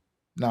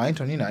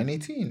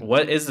 9/29/18.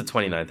 What is the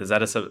 29th? Is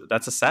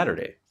that's a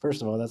Saturday?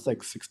 First of all, that's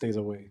like 6 days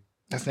away.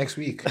 That's next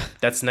week.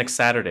 That's next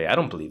Saturday. I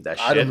don't believe that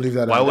shit. I don't believe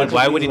that.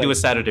 Why would he do a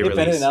Saturday release? If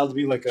anything, that would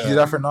be like an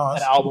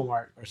album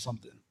art or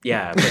something.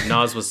 Yeah, but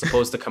Nas was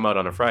supposed to come out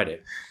on a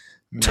Friday.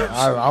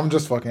 I'm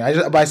just fucking.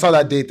 But I saw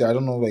that date there. I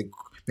don't know, like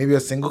maybe a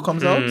single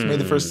comes out. Maybe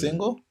the first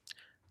single.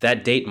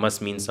 That date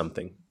must mean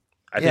something.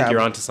 I think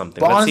you're onto something.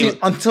 But honestly,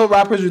 until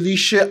rappers release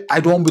shit, I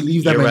don't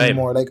believe them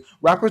anymore. Like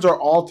rappers are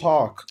all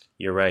talk.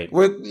 You're right.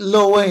 With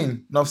Lil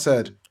Wayne, enough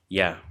said.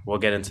 Yeah, we'll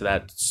get into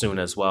that soon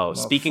as well.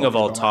 Speaking of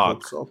all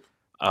talk,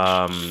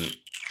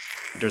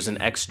 there's an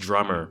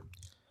ex-drummer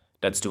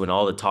that's doing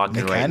all the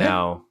talking right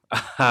now.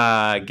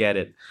 Get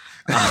it.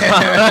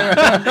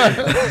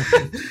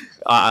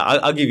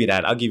 I'll give you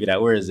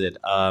that. Where is it?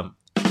 I'll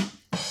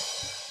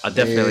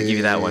definitely give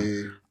you that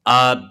one.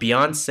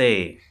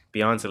 Beyonce.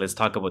 Let's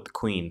talk about the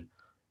Queen.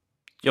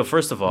 Yo,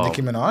 first of all,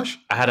 Nicki Minaj.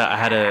 I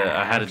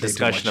had a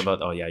discussion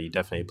about. Oh yeah, you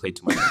definitely played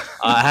too much.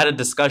 I had a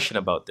discussion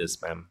about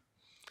this, man.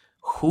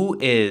 Who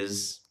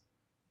is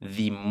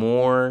the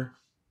more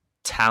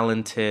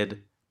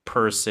talented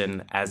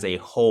person as a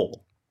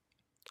whole?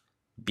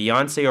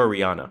 Beyonce or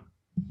Rihanna?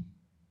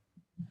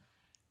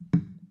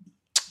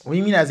 What do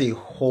you mean as a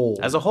whole?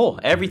 As a whole,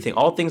 everything,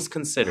 all things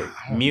considered,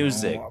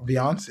 music,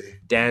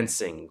 Beyonce,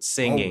 dancing,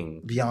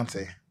 singing.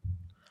 Beyonce.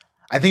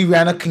 I think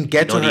Rihanna can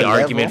get to her level. The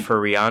argument level.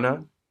 for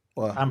Rihanna?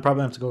 Well, I'm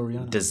probably have to go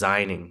Rihanna.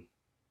 Designing.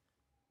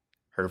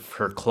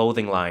 her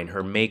clothing line,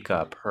 her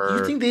makeup, her.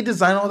 You think they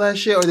design all that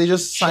shit, or they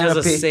just sign a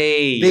paper?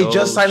 They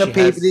just sign a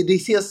paper. They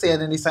see a say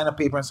and then they sign a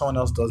paper, and someone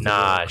else does.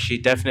 Nah, she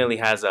definitely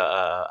has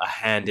a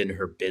hand in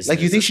her business. Like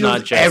you think she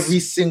knows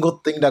every single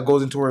thing that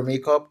goes into her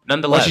makeup?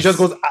 Nonetheless, or she just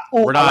goes,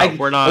 "Oh, we're not."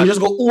 Or you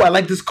just go, "Oh, I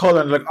like this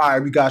color," and like, "All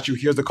right, we got you.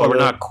 Here's the color." But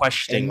we're not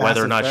questioning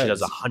whether or not she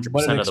does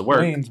 100% of the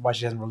work. Explains why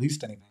she hasn't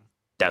released anything.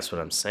 That's what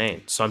I'm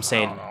saying. So I'm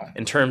saying,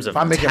 in terms of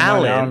talent,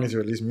 money, I don't need to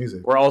release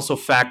music. We're also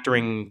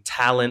factoring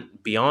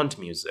talent beyond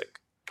music.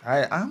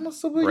 I'm a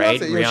super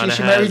right?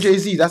 She married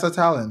Jay-Z. That's a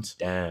talent.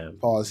 Damn.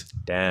 Pause.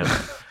 Damn.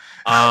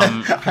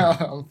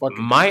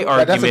 My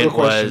argument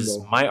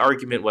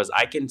was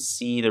I can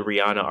see the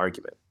Rihanna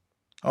argument.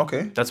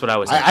 Okay. That's what I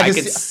was saying. I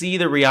can see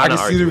the Rihanna argument.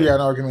 I can see the Rihanna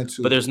argument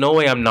too. But there's no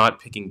way I'm not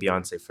picking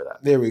Beyonce for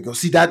that. There we go.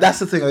 See, that's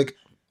the thing. Like,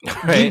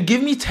 right?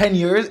 give me 10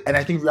 years and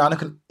I think Rihanna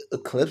can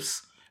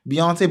eclipse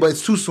Beyonce, but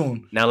it's too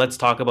soon. Now let's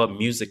talk about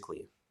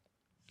musically.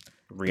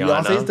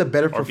 Beyonce is the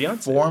better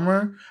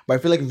performer, but I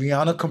feel like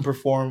Rihanna can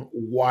perform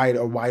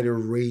a wider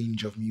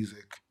range of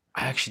music.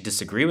 I actually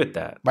disagree with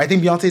that. But I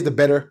think Beyonce is the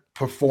better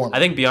performer. I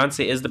think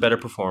Beyonce is the better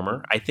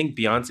performer. I think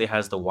Beyonce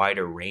has the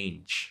wider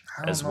range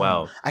as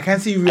well. I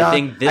can't see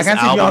Rihanna. I can't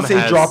see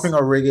Beyonce dropping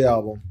a reggae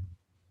album.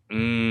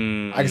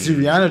 I can see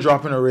Rihanna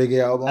dropping a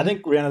reggae album. I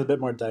think Rihanna's a bit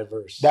more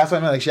diverse. That's what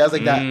I mean. Like she has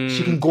like that.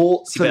 She can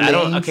go to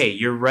lanes. Okay,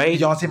 you're right.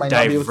 Beyonce might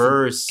not be able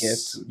to get.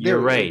 You're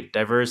right.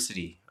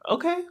 Diversity.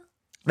 Okay.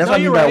 That's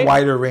what I mean by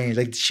wider range.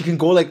 Like she can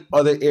go like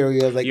other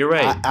areas, like you're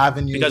right.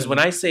 Avenues. Because when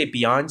I say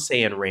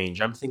Beyonce and range,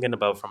 I'm thinking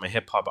about from a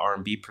hip hop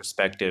R&B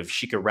perspective.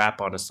 She could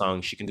rap on a song.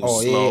 She can do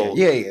slow.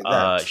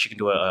 Yeah. She can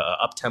do a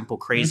up tempo,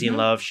 Crazy in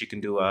Love. She can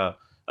do a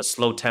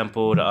slow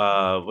tempoed.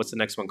 What's the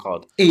next one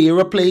called?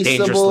 Irreplaceable.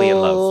 Dangerously in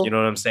Love. You know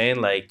what I'm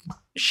saying? Like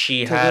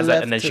she has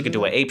that, and then she can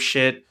do a ape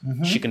shit.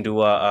 She can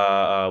do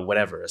a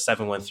whatever, a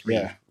 713.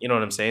 Yeah. You know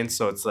what I'm saying?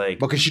 So it's like,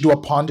 but can she do a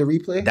Pon de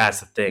Replay?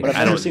 That's the thing.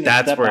 I don't.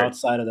 That's where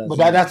outside of that. But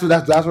that's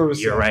where we're.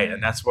 You're right,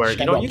 and that's where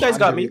you guys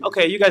got me.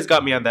 Okay, you guys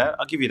got me on that.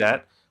 I'll give you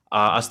that.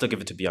 I'll still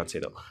give it to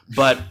Beyonce though.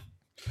 But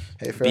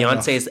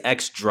Beyonce's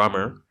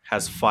ex-drummer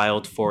has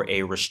filed for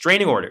a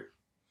restraining order.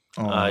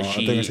 I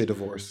think I say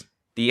divorce.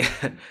 The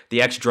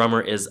ex-drummer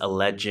is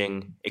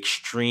alleging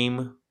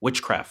extreme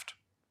witchcraft.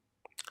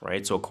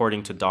 Right, so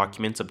according to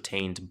documents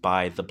obtained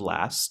by The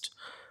Blast,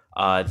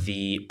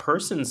 the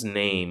person's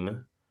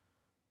name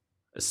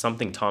is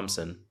something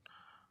Thompson.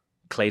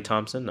 Clay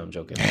Thompson? No, I'm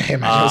joking.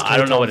 I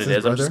don't know what it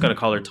is. I'm just going to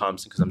call her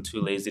Thompson because I'm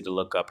too lazy to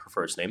look up her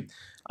first name.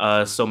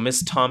 So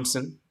Miss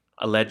Thompson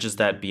alleges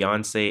that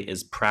Beyonce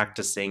is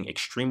practicing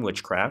extreme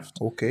witchcraft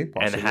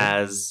and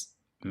has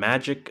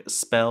magic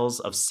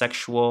spells of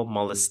sexual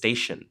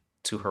molestation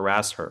to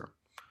harass her.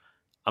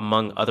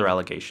 Among other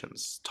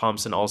allegations,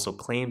 Thompson also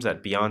claims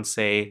that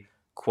Beyonce,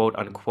 quote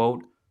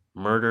unquote,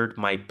 murdered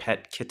my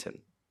pet kitten.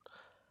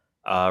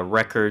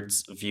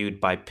 Records viewed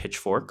by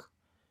Pitchfork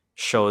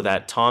show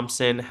that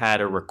Thompson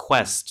had a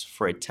request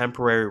for a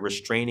temporary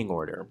restraining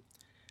order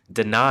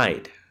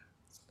denied.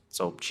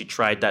 So she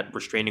tried that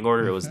restraining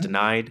order. It was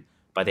denied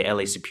by the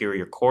LA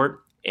Superior Court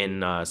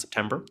in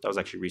September. That was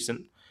actually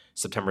recent,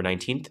 September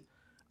 19th.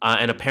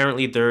 And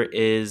apparently there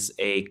is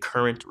a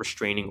current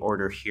restraining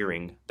order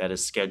hearing that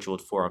is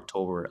scheduled for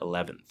October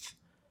 11th.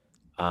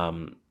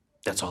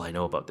 That's all I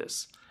know about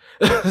this.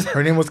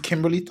 Her name was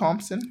Kimberly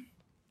Thompson?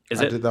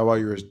 I did that while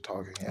you were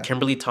talking. Yeah.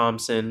 Kimberly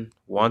Thompson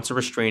wants a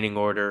restraining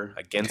order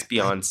against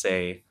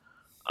Beyonce.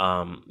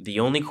 The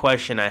only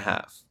question I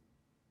have,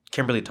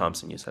 Kimberly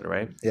Thompson, you said,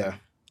 right? Yeah.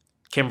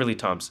 Kimberly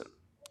Thompson,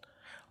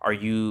 are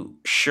you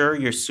sure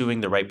you're suing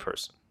the right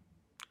person?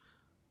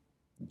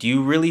 Do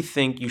you really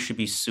think you should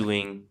be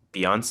suing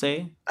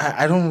Beyonce?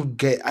 I don't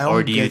get.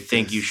 Or do you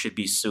think you should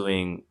be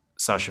suing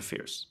Sasha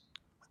Fierce?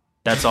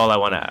 That's all I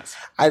want to ask.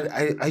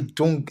 I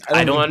don't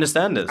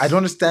understand this. I don't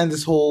understand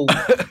this whole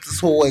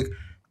like.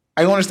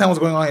 I don't understand what's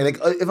going on here. Like,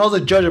 if I was a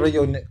judge, I'd be like,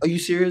 yo, are you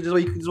serious? This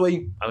is why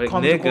you I'm like,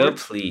 nigga,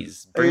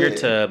 please bring her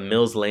to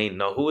Mills Lane.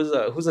 No, who's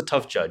a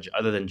tough judge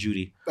other than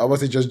Judy? I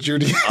wasn't just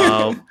Judy.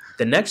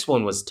 The next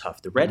one was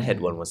tough. The redhead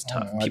one was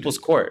tough. People's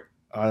Court.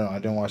 I don't know. I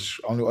didn't watch.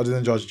 Other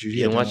than Judge Judy.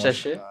 You didn't watch that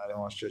shit? I didn't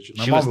watch that shit.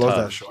 My mom loves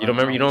that show. You don't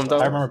remember? You know what I'm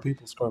talking about? I remember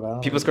People's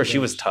Court. People's Court. She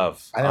was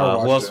tough. I never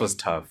watched who else was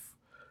tough?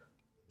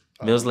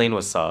 Mills Lane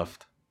was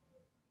soft.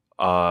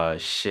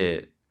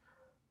 Shit.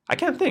 I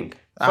can't think.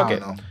 I don't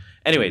know.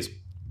 Anyways,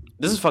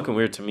 this is fucking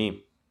weird to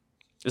me.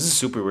 This is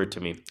super weird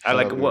to me. I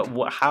like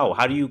what? How?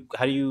 How do you?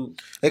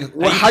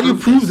 Like, how do you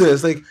prove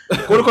this? Like,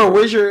 go to court.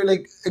 Where's your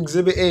like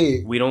exhibit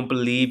A? We don't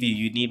believe you.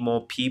 You need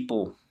more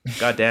people.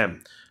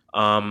 Goddamn.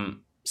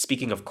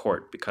 Speaking of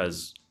court,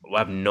 because I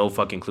have no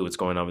fucking clue what's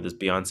going on with this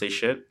Beyonce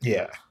shit.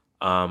 Yeah.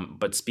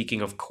 But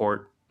speaking of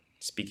court,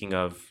 speaking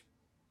of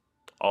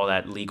all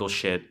that legal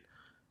shit,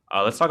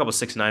 let's talk about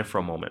 6ix9ine for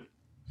a moment.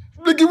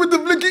 Blicky with the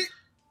blicky.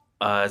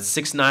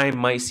 6ix9ine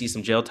might see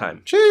some jail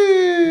time.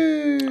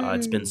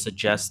 It's been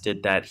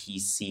suggested that he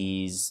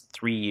sees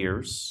 3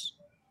 years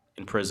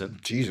in prison.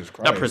 Jesus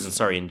Christ. Not prison,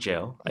 sorry, in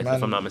jail. If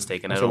I'm not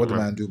mistaken. I don't know what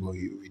remember. the man do, but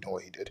we know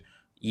what he did.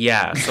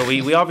 Yeah, so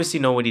we obviously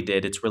know what he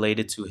did. It's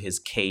related to his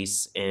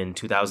case in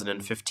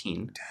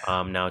 2015.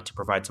 Now, to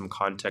provide some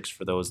context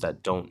for those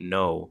that don't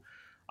know,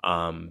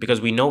 because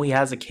we know he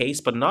has a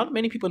case, but not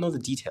many people know the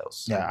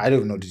details. Yeah, I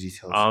don't know the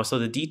details. So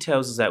the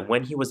details is that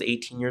when he was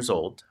 18 years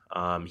old,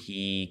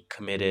 he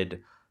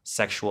committed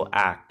sexual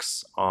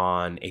acts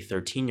on a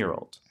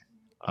 13-year-old.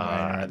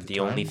 The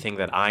only thing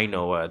that I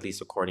know, at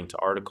least according to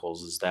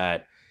articles, is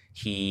that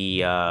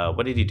he,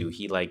 what did he do?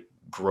 He like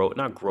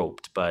not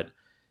groped, but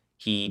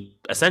he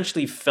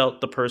essentially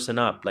felt the person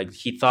up. Like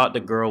he thought the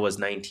girl was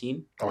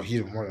 19. Oh, he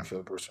more than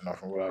felt the person up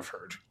from what I've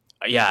heard.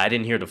 Yeah, I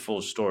didn't hear the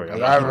full story. He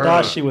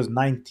thought she was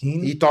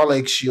 19. He thought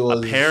like she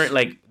was.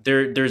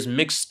 There's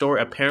mixed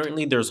story.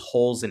 Apparently, there's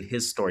holes in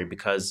his story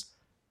because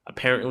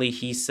apparently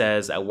he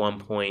says at one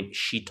point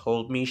she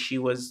told me she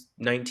was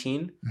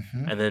 19,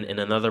 and then in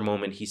another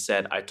moment he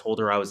said I told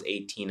her I was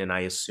 18 and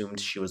I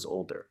assumed she was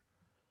older.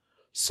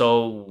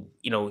 So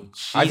he's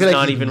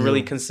not even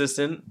really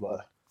consistent.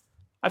 But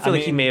I feel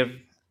like he may have.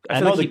 I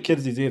know the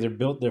kids these days are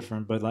built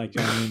different, but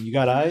you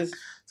got eyes.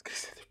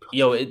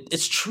 Yo,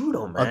 it's true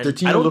though, man. A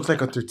 13-year-old looks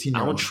like a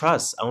 13-year-old. I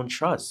don't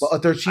trust. But a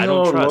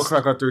 13-year-old looks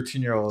like a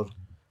 13-year-old.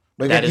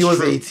 Like he was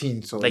true.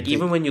 18, so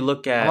even when you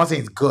look at, I'm not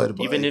saying it's good,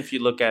 but even if you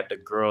look at the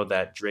girl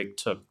that Drake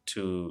took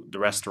to the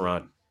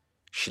restaurant,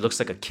 she looks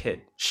like a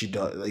kid. She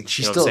does. Like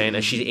she's still. What I'm saying?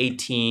 And she's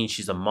 18.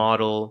 She's a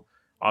model.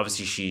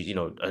 Obviously, she's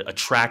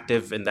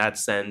attractive in that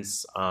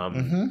sense.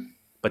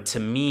 But to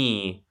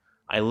me,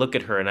 I look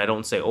at her and I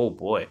don't say, "Oh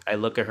boy." I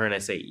look at her and I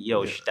say,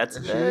 "Yo, she looks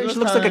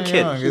like a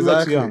kid." Young, she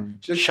looks young.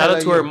 Shout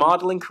out to her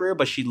modeling career,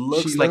 but she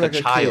looks like a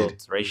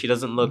child, right? She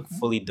doesn't look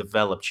fully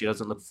developed. She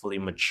doesn't look fully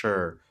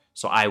mature.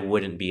 So I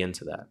wouldn't be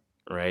into that,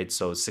 right?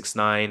 So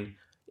 6ix9ine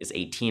is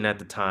 18 at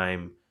the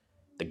time.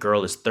 The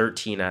girl is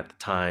 13 at the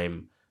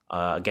time.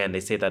 Again, they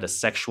say that a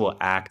sexual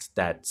act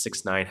that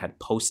 6ix9ine had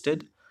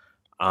posted,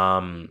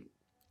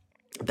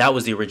 that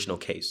was the original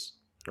case.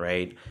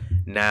 Right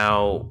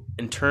now,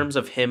 in terms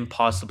of him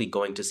possibly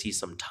going to see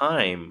some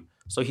time,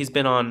 so he's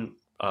been on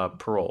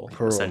parole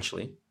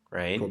essentially,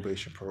 right?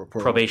 Probation.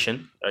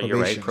 You're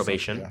right,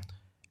 probation. Yeah.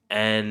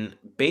 And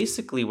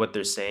basically, what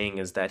they're saying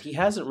is that he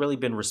hasn't really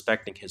been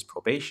respecting his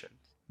probation.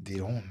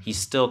 He's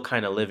still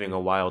kind of living a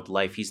wild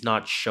life. He's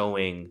not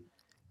showing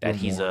that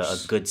he's a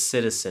good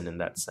citizen in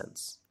that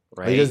sense,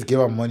 right? He just gave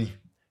up money.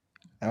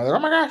 And I was like,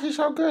 oh my gosh, he's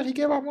so good. He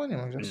gave up money.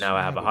 Now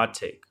I have a hot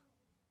take.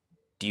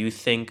 Do you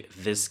think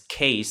this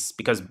case,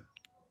 because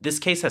this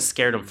case has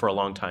scared him for a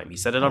long time. He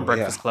said it on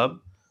Breakfast Club.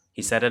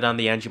 He said it on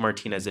the Angie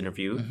Martinez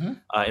interview.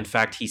 In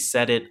fact, he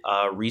said it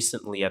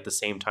recently at the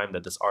same time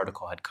that this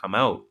article had come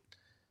out.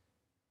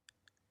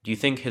 Do you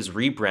think his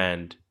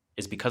rebrand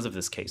is because of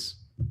this case?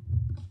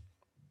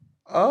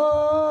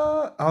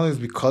 I don't think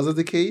it's because of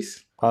the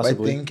case.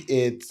 Possibly. I think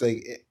it's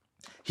like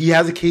he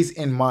has a case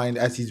in mind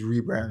as he's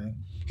rebranding.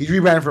 He's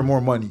rebranding for more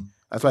money.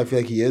 That's why I feel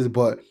like he is,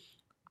 but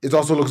it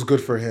also looks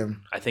good for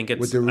him. I think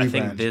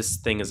this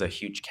thing is a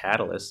huge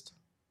catalyst.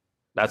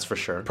 That's for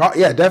sure.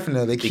 Yeah,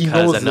 definitely. Like,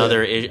 because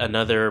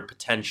another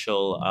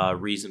potential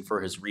reason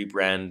for his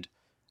rebrand,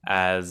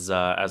 as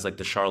like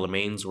the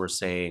Charlemagnes were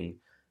saying,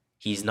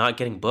 he's not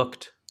getting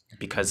booked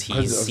because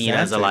he's seen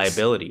as a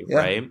liability,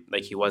 right?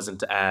 Like he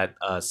wasn't at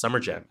Summer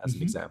Jam, as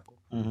an example.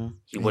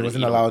 He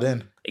wasn't allowed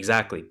in.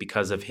 Exactly,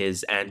 because of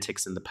his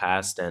antics in the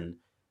past and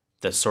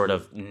the sort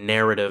of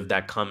narrative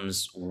that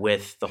comes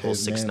with the whole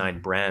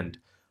 6ix9ine brand.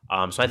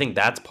 So I think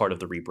that's part of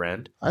the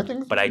rebrand.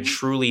 But I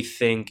truly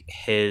think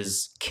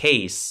his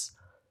case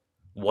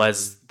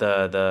was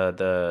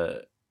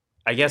the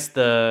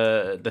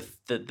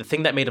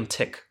thing that made him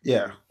tick.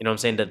 Yeah. You know what I'm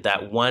saying?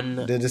 That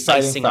one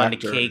icing on the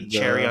cake,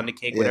 cherry on the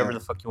cake, whatever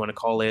the fuck you want to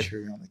call it.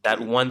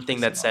 That one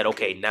thing that said,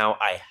 okay, now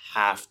I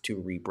have to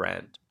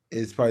rebrand.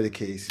 It's probably the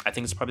case. I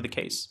think it's probably the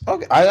case.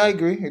 Okay, I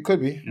agree. It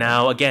could be.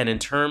 Now, again, in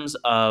terms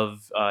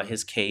of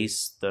his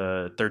case,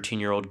 the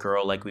 13-year-old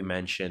girl, like we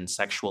mentioned,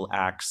 sexual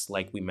acts,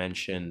 like we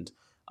mentioned,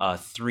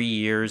 3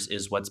 years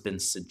is what's been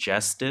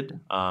suggested.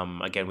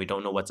 Again, we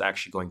don't know what's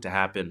actually going to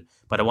happen.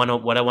 But what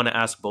I want to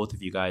ask both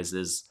of you guys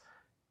is,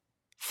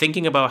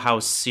 thinking about how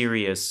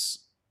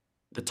serious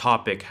the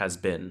topic has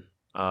been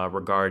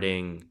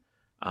regarding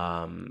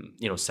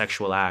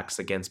sexual acts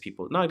against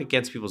people, not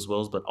against people's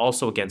wills, but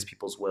also against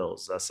people's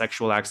wills,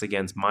 sexual acts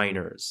against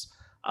minors,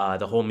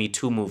 the whole Me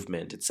Too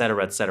movement, et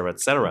cetera, et cetera, et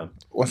cetera.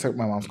 One second,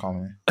 my mom's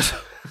calling me.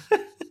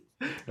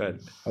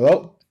 Good.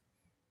 Hello?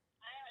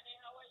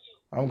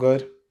 I'm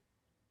good.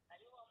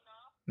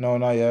 No,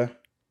 not yet.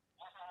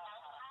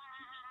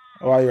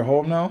 Oh, you're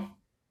home now?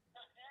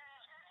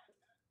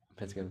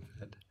 Let's get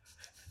bed.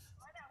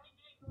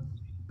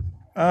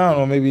 I don't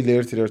know, maybe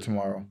later today or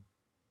tomorrow.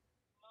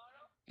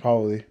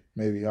 Probably,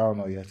 maybe. I don't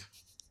know yet.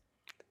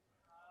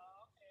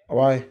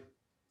 Why?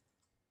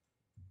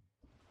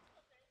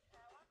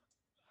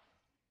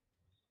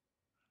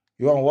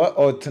 You want what?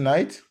 Oh,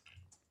 tonight?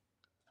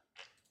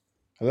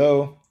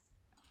 Hello?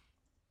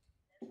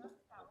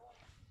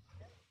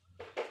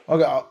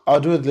 Okay, I'll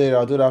do it later.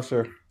 I'll do it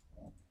after.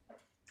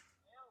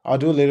 I'll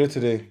do it later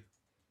today.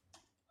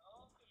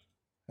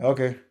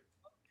 Okay.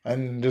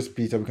 And just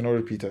pizza. We can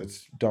order pizza.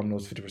 It's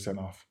Domino's 50%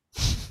 off.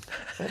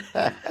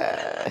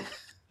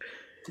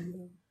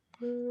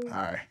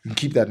 Alright. You can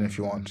keep that in if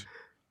you want.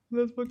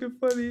 That's fucking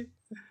funny.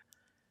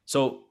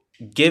 So,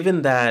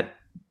 given that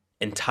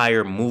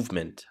entire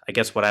movement, I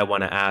guess what I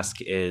want to ask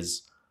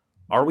is,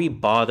 are we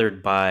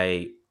bothered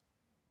by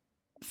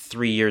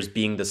 3 years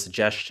being the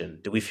suggestion?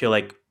 Do we feel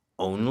like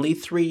only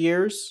 3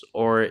 years?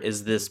 Or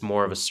is this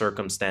more of a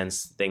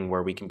circumstance thing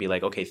where we can be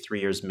like, okay, 3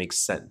 years makes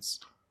sense?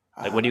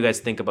 Like, what do you guys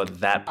think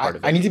about that part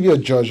of it? I need to be a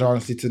judge,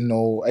 honestly, to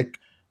know. Like,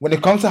 when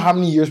it comes to how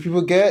many years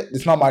people get,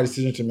 it's not my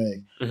decision to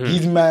make.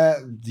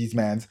 Mm-hmm. These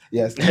mans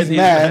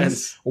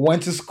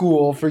went to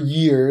school for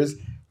years,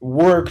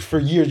 worked for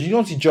years. You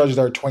don't see judges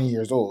that are 20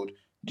 years old.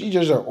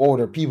 Judges are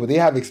older people. They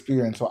have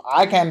experience. So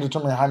I can't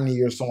determine how many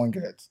years someone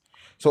gets.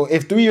 So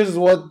if 3 years is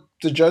what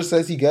the judge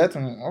says he gets,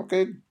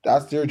 okay,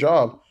 that's their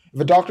job.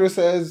 If a doctor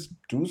says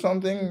do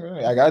something,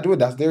 I gotta do it.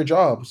 That's their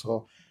job.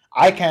 So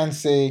I can't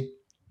say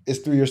is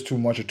 3 years too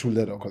much or too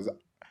little because I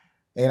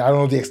don't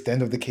know the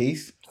extent of the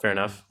case. Fair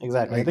enough.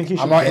 Exactly. Like, I think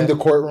I'm not in the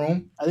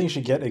courtroom. I think he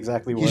should get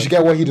exactly what he should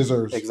get what he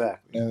deserves.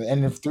 Exactly.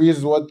 And if 3 years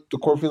is what the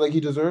court feel like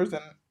he deserves,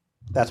 then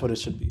that's what it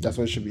should be. That's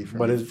what it should be for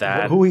me.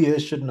 But who he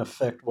is shouldn't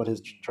affect what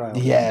his trial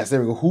is. Yes,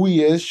 there we go. Who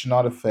he is should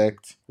not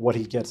affect what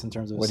he gets in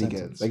terms of what he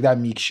gets. Like that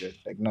meek shit.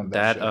 Like none of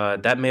that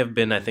shit. That may have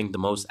been, I think, the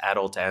most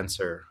adult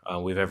answer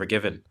we've ever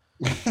given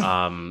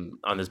on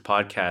this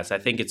podcast. I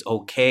think it's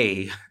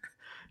okay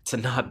to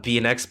not be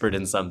an expert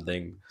in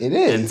something. It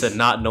is. And to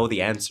not know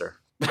the answer.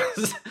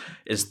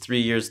 Is 3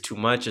 years too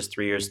much? Is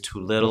 3 years too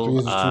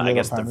little? I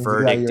guess the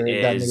verdict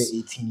is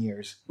 18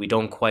 years. We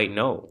don't quite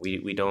know.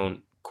 We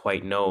don't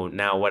quite know.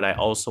 Now, what I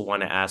also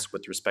want to ask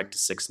with respect to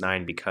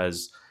 6ix9ine,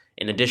 because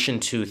in addition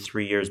to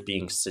 3 years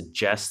being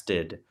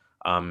suggested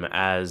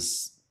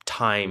as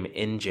time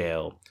in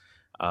jail,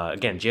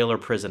 again, jail or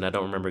prison, I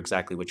don't remember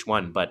exactly which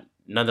one, but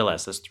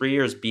nonetheless, as 3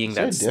 years being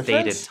that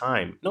stated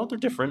time. No, they're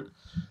different.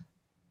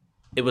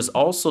 It was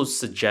also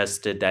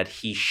suggested that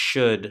he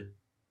should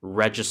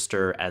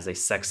register as a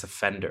sex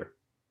offender.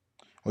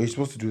 Well, you're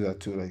supposed to do that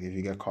too, like if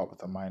you get caught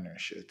with a minor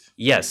and shit.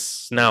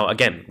 Yes. Now,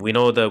 again, we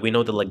know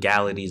the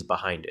legalities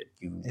behind it.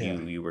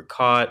 You were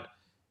caught.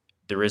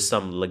 There is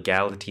some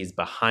legalities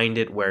behind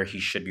it where he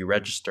should be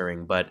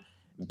registering, but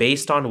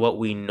based on what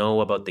we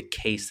know about the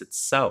case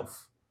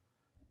itself,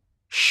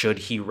 should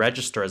he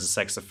register as a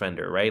sex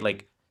offender, right?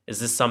 Like, is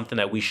this something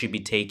that we should be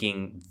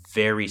taking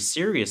very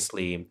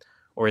seriously,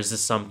 or is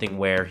this something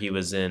where he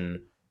was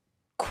in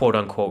quote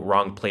unquote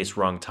wrong place,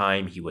 wrong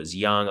time? He was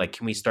young. Like,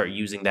 can we start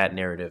using that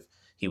narrative?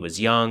 He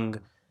was young.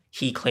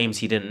 He claims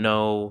he didn't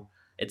know,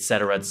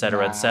 etc.,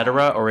 etc.,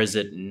 etc. Or is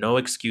it no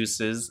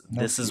excuses?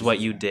 This is what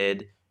you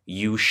did.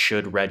 You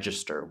should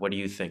register. What do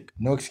you think?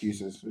 No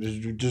excuses.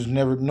 Just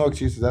never. No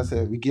excuses. That's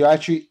it. We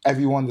treat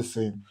everyone the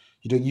same.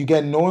 You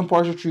get no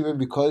impartial treatment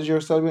because you're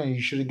a celebrity, and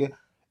you shouldn't get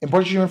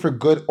impartial treatment for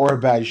good or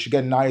bad. You should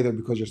get neither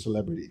because you're a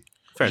celebrity.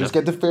 Fair enough. Just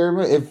get the fair.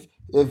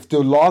 If the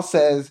law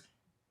says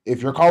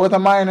if you're caught with a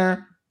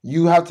minor,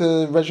 you have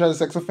to register as a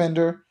sex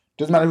offender.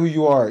 Doesn't matter who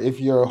you are. If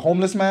you're a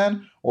homeless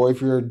man or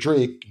if you're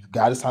Drake, you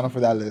gotta sign up for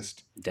that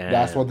list. Damn.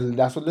 That's what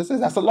this is.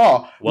 That's the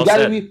law. Well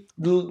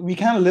we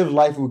can't live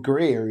life with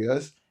gray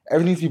areas.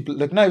 Everything needs to be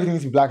not everything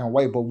needs to be black and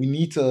white, but we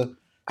need to.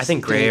 I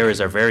think gray areas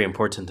are very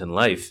important in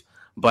life.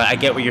 But I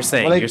get what you're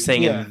saying. You're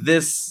saying in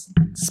this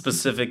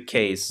specific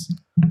case,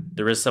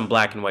 there is some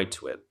black and white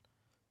to it.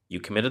 You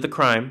committed the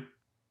crime,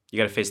 you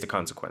got to face the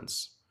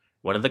consequence.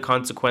 One of the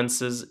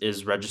consequences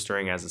is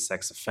registering as a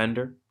sex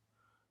offender.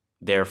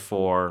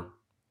 Therefore,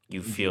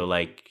 you feel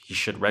like you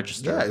should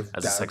register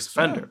as a sex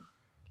offender.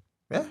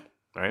 Yeah.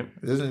 Right?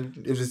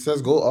 If it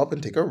says go up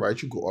and take a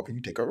right, you go up and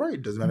you take a right.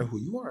 It doesn't matter who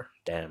you are.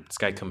 Damn, this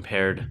guy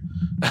compared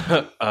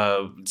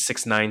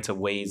 6ix9ine to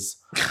Waze.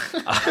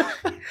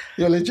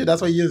 Yo, legit,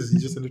 that's what he is.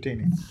 He's just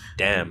entertaining.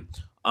 Damn.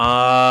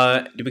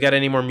 Do we got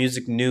any more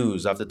music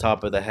news off the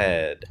top of the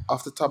head?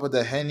 Off the top of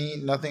the henny,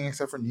 nothing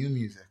except for new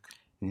music.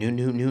 New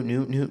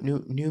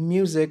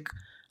music.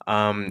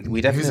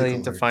 We definitely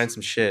need to find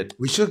some shit.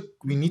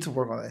 We need to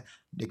work on it.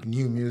 Like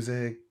new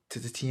music to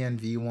the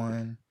TNV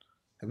one.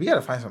 We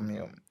gotta find something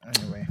new.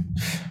 Anyway.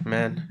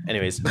 Man.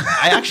 Anyways,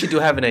 I actually do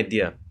have an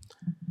idea.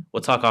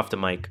 We'll talk off the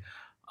mic.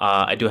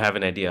 I do have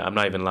an idea. I'm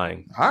not even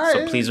lying. All right,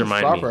 so please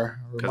remind me.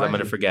 Because I'm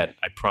gonna forget.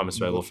 I promise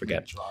you I will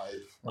forget.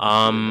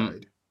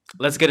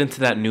 Let's get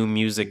into that new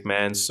music,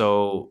 man.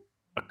 So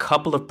a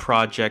couple of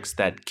projects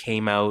that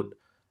came out,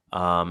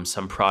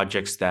 some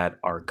projects that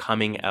are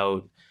coming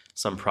out,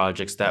 some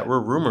projects that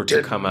were rumored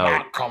to come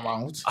out.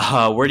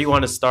 Where do you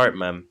want to start,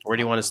 man? Where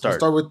do you want to start?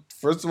 Let's start with,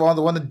 first of all,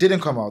 the one that didn't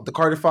come out, the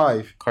Carter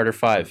 5. Carter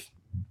 5.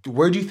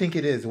 Where do you think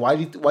it is? Why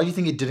do you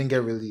think it didn't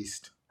get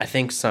released? I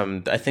think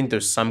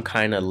there's some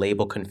kind of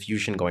label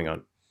confusion going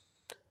on.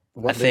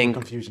 What label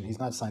confusion? He's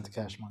not signed to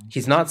Cash Money.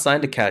 He's not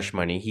signed to Cash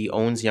Money. He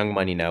owns Young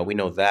Money now. We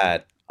know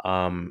that.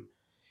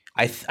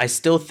 I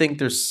still think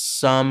there's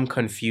some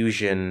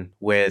confusion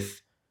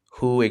with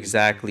who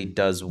exactly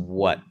does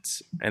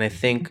what. And I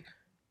think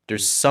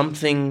there's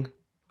something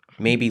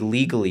maybe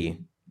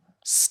legally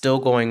still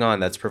going on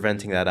that's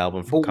preventing that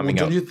album from coming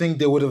out. Do you think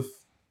they would have?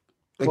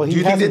 Like, well, do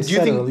you think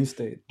a release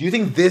date. Do you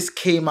think this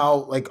came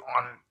out like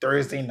on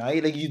Thursday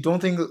night? Like, you don't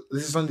think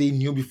this is something they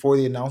knew before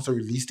they announced a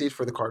release date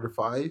for the Carter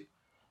 5?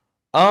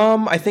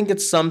 I think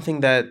it's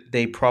something that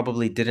they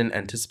probably didn't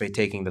anticipate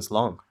taking this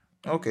long.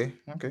 Okay,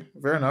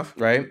 fair enough.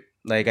 Right?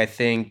 Like, I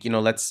think,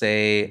 let's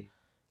say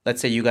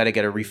you got to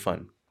get a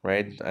refund,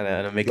 right?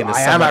 And I'm making this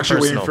somewhat personal. I am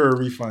actually waiting for a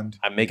refund.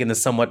 I'm making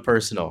this somewhat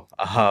personal.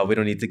 We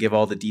don't need to give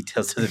all the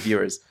details to the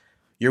viewers.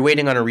 You're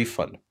waiting on a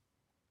refund.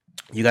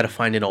 You got to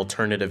find an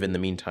alternative in the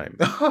meantime.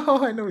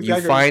 I know. You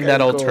find that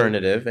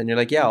alternative, and you're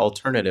like, yeah,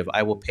 alternative.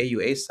 I will pay you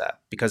ASAP.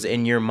 Because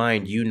in your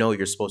mind,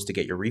 you're supposed to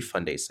get your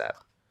refund ASAP.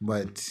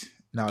 But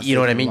now you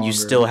know what I mean? Longer. You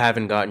still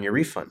haven't gotten your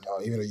refund. No,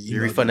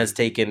 your refund has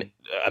taken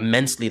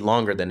immensely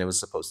longer than it was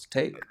supposed to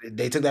take.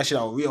 They took that shit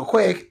out real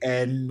quick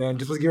and then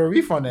just give a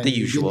refund. And the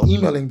usual.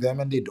 Emailing them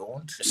and they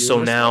don't.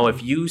 So now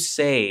if you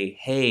say,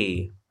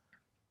 hey,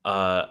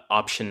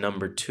 option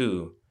number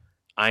 2,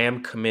 I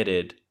am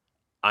committed.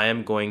 I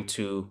am going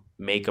to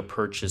make a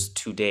purchase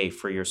today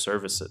for your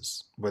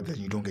services. But then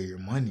you don't get your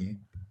money.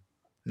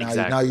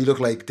 Exactly. Now you look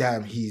like,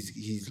 damn,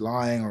 he's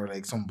lying or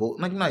like some bull.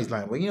 Like, no, he's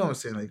lying. But you know what I'm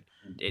saying? Like,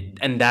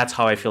 and that's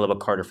how I feel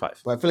about Carter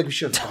 5. But I feel like we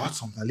should have got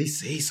something. At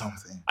least say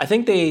something. I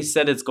think they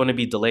said it's going to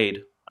be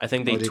delayed. I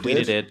think they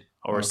tweeted it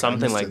or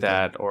something like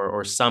that.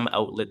 Or some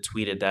outlet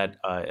tweeted that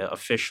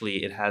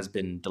officially it has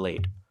been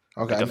delayed.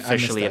 Okay. Like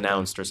officially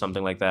announced or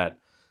something like that.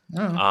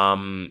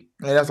 Yeah,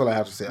 that's all I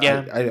have to say.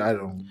 Yeah.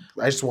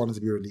 I just wanted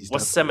to be released.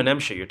 What's Eminem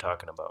shit you're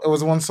talking about? It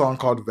was one song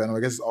called Venom. I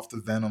guess it's off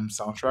the Venom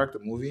soundtrack, the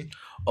movie.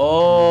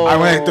 Oh. I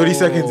went like 30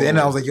 seconds in and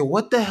I was like, yo,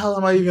 what the hell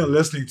am I even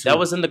listening to? That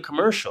was in the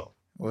commercial.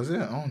 Was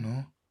it? I don't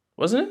know.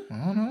 Wasn't it?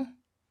 I don't know.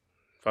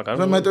 Fuck, I don't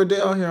know. It's like my third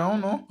day out here. I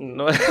don't know.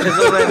 No,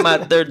 it's like my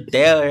third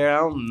day out here. I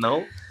don't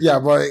know. Yeah,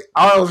 but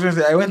all I was going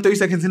to say, I went 30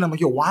 seconds in. I'm like,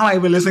 yo, why am I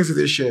even listening to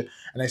this shit?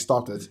 And I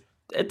stopped it.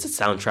 It's a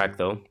soundtrack,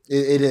 though.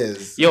 It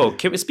is. Yo,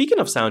 speaking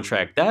of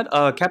soundtrack,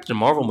 that Captain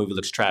Marvel movie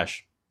looks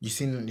trash. You've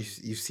seen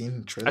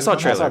the trailer? I saw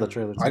the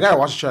trailer. I gotta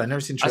watch the trailer. I never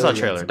seen the trailer. I saw the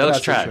trailer. That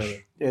looks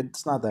trash.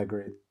 It's not that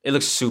great. It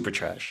looks super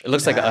trash. It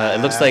looks like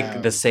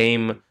the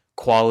same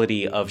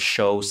quality of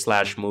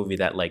show/movie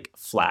that like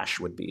Flash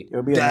would be. It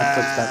would be a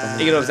Netflix type of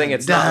movie. You know what I'm saying?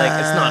 It's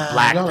not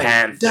Black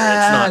Panther. It's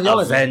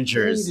not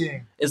Avengers.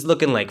 It's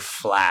looking like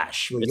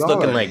Flash. It's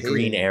looking like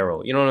Green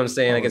Arrow. You know what I'm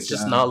saying? Like it's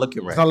just not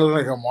looking right. It's not looking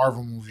like a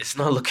Marvel movie. It's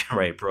not looking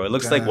right, bro. It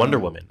looks like Wonder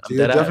Woman. I'm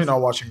definitely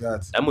not watching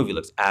that. That movie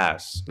looks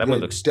ass. That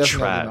movie looks trash.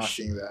 Not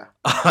seeing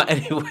that.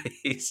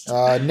 Anyways,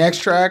 next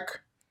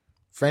track.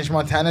 French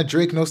Montana,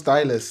 Drake, No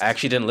Stylist. I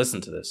actually didn't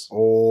listen to this. At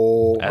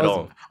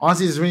all.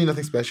 Honestly, there's really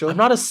nothing special. I'm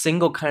not a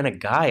single kind of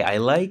guy. I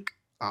like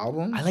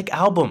albums. I like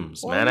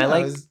albums, man.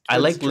 Yeah, I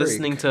like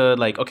listening to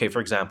like, okay, for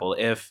example,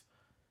 if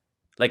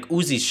like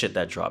Uzi's shit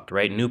that dropped,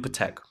 right? New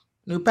Patek.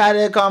 New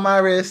Patek on my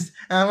wrist.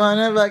 I'm on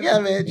a fuck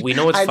image. We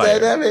know it's fire.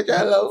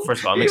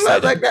 First of all, I'm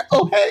excited. Like that.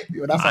 Oh, hey.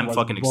 Yo, I'm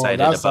fucking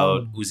excited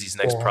about Uzi's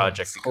next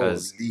project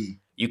because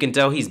you can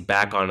tell he's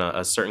back on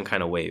a certain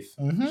kind of wave.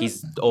 Mm-hmm.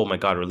 He's, oh my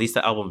God, release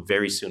the album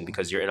very soon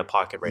because you're in a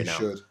pocket right now.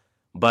 Should.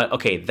 But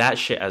okay, that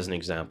shit as an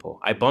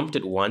example. I bumped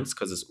it once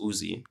because it's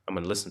Uzi. I'm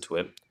going to listen to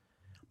it.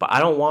 But I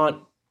don't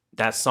want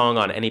that song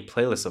on any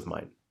playlist of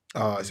mine.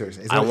 Oh,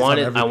 seriously. I want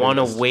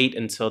to wait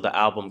until the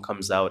album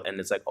comes out and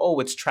it's like, oh,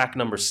 it's track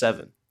number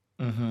 7.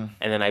 Mm-hmm.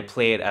 And then I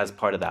play it as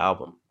part of the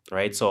album,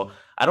 right? So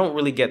I don't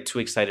really get too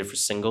excited for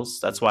singles.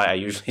 That's why I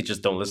usually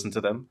just don't listen to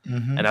them.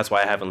 Mm-hmm. And that's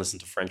why I haven't listened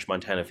to French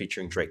Montana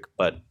featuring Drake.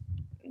 But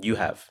you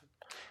have.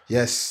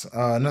 Yes.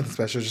 Nothing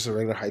special. Just a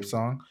regular hype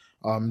song.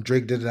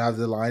 Drake did have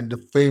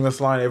the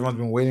famous line everyone's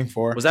been waiting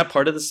for. Was that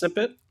part of the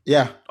snippet?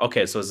 Yeah.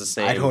 Okay, so it's the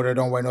same. I told her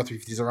don't wear no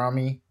 350s around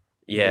me.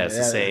 Yeah, it's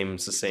the same.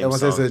 It's the same. Everyone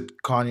says a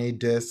Kanye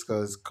diss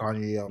because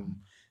Kanye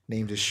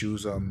named his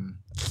shoes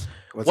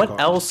what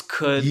else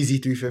could Yeezy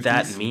 350s?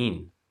 That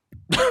mean?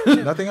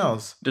 Nothing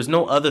else. There's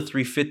no other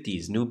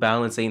 350s. New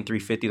Balance ain't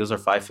 350. Those are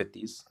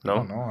 550s. No, I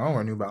don't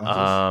wear New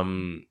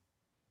Balances.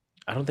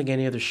 I don't think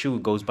any other shoe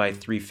goes by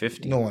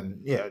 350. No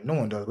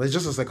one does. But it's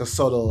just like a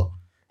subtle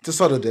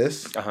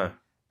diss.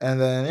 And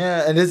then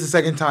and this is the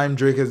second time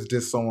Drake has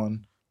dissed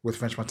someone with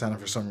French Montana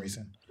for some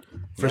reason.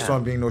 First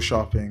one being No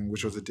Shopping,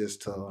 which was a diss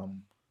to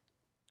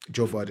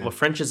Joe Budden. Well,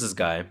 French is his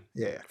guy.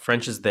 Yeah.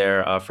 French is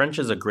there. French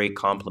is a great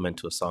compliment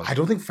to a song. I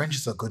don't think French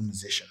is a good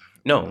musician.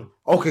 No.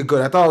 Okay,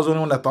 good. I thought I was the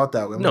only one that thought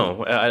that way.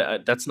 No,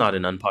 that's not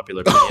an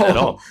unpopular opinion at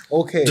all.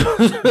 Okay.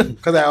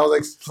 Because I was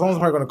like, someone's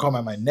probably going to come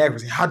at my neck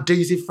and say, how dare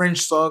you say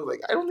French song?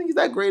 Like, I don't think he's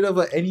that great of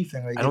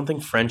anything. Like, I don't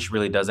think French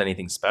really does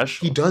anything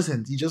special. He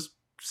doesn't. He just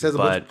says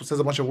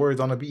a bunch of words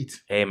on a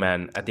beat. Hey,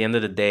 man, at the end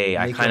of the day,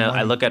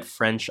 I look at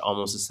French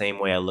almost the same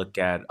way I look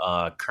at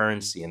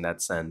Currency in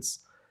that sense.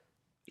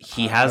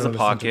 He has a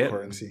pocket.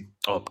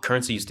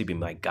 Currency used to be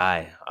my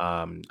guy.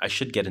 I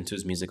should get into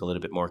his music a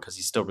little bit more because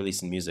he's still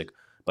releasing music.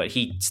 But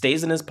he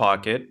stays in his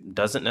pocket,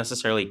 doesn't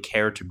necessarily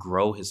care to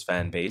grow his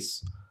fan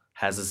base,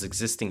 has this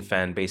existing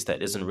fan base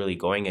that isn't really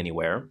going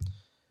anywhere.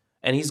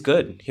 And he's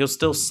good. He'll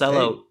still sell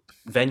out.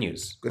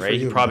 venues, right?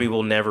 He probably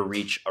will never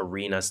reach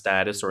arena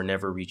status or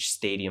never reach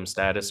stadium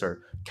status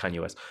or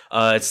Kanye West,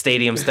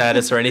 stadium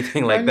status or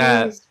anything like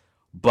that.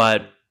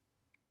 But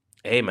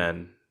hey,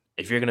 man,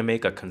 if you're gonna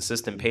make a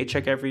consistent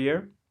paycheck every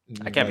year,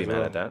 I can't be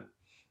mad at that.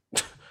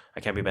 I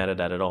can't be mad at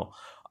that at all.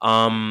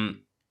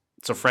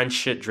 So French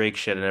shit, Drake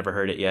shit, I never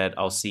heard it yet.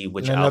 I'll see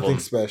which album nothing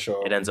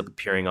special. It ends up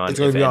appearing on. It's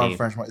going to be on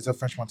French. It's a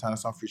French Montana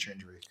song featuring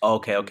Drake. Oh,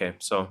 okay.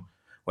 So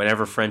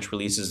whenever French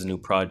releases a new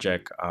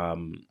project,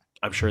 I'm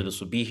sure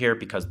this will be here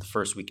because the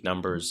first week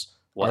numbers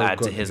will add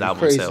to his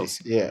album sales.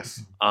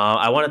 Yes.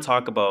 I want to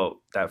talk about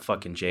that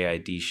fucking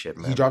JID shit,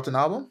 man. He dropped an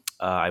album?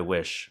 I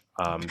wish.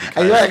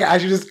 I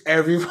should just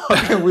every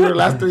fucking week,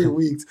 last 3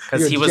 weeks.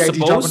 Because he was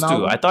supposed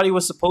to. I thought he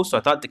was supposed to. I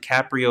thought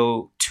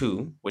DiCaprio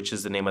 2, which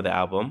is the name of the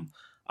album,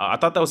 I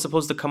thought that was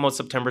supposed to come out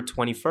September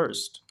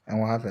 21st.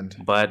 And what happened?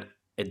 But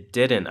it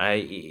didn't.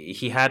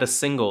 He had a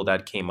single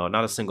that came out.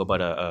 Not a single,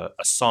 but a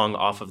song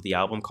off of the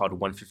album called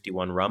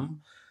 151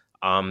 Rum.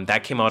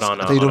 That came out on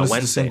a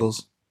Wednesday.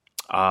 Singles.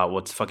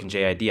 What's fucking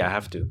JID? I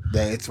have to.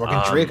 It's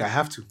fucking Drake. I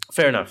have to.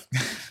 Fair enough.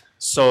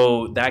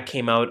 So that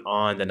came out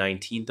on the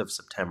 19th of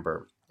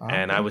September.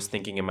 And I was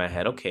thinking in my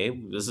head, okay,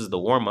 this is the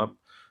warm-up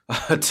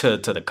to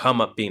the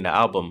come-up being the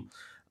album.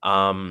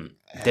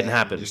 Didn't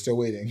happen. You're still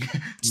waiting.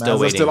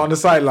 Still on the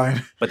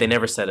sideline. But they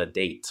never set a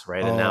date,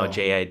 right? And now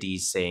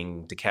JID's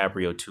saying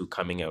DiCaprio 2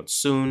 coming out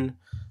soon.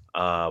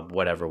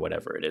 Whatever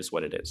it is,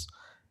 what it is.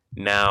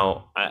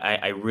 Now,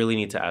 I really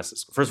need to ask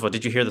this. First of all,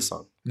 did you hear the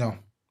song? No.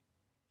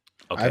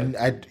 Okay.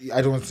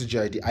 I don't listen to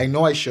JID. I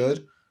know I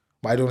should,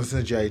 but I don't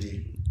listen to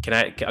JID.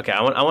 Okay,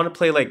 I want to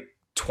play like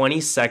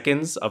 20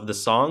 seconds of the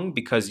song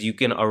because you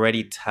can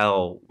already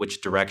tell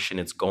which direction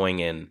it's going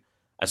in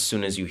as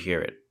soon as you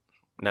hear it.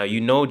 Now,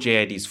 you know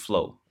JID's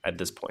flow at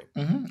this point,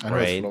 I know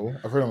his flow.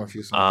 I've heard him a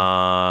few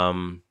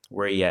songs.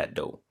 Where he at,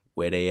 though?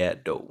 Where they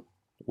at, though?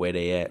 Where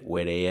they at?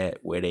 Where they at?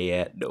 Where they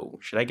at, though?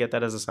 Should I get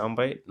that as a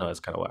soundbite? No, it's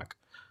kind of whack.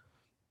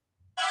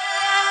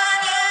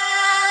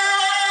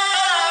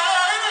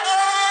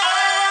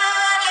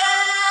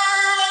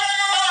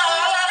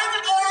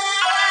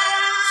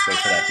 Let's wait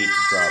for that beat to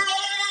drop.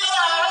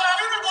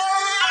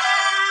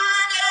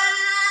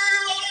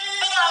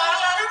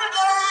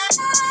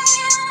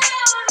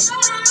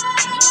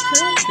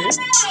 Okay.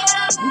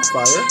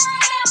 Fire.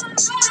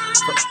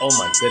 Oh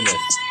my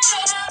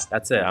goodness.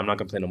 That's it. I'm not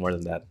gonna play no more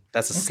than that.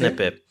 That's a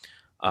snippet.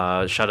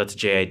 Shout out to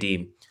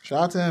JID.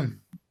 Shout out to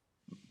him.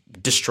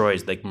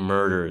 Destroys, like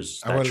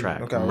murders that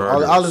track. Okay.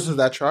 I'll listen to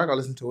that track. I'll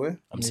listen to it.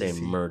 I'm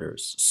saying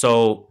murders.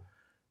 So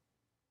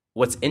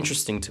what's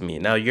interesting to me,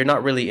 now you're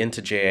not really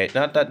into JID.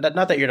 Not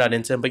that you're not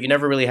into him, but you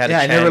never really had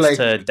a chance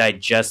to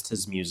digest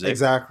his music.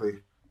 Exactly.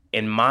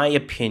 In my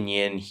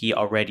opinion, he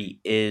already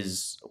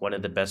is one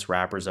of the best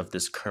rappers of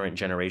this current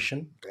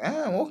generation.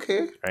 Damn,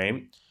 okay.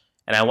 Right?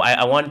 And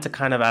I wanted to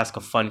kind of ask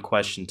a fun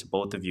question to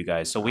both of you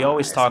guys. So we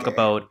always talk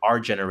about our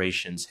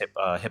generation's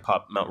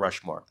hip-hop Mount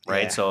Rushmore,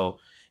 right? Yeah. So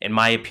in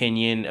my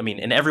opinion, I mean,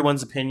 in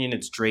everyone's opinion,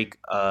 it's Drake,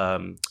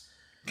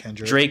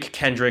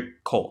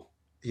 Kendrick, Cole.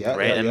 Yeah.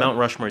 Right? And Mount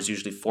Rushmore is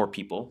usually 4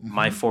 people. Mm-hmm.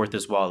 My fourth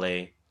is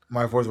Wale.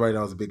 My fourth right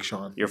now is Big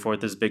Sean. Your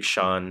fourth is Big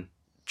Sean.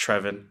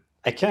 Trevin?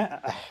 I can't...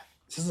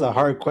 This is a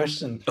hard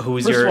question.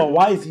 First of all,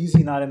 why is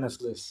Yeezy not in this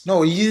list?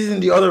 No, Yeezy's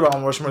in the other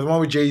Mount Rushmore. The one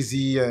with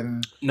Jay-Z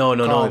and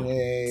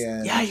Kanye.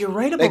 And yeah, you're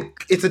right about.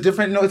 Like, it's a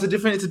different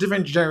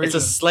generation. It's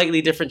a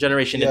slightly different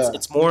generation. Yeah.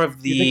 It's more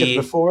of the. You think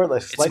it's before,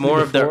 like it's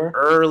more of the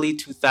early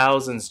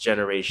 2000s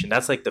generation.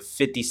 That's like the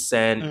 50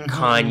 Cent,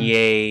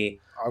 Kanye.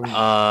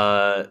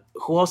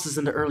 Who else is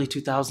in the early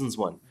 2000s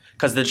one?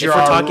 Because if we're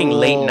talking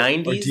late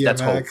 90s,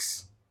 that's Hov.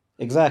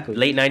 Exactly.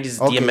 Late 90s,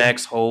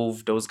 DMX,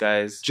 Hov, those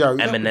guys.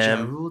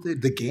 Eminem.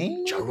 The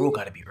Game? Ja Rule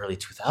got to be early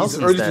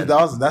 2000s. Early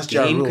 2000s. That's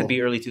Ja Rule. Game could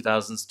be early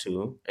 2000s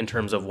too, in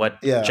terms of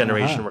what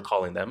generation we're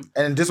calling them.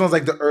 And this one's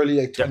like the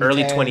early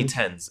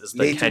 2010s is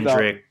like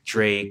Kendrick,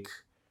 Drake.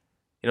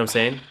 You know what I'm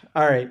saying?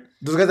 All right.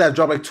 Those guys that have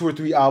dropped like 2 or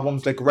 3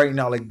 albums, like right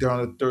now, like they're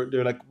on the third.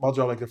 They're like about to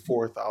drop like their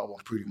 4th album,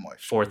 pretty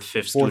much.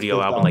 Fifth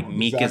studio album. Like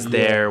Meek is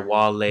there,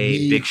 Wale,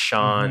 Big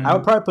Sean. I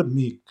would probably put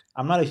Meek.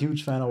 I'm not a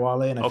huge fan of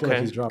Wale, and I feel like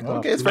he's dropped off.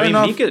 Okay, it's fair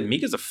enough.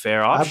 Meek is a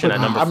fair option at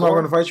number 4. I'm not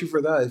going to fight you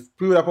for that. If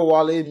people that put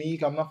Wale and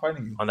Meek, I'm not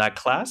fighting you. On that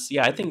class?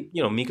 Yeah, I think,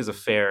 Meek is a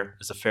fair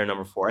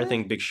number 4. I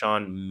think Big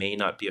Sean may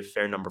not be a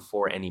fair number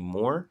 4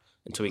 anymore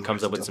until he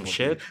comes up with some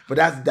shit. But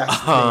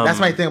that's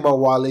my thing about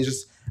Wale.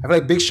 Just I feel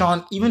like Big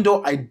Sean, even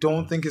though I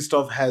don't think his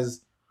stuff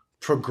has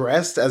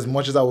progressed as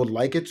much as I would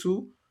like it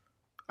to,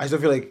 I still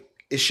feel like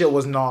his shit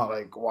was not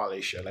like Wale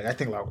shit. Like I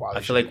think like Wale. I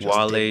feel like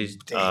Wale's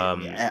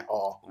at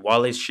all.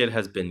 Wale's shit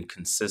has been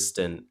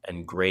consistent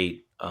and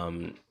great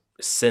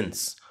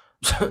since.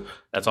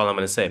 That's all I'm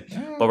gonna say.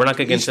 But we're not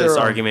gonna get into this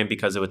argument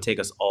because it would take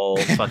us all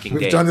fucking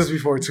day. We've done this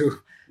before too.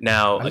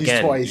 Now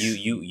again,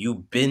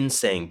 you've been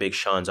saying Big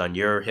Sean's on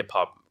your hip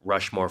hop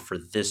Rushmore for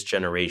this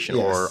generation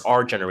or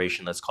our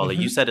generation, let's call it.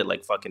 You said it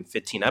like fucking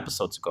 15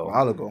 episodes ago. A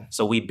while ago.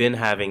 So we've been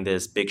having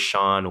this Big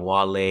Sean,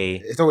 Wale,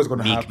 it's always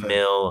going to happen. Meek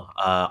Mill,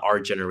 our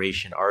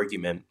generation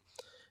argument.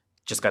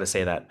 Just got to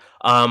say that.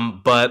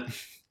 But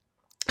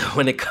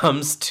when it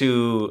comes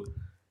to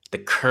the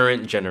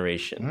current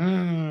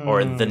generation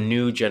or the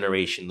new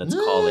generation, let's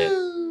call it,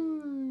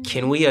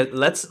 can we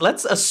let's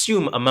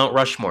assume a Mount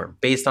Rushmore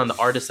based on the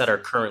artists that are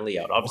currly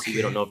out. Obviously,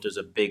 we don't know if there's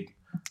a big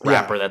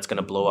rapper that's going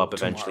to blow up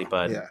eventually,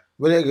 but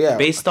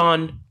based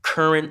on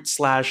current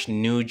 /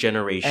 new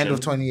generation, end of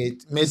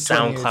 28, mid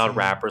SoundCloud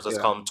rappers, let's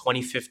call them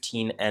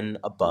 2015 and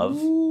above.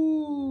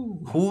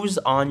 Ooh. Who's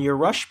on your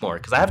Rushmore?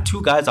 Because I have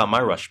 2 guys on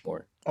my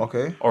Rushmore.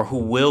 Okay. Or who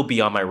will be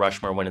on my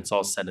Rushmore when it's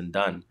all said and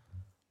done.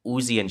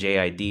 Uzi and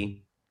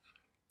JID.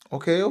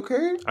 Okay.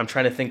 I'm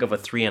trying to think of a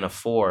 3 and a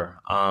 4.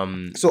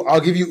 So I'll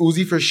give you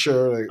Uzi for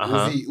sure. Like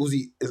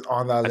Uzi is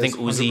on that list. I think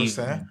Uzi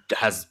 100%.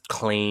 Has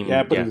claimed.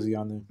 Yeah, put Uzi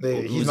on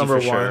there. He's number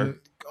 1.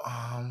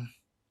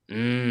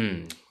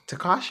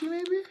 Tekashi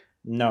maybe?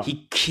 No.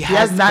 He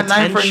has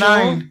 9 for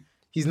 9.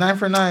 He's 9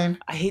 for 9.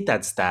 I hate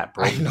that stat,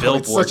 bro. I know,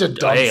 Billboard. It's such a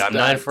dumb stat. I'm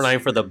 9 for 9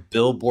 for the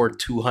Billboard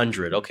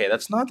 200. Okay,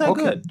 that's not that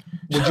good.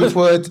 Would you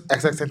put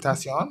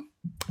XXXTentacion?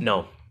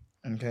 No.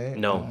 Okay.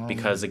 No,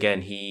 because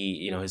again,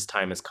 his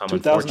time has come.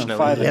 2005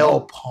 unfortunately.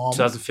 Lil Pump.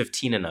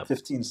 2015 and up.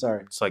 15,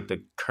 sorry. It's like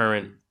the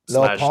current /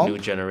 new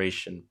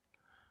generation.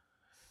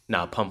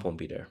 Nah, Pump won't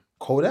be there.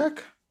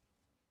 Kodak?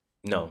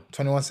 No.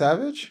 21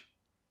 Savage?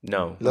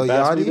 No. Lil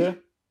Yachty?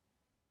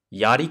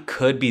 Yachty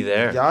could be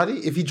there.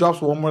 Yachty, if he drops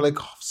one more like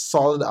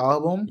solid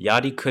album,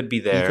 Yachty could be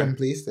there. He can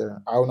place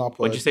there. I will not put.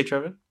 What'd you say,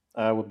 Trevor?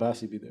 Would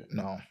Bassi be there?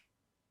 No.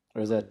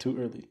 Or is that too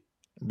early?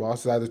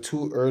 Boss is either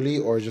too early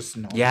or just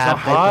no. Yeah,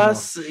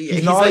 Boss.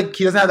 He's not like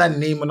he doesn't have that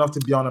name enough to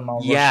be on a Mount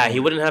Rushmore. Yeah, he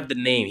wouldn't have the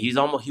name. He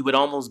would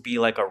almost be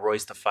like a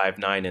Royce the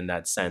 5'9" in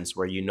that sense,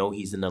 where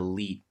he's an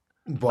elite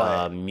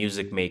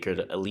music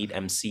maker, elite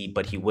MC,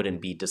 but he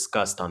wouldn't be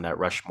discussed on that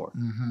Rushmore.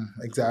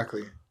 Mm-hmm,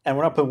 exactly. And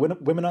we're not putting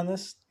women on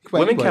this.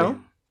 Women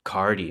count.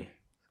 Cardi.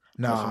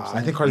 Nah,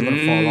 I think Cardi's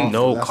gonna fall off.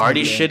 No,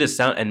 Cardi shit is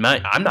sound. And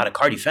I'm not a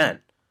Cardi fan.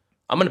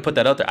 I'm gonna put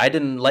that out there. I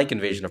didn't like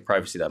Invasion of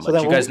Privacy that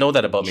much. You guys know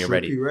that about me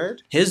already.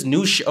 Red? His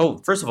new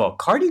first of all,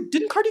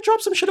 didn't Cardi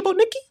drop some shit about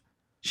Nicki?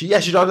 She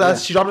dropped that.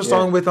 She dropped a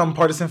song with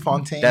Partisan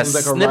Fontaine. That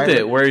like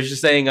snippet where he's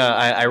just saying,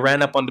 "I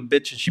ran up on the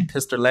bitch and she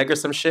pissed her leg or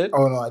some shit."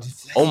 Oh no! I didn't.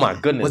 Oh my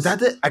goodness! Was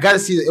that it? I gotta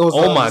see it. It was.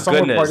 Oh my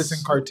goodness!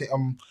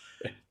 Partisan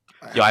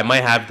Yo, I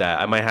might have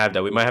that.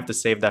 We might have to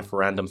save that for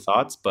random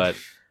thoughts, but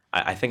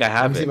I think I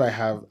have it. Let me see if I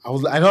have.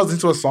 I know I was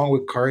into a song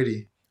with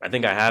Cardi. I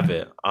think I have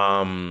it.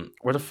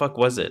 Where the fuck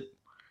was it?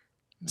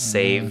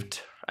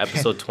 Saved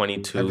episode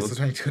 22. Episode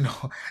 22, no,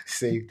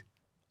 saved.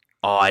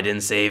 Oh, I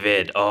didn't save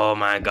it. Oh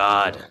my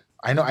god.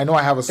 I know.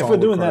 I have a song. If we're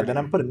doing that, then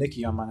I'm putting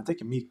Nicki on mine. I'm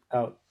taking Meek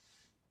out.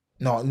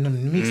 No,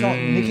 Nicki's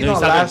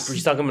not last.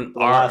 He's talking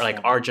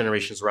about our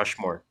generation's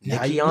Rushmore.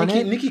 Nicki on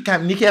it? Nicki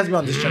has to be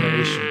on this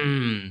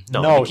generation.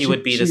 No, Nicki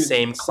would be the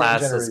same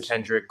class as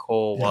Kendrick,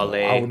 Cole, Wale.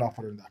 I would not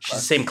put her in that class. She's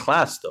the same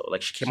class though.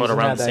 Like she came out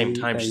around the same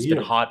time. She's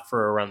been hot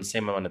for around the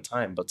same amount of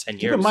time, about 10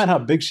 years. Keep in mind how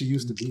big she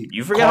used to be.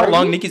 You forget how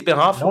long Nicki's been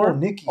hot for? No,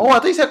 Nicki. Oh, I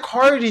thought you said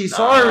Cardi.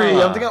 Sorry,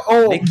 I'm thinking.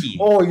 Nicki.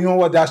 Oh, you know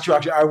what? That's true.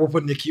 Actually, I will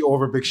put Nicki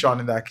over Big Sean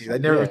in that case. I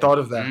never thought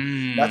of that.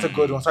 That's a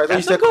good one. Sorry, I thought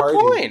you said Cardi. That's a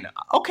good point.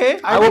 Okay,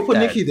 I will put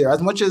Nicki there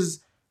as much as.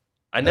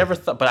 I never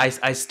thought, but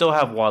I still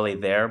have Wale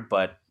there,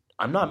 but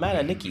I'm not mad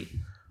at Nicki.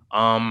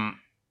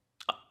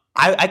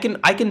 I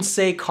can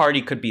say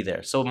Cardi could be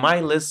there. So my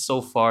list so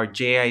far: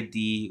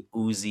 JID,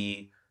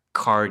 Uzi,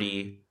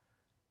 Cardi,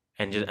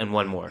 and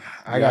one more.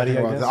 I got it.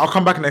 I'll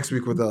come back next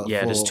week with a.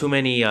 Yeah, there's too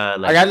many. I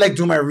gotta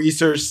do my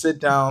research, sit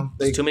down.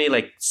 There's too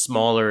many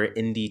smaller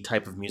indie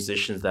type of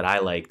musicians that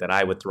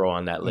I would throw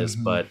on that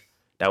list, but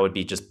that would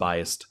be just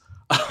biased.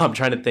 I'm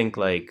trying to think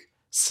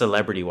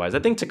celebrity wise. I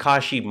think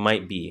Tekashi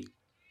might be.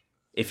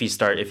 If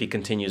he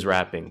continues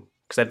rapping,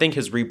 because I think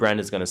his rebrand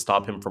is going to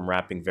stop him from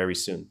rapping very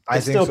soon.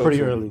 It's still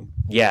pretty early.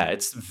 Yeah,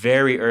 it's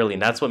very early,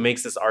 and that's what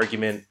makes this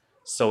argument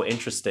so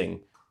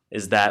interesting.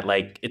 Is that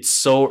it's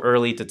so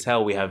early to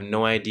tell? We have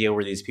no idea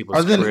where these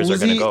people's careers are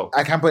going to go.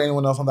 I can't put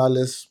anyone else on that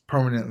list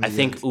permanently. I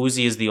think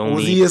Uzi is the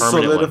only. Uzi is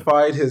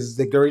solidified. One. His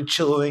very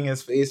chilling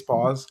his face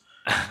paws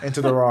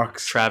into the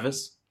rocks.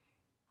 Travis.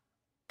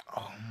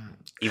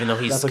 Even though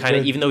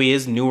he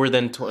is newer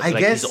than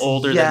he's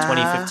older than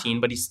 2015,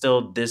 but he's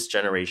still this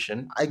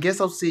generation. I guess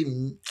I'll say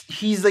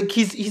he's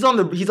on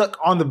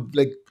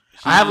the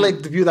I have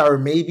the people that are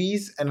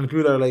maybes and the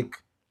people that are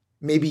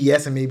maybe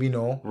yes and maybe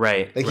no.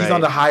 Right. He's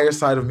on the higher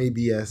side of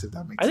maybe yes, if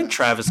that makes sense. I think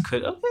Travis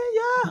could. Okay,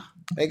 yeah.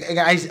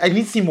 I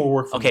need to see more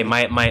work from him.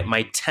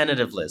 My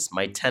tentative list,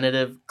 my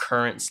tentative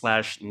current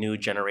 / new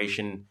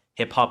generation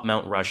hip hop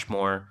Mount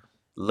Rushmore: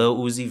 Lil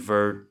Uzi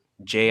Vert,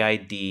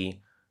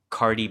 JID,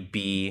 Cardi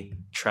B,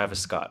 Travis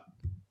Scott.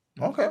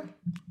 Okay.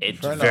 It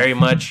very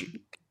much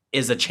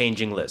is a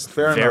changing list.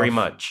 Very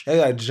much.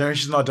 Yeah, the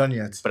generation's not done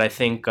yet. But I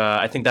think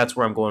that's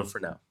where I'm going for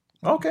now.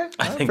 Okay.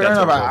 Fair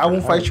enough. I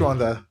won't fight you on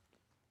that.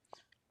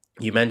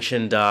 You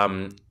mentioned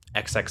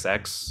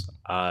XXX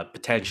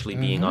potentially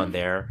being on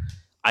there.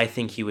 I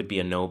think he would be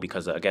a no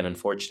because, again,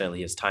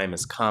 unfortunately, his time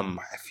has come.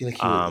 I feel like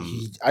I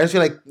just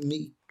feel like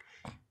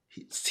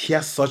he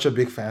has such a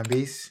big fan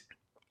base.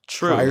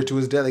 True. Prior to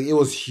his death, it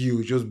was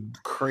huge. It was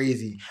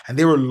crazy, and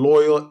they were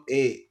loyal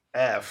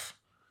AF.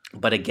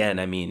 But again,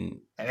 I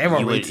mean,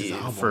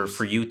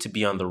 for you to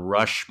be on the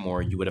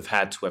Rushmore, you would have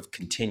had to have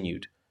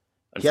continued.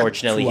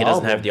 Unfortunately, he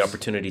doesn't have the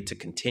opportunity to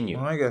continue.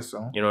 I guess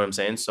so. You know what I'm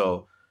saying?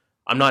 So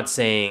I'm not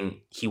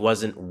saying he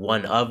wasn't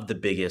one of the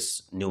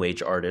biggest new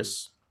age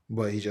artists.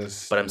 But he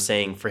just... But I'm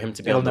saying for him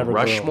to be on the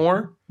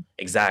Rushmore,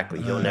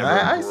 exactly, he'll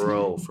never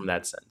grow from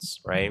that sense,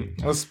 right?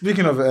 Well,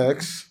 speaking of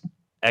X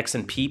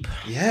and Peep.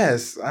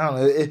 Yes. I don't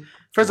know.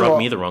 First of all...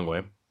 Rubbed me the wrong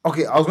way.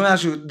 Okay, I was going to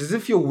ask you, does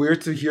it feel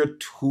weird to hear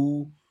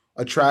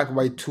a track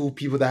by two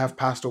people that have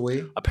passed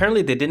away?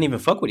 Apparently, they didn't even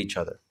fuck with each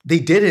other. They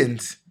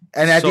didn't.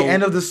 And at the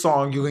end of the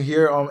song, you can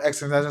hear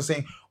XXXTentacion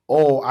saying,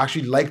 "Oh, I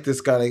actually like this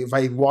guy. Like, if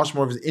I watched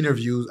more of his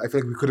interviews, I feel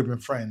like we could have been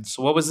friends."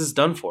 So what was this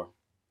done for?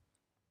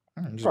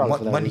 Just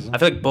money. I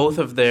feel like both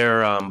of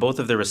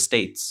their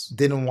estates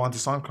didn't want the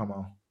song to come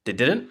out. They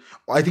didn't?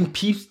 I think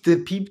Peep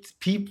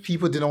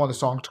people didn't want the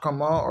song to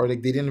come out, or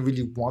like they didn't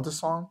really want the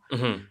song.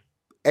 Mm-hmm.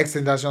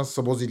 XXXTentacion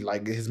supposedly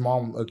like his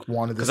mom wanted the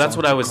song. Because that's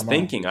what I was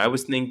thinking. I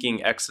was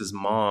thinking X's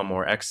mom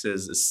or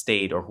X's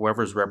estate or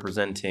whoever's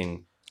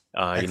representing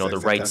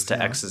the rights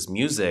to X's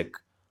music.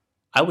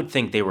 I would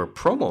think they were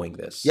promoting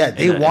this. Yeah,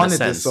 they wanted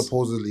this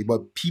supposedly,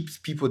 but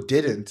people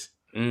didn't.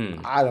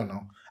 I don't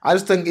know. I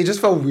just think it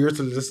just felt weird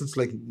to listen to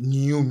like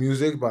new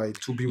music by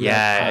two people.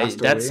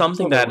 That's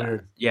something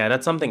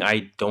that's something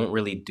I don't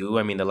really do.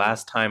 I mean, the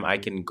last time I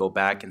can go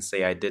back and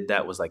say I did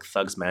that was like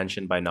Thug's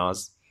Mansion by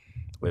Nas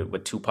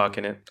with Tupac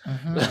in it.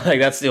 Mm-hmm. Like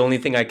that's the only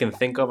thing I can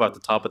think of off the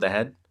top of the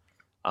head.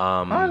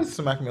 I listened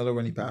to Mac Miller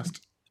when he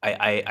passed.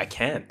 I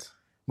can't.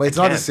 But it's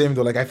not the same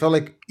though. Like I felt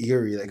like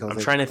eerie. Like I'm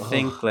trying to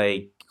think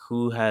like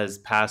who has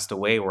passed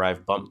away where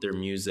I've bumped their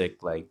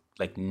music like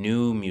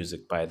new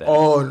music by them.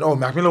 Oh no,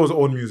 Mac Miller was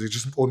old music,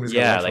 just old music.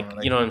 Yeah, like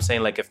you know what I'm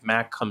saying. Like if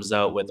Mac comes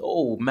out with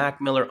Mac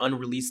Miller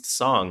unreleased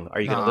song,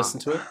 are you gonna listen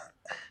to it?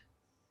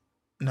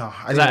 No,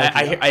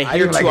 I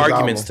hear two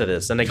arguments to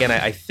this, and again,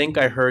 I think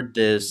I heard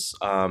this.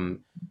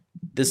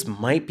 This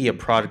might be a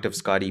product of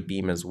Scotty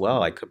Beam as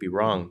well. I could be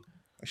wrong.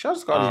 Shout out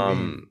to Scotty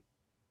Beam.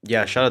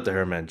 Yeah, shout out to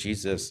her, man.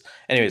 Jesus.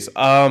 Anyways,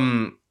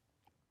 I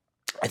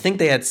think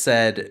they had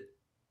said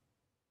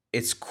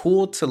it's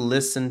cool to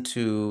listen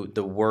to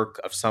the work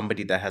of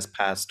somebody that has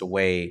passed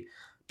away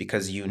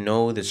because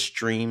the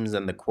streams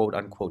and the quote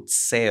unquote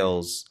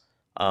sales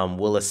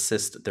will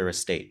assist their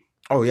estate.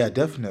 Oh yeah,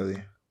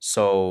 definitely.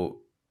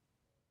 So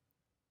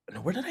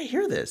where did I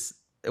hear this?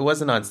 It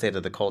wasn't on State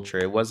of the Culture.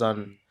 It was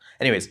on...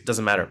 Anyways,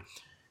 doesn't matter.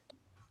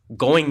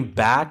 Going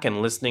back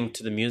and listening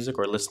to the music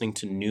or listening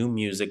to new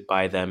music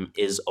by them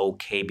is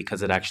okay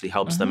because it actually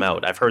helps them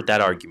out. I've heard that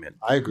argument.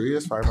 I agree.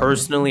 That's fine.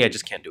 Personally, I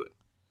just can't do it.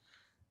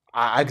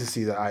 I can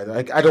see that either.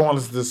 Like, I don't want to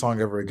listen to this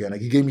song ever again.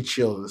 Like, it gave me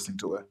chills listening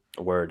to it.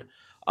 A word.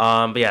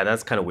 But yeah,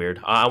 that's kind of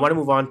weird. I want to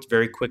move on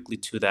very quickly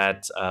to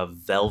that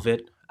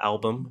Velvet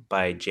album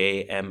by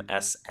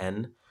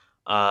JMSN.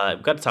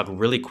 I've got to talk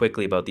really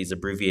quickly about these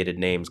abbreviated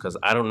names because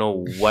I don't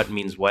know what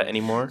means what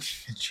anymore.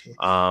 Is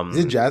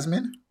it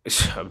Jasmine? Is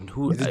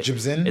it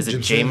Jimson? Is it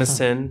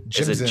Jameson?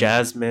 Is it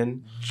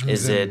Jasmine?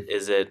 Is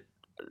it?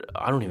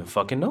 I don't even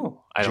fucking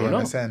know. I don't know.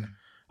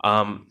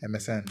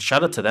 MSN.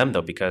 Shout out to them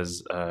though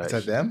because is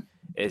that them?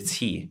 It's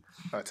he.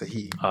 Oh, it's a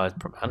he. I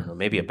don't know,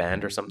 maybe a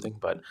band or something,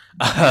 but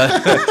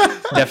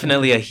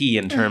definitely a he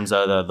in terms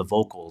of the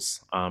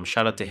vocals.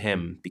 Shout out to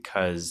him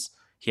because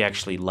he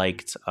actually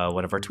liked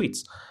one of our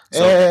tweets.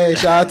 So, hey,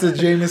 shout out to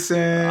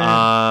Jameson.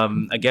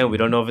 Again, we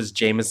don't know if it's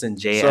Jameson,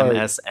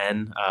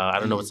 JMSN. I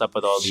don't know what's up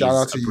with all these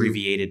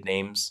abbreviated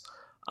names.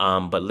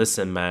 But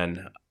listen,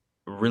 man,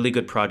 really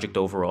good project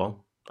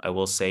overall. I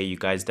will say you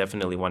guys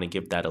definitely want to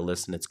give that a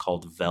listen. It's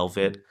called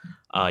Velvet.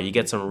 You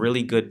get some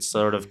really good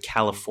sort of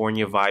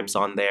California vibes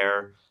on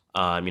there.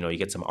 You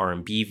get some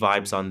R&B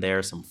vibes on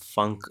there, some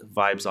funk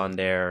vibes on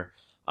there.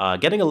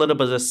 Getting a little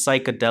bit of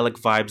psychedelic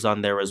vibes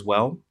on there as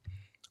well.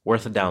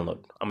 Worth a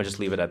download. I'm going to just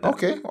leave it at that.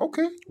 Okay.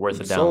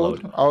 Worth a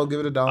download. I'll give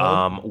it a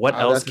download. What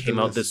else came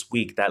out this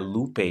week? That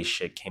Lupe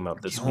shit came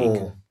out this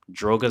week.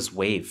 Droga's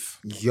Wave.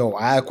 Yo,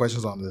 I have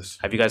questions on this.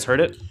 Have you guys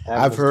heard it?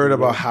 I've heard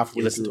about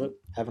halfway through it.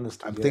 Haven't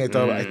listened to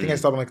it. I think I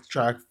stopped on like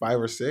track 5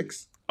 or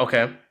 6.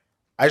 Okay.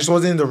 I just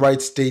wasn't in the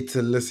right state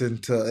to listen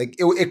to. Like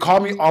it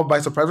caught me off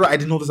by surprise. I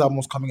didn't know this album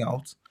was coming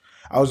out.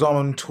 I was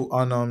on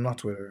not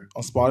Twitter,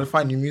 on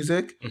Spotify, New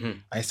Music.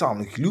 Mm-hmm. I saw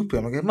like Lupe.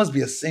 I'm like, it must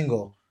be a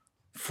single.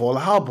 Full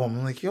album.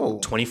 I'm like, yo.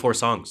 24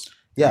 songs.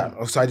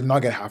 Yeah. So I did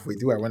not get halfway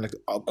through. I went like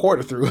a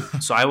quarter through.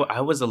 So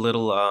I was a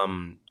little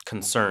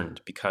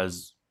concerned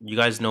because you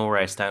guys know where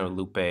I stand with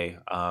Lupe.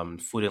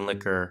 Food and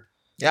Liquor.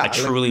 Yeah, I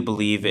truly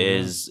believe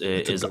is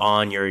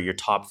on your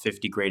top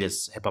 50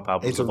 greatest hip hop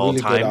albums of all time.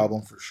 It's a really good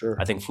album for sure.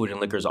 I think Food and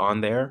Liquor is on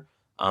there.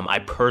 I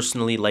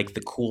personally like The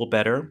Cool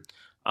better.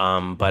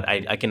 But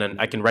I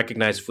can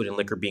recognize Food and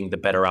Liquor being the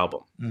better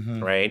album.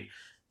 Mm-hmm. Right?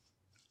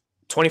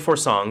 24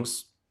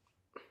 songs.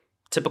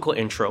 Typical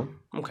intro,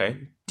 okay,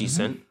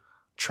 decent. Mm-hmm.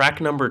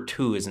 Track number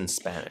 2 is in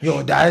Spanish.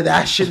 Yo,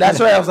 that shit. That's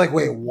why I was like,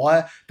 wait,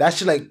 what? That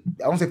shit, like,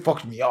 I don't say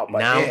fucked me up, but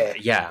now,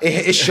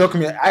 it shook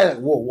me. I like,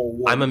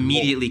 whoa. I'm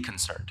immediately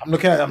concerned. I'm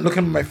looking at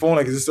my phone,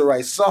 like, is this the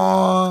right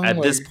song?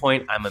 At this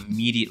point, I'm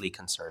immediately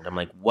concerned. I'm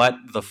like, what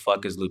the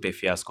fuck is Lupe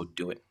Fiasco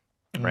doing?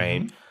 Mm-hmm.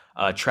 Right?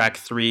 Track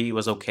 3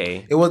 was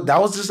okay. It was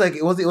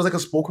like a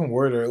spoken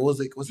word, or was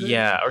it?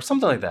 Yeah, or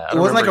something like that. It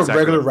wasn't like a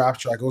regular rap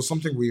track. It was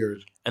something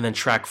weird. And then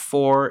track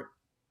 4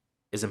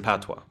 is in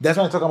patois. That's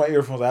when I took out my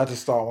earphones. I had to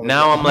stop.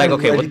 Now I'm like,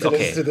 okay,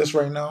 listen to this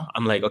right now.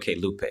 I'm like, okay,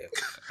 Lupe,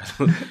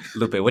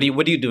 what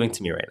are you doing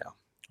to me right now?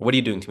 What are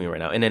you doing to me right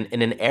now? In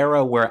an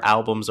era where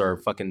albums are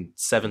fucking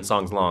 7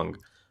 songs long,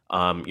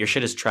 your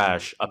shit is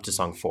trash up to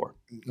song 4,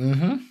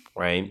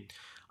 right?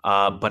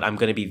 But I'm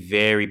going to be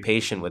very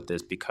patient with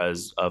this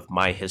because of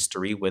my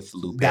history with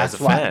Lupe as a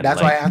fan.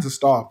 That's why I had to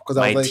stop. Because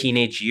my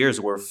teenage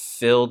years were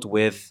filled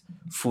with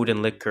Food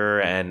and Liquor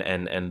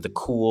and The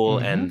Cool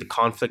and the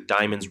Conflict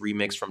Diamonds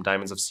remix from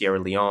Diamonds of Sierra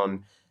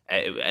Leone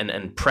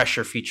and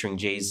Pressure featuring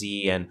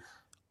Jay-Z and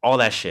all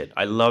that shit.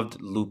 I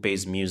loved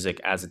Lupe's music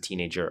as a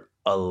teenager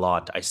a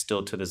lot. I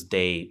still to this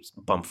day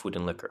bump Food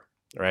and Liquor,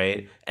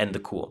 right? And The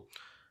Cool.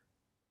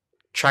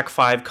 Track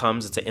 5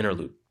 comes, it's an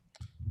interlude.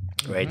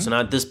 Right. So now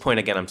at this point,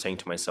 again, I'm saying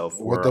to myself,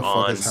 we're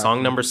on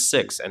song number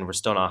 6 and we're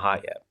still not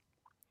hot yet.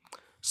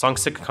 Song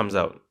 6 comes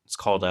out. It's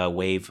called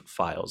Wave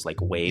Files, like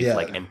wave,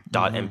 like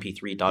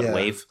 .mp3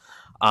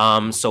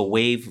 .wave. So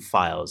Wave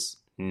Files.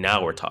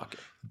 Now we're talking.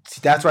 See,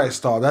 that's why I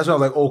stopped. That's why I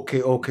was like,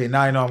 okay.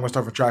 Now I know I'm gonna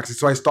start for tracks.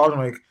 So I started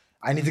like,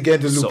 I need to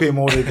get into Lupe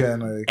mode again.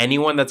 Like,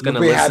 anyone that's gonna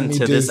listen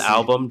to this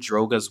album,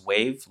 Droga's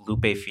Wave,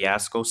 Lupe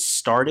Fiasco,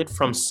 started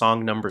from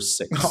song number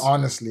 6.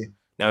 Honestly.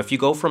 Now, if you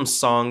go from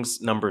songs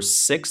number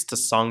 6 to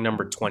song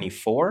number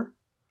 24,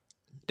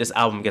 this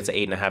album gets an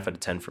 8.5 out of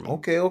 10 for me.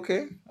 Okay.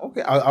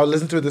 I'll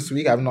listen to it this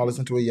week. I have not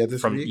listened to it yet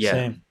this week. Yeah.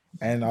 Same.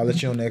 And I'll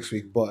let you know next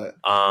week. But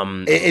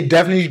it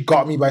definitely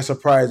got me by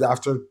surprise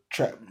after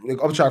track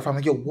 5. I'm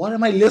like, yo, what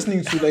am I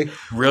listening to? Like,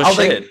 real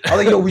shit. I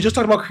was like, yo, we just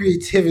talked about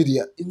creativity.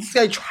 Is this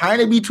guy trying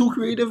to be too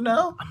creative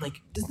now? I'm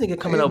like, this nigga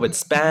coming out with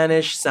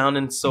Spanish,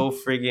 sounding so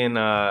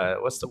friggin'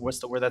 what's the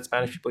word that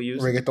Spanish people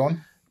use?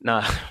 Reggaeton.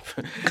 Nah.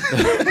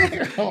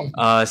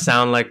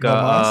 Sound like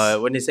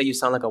when they say you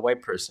sound like a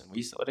white person. What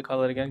do they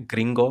call it again?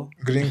 Gringo.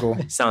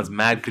 Sounds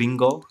mad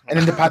gringo. And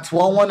then the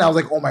patois one, I was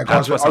like, oh my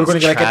gosh, are we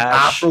going to get like an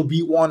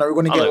Afrobeat one? Are we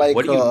going to get like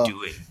what are you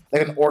doing?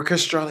 Like an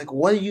orchestra? Like,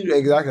 what are you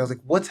exactly? I was like,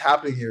 what's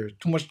happening here?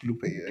 Too much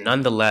Lupe.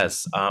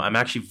 Nonetheless, I'm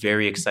actually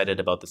very excited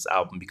about this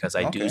album because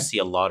I do see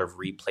a lot of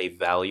replay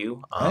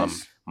value.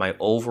 Nice. My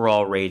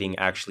overall rating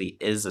actually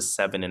is a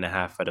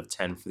 7.5 out of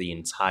 10 for the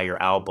entire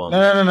album.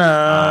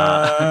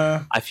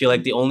 No. I feel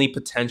like the only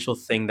potential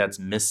thing that's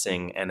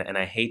missing, and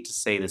I hate to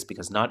say this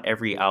because not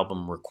every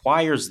album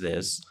requires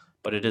this,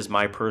 but it is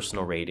my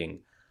personal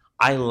rating.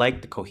 I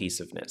like the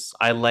cohesiveness.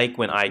 I like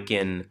when I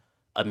can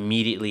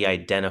immediately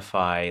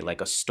identify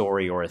like a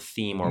story or a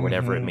theme or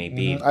whatever it may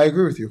be. I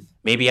agree with you.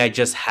 Maybe I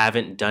just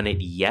haven't done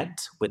it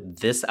yet with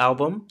this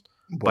album,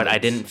 but I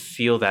didn't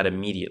feel that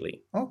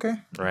immediately. Okay.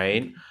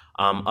 Right?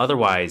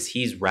 Otherwise,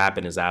 he's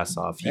rapping his ass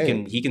off.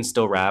 He can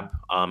still rap.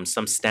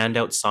 Some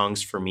standout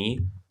songs for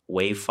me,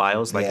 Wave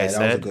Files, like I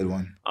said. That was a good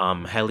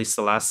one. Haile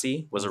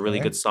Selassie was a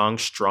really good song.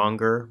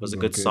 Stronger was a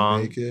good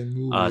song.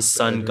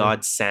 Sun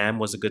God Sam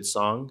was a good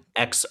song.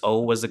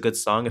 XO was a good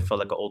song. It felt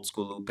like an old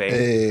school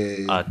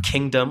Lupe.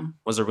 Kingdom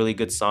was a really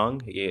good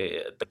song.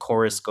 The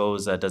chorus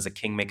goes, does a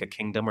king make a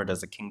kingdom or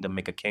does a kingdom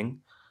make a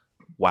king?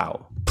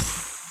 Wow.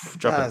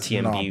 Drop a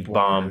TMB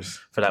bomb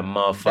for that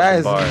motherfucking that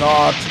is bar.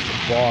 Not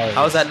bars.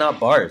 How is that not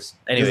bars?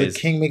 Anyways. Does a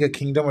king make a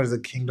kingdom or does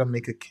a kingdom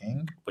make a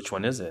king? Which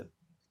one is it?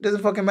 It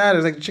doesn't fucking matter.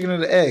 It's like the chicken or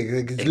the egg.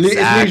 Like, it's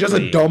literally just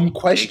a dumb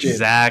question.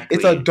 Exactly.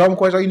 It's a dumb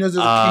question. All you know is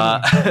there's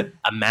a king.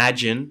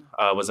 Imagine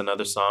was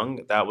another song.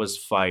 That was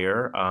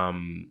fire.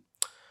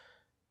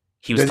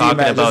 He was talking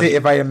about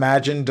if I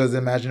imagine, does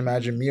imagine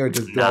me or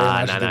does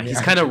nah.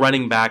 He's kind of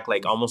running back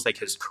like almost like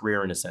his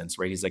career in a sense,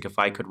 right? He's like, if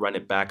I could run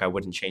it back, I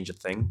wouldn't change a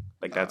thing.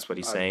 Like that's what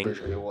he's saying.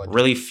 Sure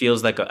really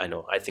feels like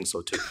I think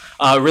so too.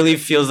 Really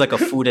feels like a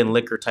Food and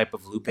Liquor type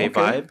of Lupe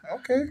vibe.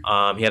 Okay.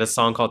 He had a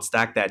song called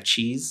Stack That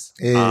Cheese.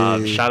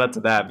 Shout out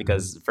to that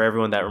because for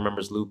everyone that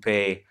remembers Lupe,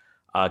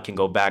 can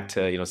go back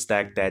to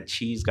Stack That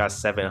Cheese got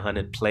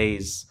 700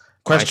 plays.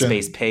 Question.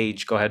 MySpace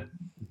page. Go ahead.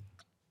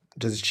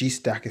 Does cheese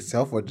stack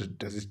itself or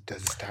does it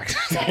stack?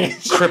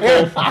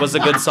 Cripple was a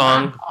good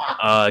song.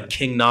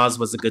 King Nas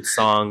was a good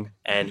song,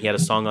 and he had a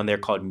song on there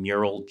called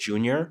Mural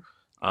Jr.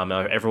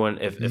 Everyone,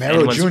 if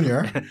Mero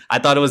Jr. I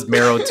thought it was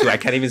Mero too. I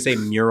can't even say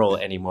Mural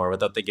anymore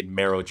without thinking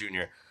Mero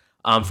Jr.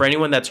 For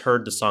anyone that's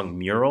heard the song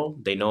Mural,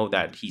 they know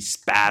that he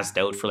spazzed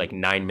out for like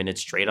 9 minutes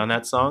straight on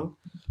that song.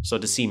 So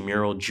to see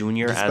Mural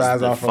Jr.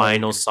 as the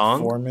final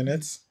song, 4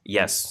 minutes.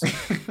 Yes,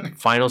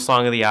 final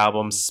song of the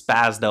album,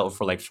 spazzed out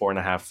for like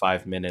 4.5,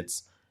 5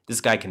 minutes.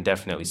 This guy can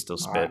definitely still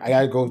spit. I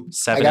gotta go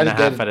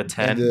 7.5 out of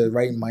 10. The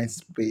right mind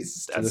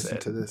space to listen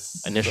to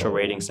this. Initial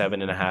rating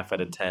 7.5 out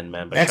of 10,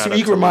 man. But next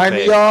week, remind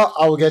me, y'all.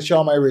 I will get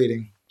y'all my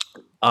rating.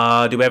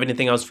 Do we have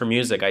anything else for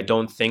music? I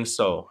don't think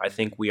so. I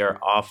think we are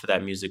off of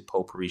that music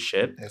potpourri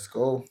shit. Let's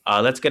go.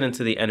 Let's get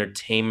into the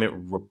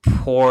entertainment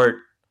report.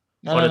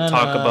 I want to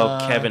talk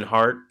about Kevin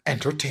Hart.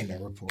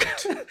 Entertainment report.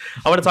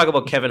 I want to talk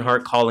about Kevin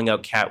Hart calling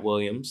out Cat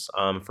Williams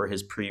for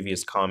his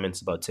previous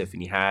comments about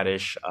Tiffany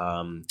Haddish.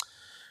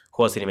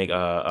 Who else did he make?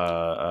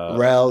 Lil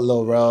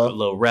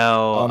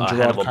Rel,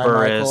 Hannibal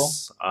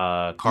Buress,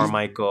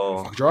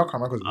 Carmichael. Gerard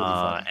Carmichael's really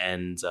fun.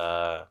 And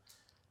I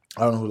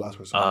don't know who the last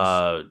person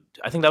was.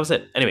 I think that was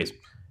it. Anyways,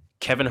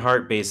 Kevin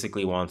Hart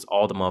basically wants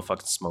all the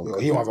motherfucking smoke. Yo,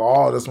 he wants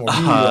all the smoke.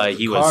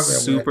 He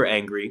was super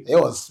angry. It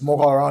was smoke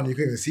all around. You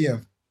couldn't even see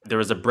him. There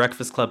was a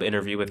Breakfast Club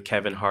interview with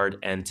Kevin Hart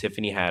and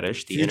Tiffany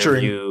Haddish.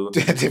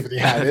 Tiffany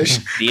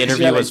Haddish. The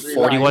interview was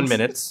 41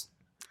 minutes.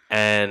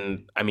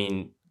 And, I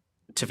mean,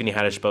 Tiffany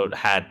Haddish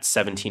had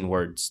 17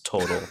 words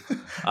total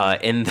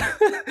in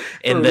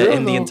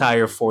the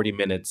entire 40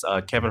 minutes.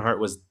 Kevin Hart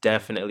was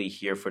definitely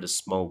here for the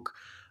smoke.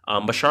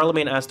 But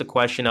Charlemagne asked a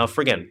question. Now,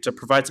 again, to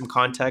provide some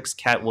context,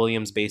 Cat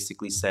Williams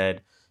basically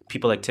said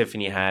people like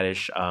Tiffany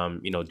Haddish,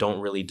 don't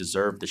really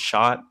deserve the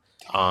shot.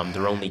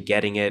 They're only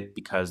getting it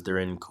because they're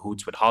in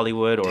cahoots with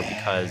Hollywood or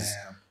because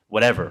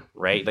whatever,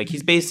 right? Like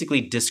he's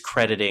basically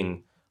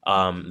discrediting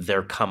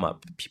their come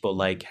up. People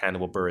like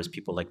Hannibal Buress,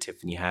 people like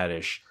Tiffany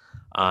Haddish.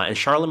 And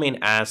Charlemagne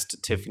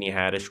asked Tiffany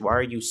Haddish, why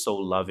are you so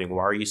loving?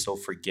 Why are you so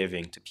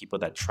forgiving to people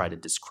that try to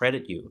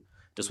discredit you?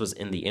 This was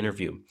in the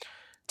interview.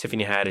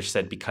 Tiffany Haddish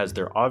said, because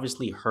they're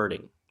obviously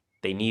hurting.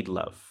 They need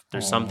love.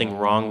 There's something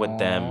wrong with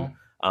them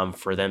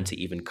for them to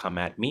even come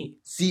at me.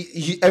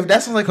 See,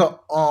 that sounds like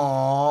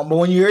but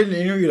when you hear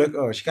the interview, you're like,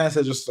 oh, she kind of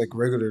said just like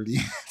regularly.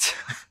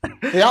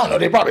 I don't know.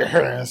 They probably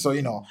hurting, so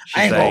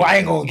I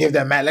ain't gonna give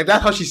them mad. Like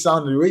that's how she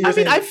sounded.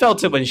 I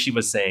felt it when she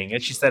was saying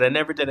it. She said, "I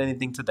never did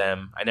anything to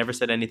them. I never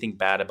said anything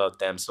bad about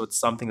them." So it's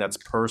something that's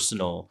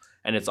personal,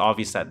 and it's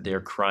obvious that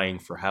they're crying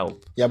for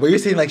help. Yeah, but you're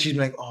saying like she's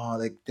like, oh,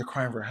 like they're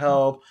crying for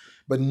help.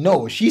 But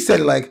no, she said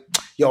like,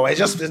 yo,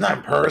 it's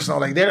not personal.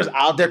 Like they're just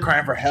out there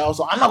crying for help,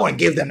 so I'm not going to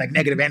give them like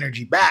negative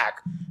energy back.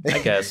 I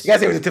guess you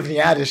guys say it was a Tiffany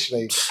Haddish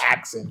like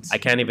accent. I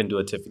can't even do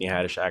a Tiffany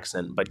Haddish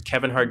accent, but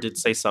Kevin Hart did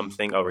say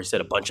something. Oh, he said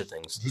a bunch of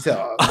things. He said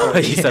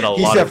he said a lot.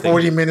 He said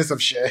 40 things. Minutes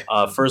of shit.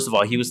 First of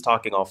all, he was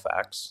talking all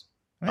facts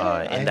in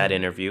that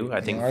interview.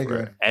 I think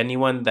for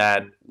anyone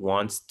that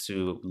wants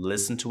to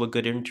listen to a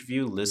good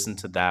interview, listen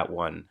to that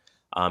one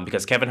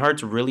because Kevin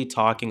Hart's really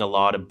talking a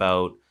lot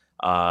about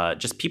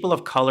just people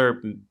of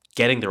color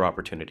getting their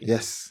opportunities.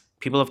 Yes.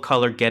 People of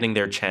color getting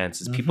their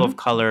chances. Mm-hmm. People of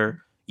color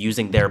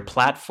using their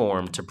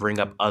platform to bring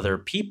up other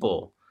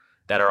people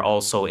that are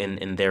also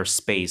in their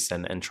space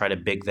and try to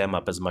big them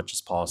up as much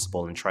as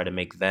possible and try to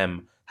make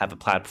them have a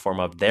platform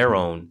of their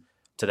own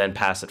to then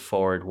pass it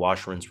forward,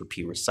 wash, rinse,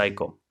 repeat,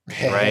 recycle.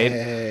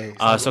 Right?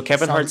 So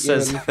Kevin Hart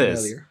says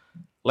this.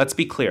 Let's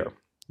be clear.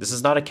 This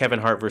is not a Kevin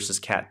Hart versus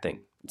Cat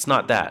thing. It's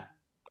not that.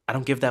 I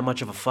don't give that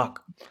much of a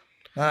fuck.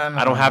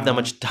 I don't have that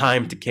much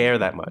time to care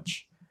that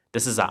much.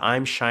 This is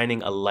I'm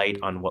shining a light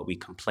on what we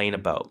complain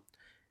about.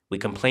 We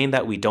complain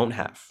that we don't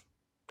have.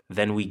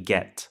 Then we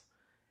get.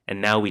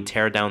 And now we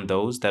tear down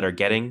those that are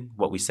getting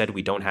what we said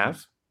we don't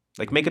have.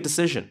 Like, make a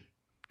decision.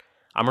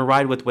 I'm going to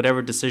ride with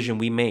whatever decision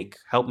we make.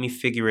 Help me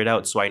figure it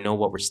out so I know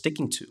what we're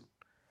sticking to.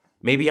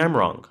 Maybe I'm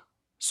wrong.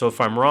 So if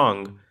I'm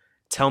wrong,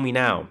 tell me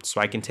now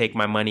so I can take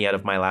my money out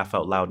of my Laugh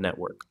Out Loud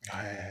network.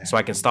 So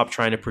I can stop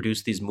trying to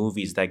produce these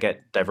movies that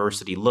get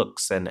diversity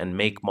looks and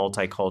make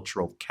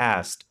multicultural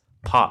cast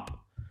pop.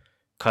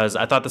 Because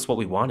I thought that's what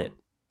we wanted.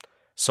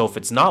 So if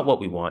it's not what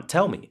we want,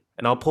 tell me,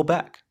 and I'll pull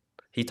back.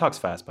 He talks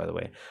fast, by the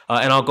way.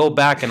 And I'll go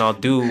back and I'll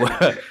do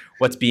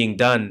what's being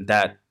done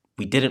that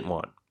we didn't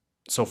want.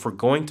 So if we're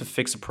going to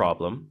fix a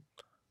problem,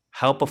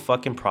 help a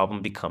fucking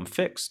problem become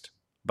fixed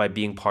by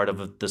being part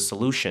of the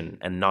solution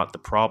and not the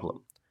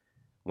problem.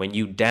 When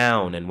you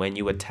down and when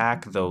you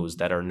attack those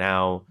that are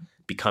now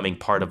becoming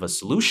part of a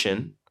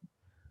solution,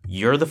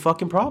 you're the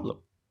fucking problem.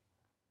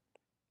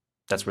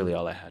 That's really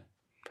all I had.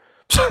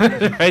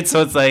 Right?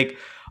 So it's like,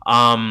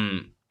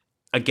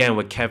 again,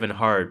 with Kevin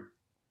Hart,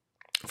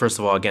 first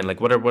of all, again,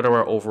 like what are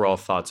our overall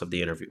thoughts of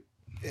the interview?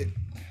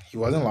 He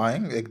wasn't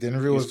lying. Like the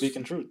interview was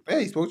speaking truth. Yeah,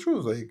 he spoke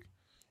truth. Like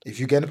if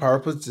you get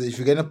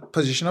in a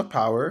position of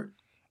power,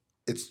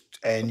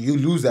 and you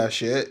lose that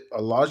shit,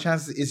 a lot of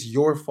chances it's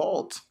your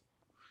fault.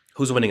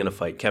 Who's winning in a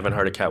fight, Kevin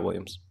Hart or Cat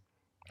Williams?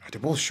 They're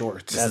both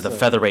short. This is the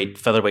featherweight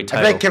title. I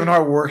feel like Kevin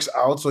Hart works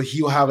out, so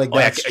he'll have like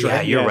that strength.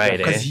 Yeah, you're right.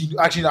 Because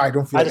I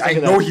don't feel like I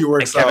know he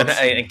works out.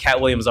 And Cat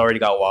Williams already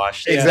got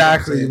washed.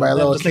 Exactly, by a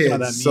little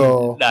kid.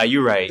 So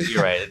you're right.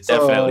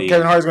 Definitely.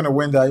 Kevin Hart's gonna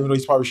win that, even though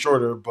he's probably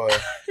shorter.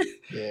 But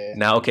yeah.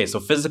 Now, okay, so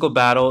physical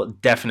battle,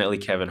 definitely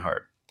Kevin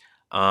Hart.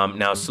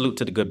 Now, salute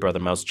to the good brother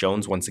Mouse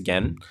Jones once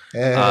again.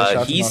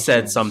 He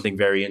said something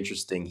very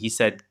interesting. He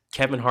said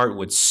Kevin Hart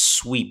would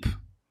sweep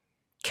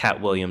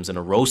Cat Williams in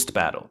a roast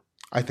battle.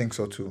 I think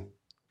so too.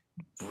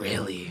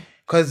 Really?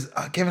 Because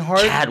Kevin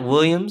Hart, Cat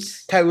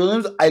Williams.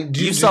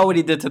 You saw what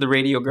he did to the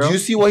radio girl? Do you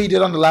see what he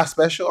did on the last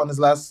special, on his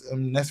last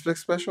Netflix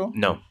special?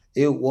 No.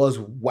 It was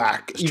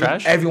whack.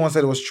 Trash? Everyone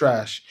said it was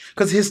trash.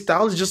 Because his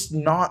style is just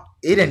not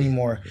it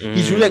anymore.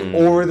 He's really like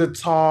over the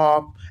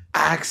top,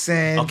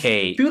 accent.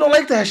 Okay. People don't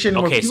like that shit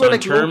anymore. Okay, people so are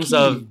in terms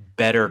of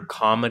better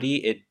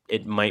comedy,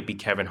 it might be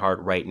Kevin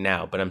Hart right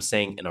now. But I'm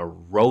saying in a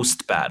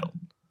roast battle.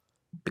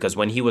 Because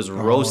when he was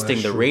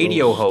roasting the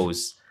radio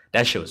host,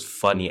 that shit was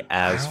funny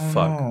as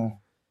fuck.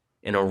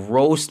 In a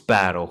roast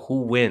battle,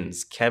 who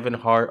wins? Kevin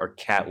Hart or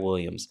Cat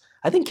Williams?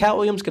 I think Cat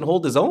Williams can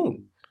hold his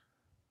own.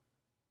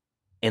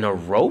 In a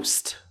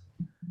roast?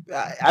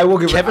 I will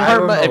give Kevin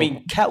Hart. I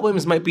mean, Cat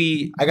Williams might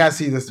be. I gotta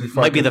see this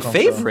before. Might be the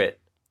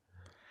favorite.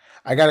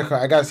 I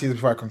gotta see this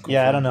before I can.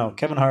 Yeah, I don't know.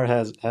 Kevin Hart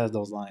has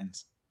those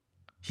lines.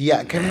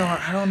 Yeah, Kevin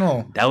Hart. I don't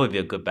know. That would be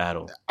a good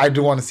battle. I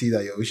do want to see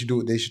that, yo. We should do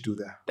it. They should do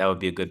that. That would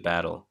be a good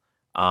battle.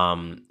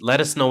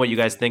 Let us know what you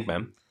guys think,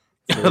 man.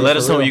 Let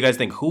us know what you guys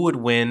think. Who would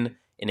win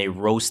in a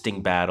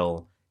roasting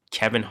battle?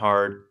 Kevin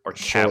Hart or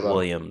Cat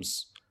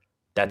Williams?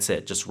 That's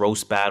it. Just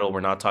roast battle.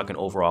 We're not talking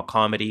overall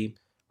comedy.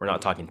 We're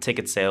not talking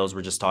ticket sales.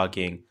 We're just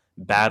talking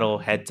battle,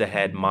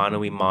 head-to-head,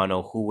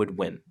 mano-y-mano. Who would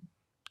win?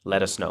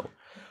 Let us know.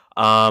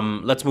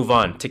 Let's move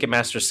on.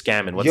 Ticketmaster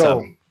scamming. What's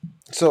up?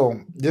 So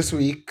this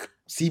week,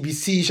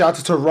 CBC, shout out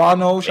to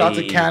Toronto, shout out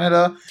to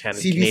Canada.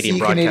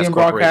 CBC, Canadian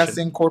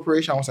Broadcasting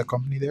Corporation. I want a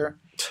company there.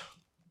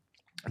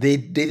 They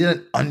did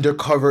an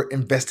undercover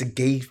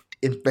investigative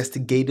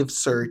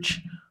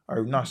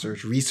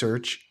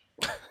research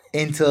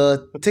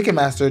into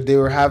Ticketmaster. They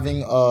were having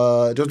there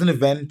was an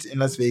event in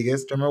Las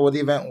Vegas. Do you remember what the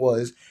event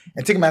was?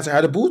 And Ticketmaster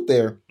had a booth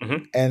there.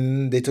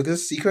 And they took a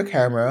secret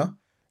camera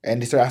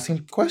and they started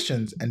asking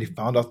questions. And they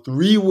found out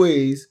 3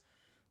 ways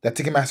that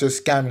Ticketmaster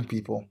is scamming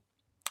people.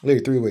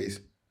 Literally 3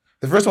 ways.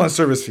 The first one is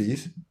service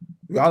fees.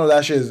 We all know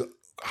that shit is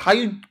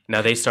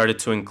Now they started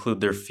to include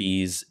their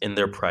fees in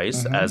their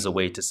price as a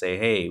way to say,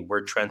 hey,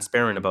 we're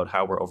transparent about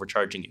how we're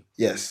overcharging you.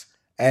 Yes.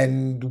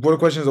 And one of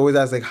the questions always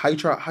asked, like, how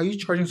are you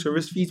charging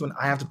service fees when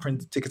I have to print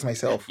the tickets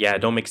myself? Yeah, it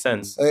don't make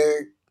sense.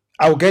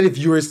 I will get if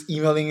you were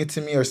emailing it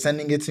to me or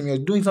sending it to me or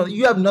doing something.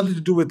 You have nothing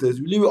to do with this.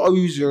 We all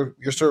use your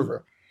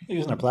server. You're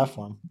using our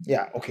platform.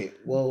 Yeah, okay.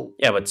 Well.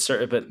 Yeah,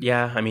 but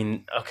yeah, I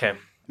mean, okay.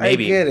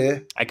 Maybe. I get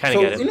it. I kind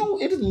of get it. You know,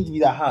 it doesn't need to be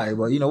that high,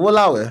 but, we'll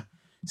allow it.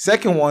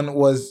 Second one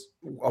was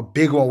a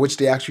big one, which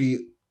the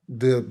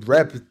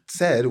rep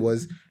said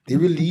was they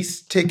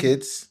release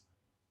tickets.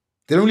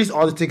 They don't release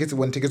all the tickets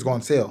when tickets go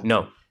on sale.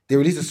 No. They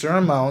release a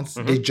certain amounts.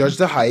 They judge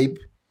the hype.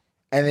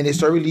 And then they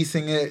start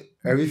releasing it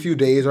every few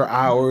days or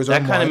hours or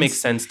months. That kind of makes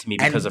sense to me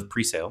because of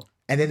pre-sale.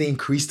 And then they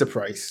increase the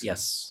price.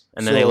 Yes.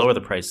 And then they lower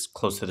the price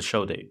close to the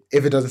show date.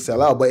 If it doesn't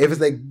sell out. But if it's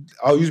like,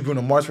 I'll use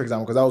Bruno Mars, for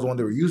example, because that was the one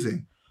they were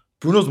using.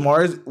 Bruno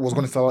Mars was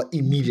going to sell out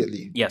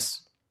immediately.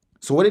 Yes.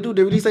 So what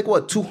they release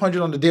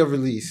 200 on the day of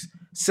release.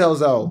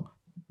 Sells out.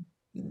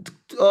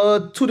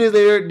 2 days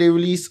later, they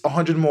release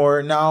 100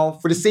 more. Now,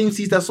 for the same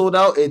seats that sold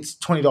out, it's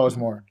 $20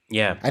 more.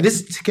 Yeah. And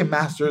this is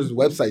Ticketmaster's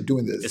website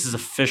doing this. This is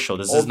official.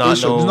 This is not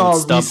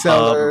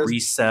StubHub,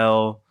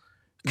 Resell,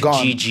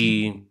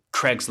 Kijiji,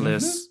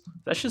 Craigslist.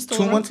 That's just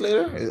 2 months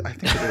later? I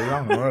think it was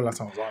wrong. I remember last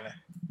time I was on it.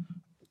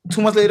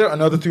 2 months later,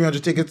 another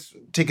 300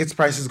 tickets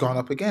price has gone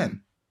up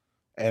again.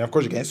 And of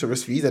course, again,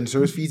 service fees. And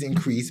service fees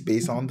increase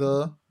based on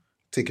the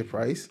ticket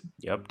price.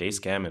 Yep, they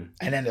scamming.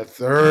 And then the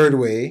third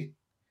way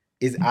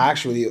is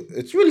actually,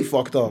 it's really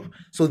fucked up.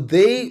 So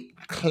they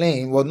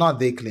claim, well, not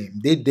they claim,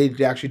 they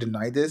actually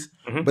denied this,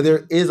 but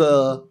there is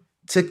a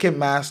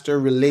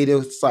Ticketmaster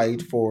related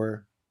site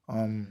for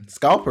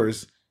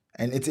scalpers,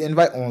 and it's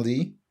invite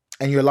only,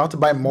 and you're allowed to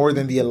buy more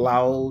than the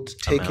allowed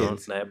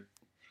tickets.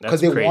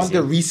 Because they want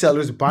the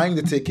resellers buying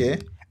the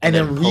ticket and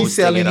then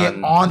reselling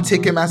it on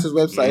Ticketmaster's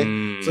website.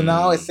 So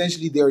now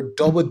essentially they're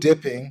double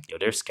dipping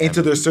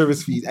into their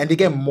service fees, and they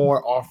get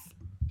more off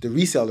the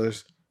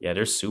resellers. Yeah,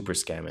 they're super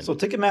scamming. So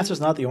Ticketmaster's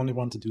not the only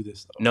one to do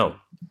this, though. No.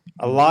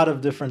 A lot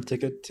of different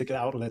ticket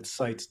outlet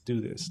sites do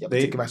this. Yep,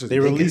 they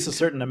release a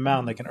certain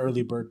amount, like an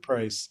early bird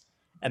price,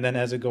 and then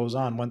as it goes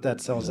on, once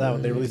that sells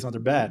out, they release another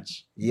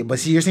batch. Yeah, but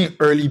see, you're saying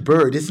early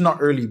bird. This is not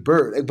early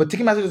bird. But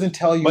Ticketmaster doesn't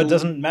tell you. But it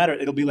doesn't matter.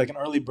 It'll be like an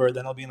early bird,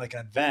 then it'll be like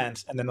an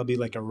advance, and then it'll be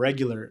like a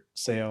regular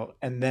sale,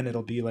 and then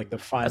it'll be like the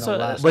final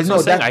last. But no,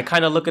 I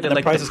kind of look at it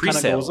like the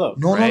pre-sale. Goes up.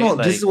 No.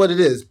 Like, this is what it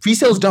is.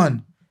 Pre-sale's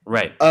done.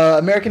 Right.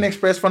 American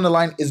Express front of the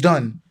line is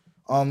done.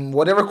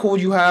 Whatever code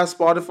you have,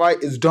 Spotify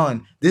is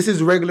done. This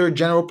is regular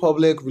general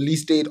public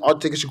release date. All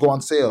tickets should go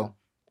on sale.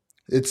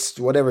 It's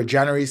whatever,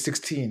 January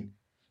 16.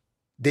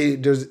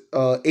 There's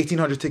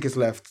 1,800 tickets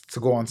left to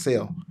go on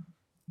sale.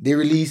 They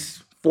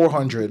release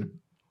 400.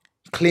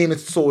 Claim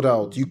it's sold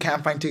out. You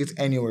can't find tickets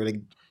anywhere.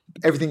 Like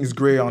everything is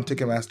gray on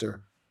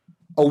Ticketmaster.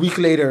 A week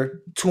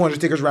later, 200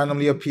 tickets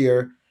randomly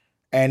appear,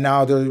 and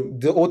now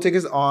the old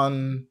tickets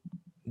on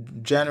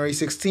January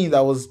 16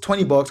 that was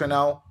 $20 are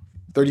now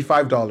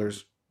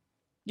 $35.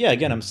 Yeah,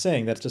 again, I'm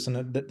saying that's just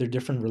they're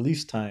different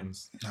release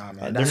times. Nah,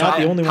 man, they're not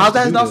the only ones. How's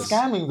that not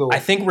scamming though? I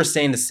think we're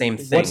saying the same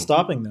thing. What's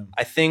stopping them?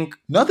 I think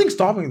nothing's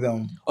stopping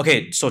them.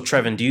 Okay, so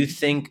Trevin, do you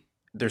think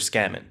they're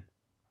scamming?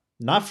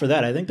 Not for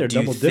that. I think they're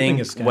double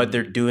dipping. What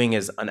they're doing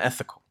is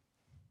unethical?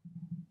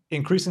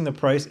 Increasing the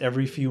price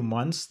every few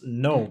months?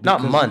 No.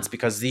 Not months,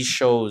 because these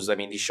shows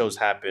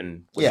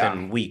happen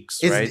within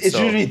weeks, right? It's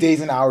usually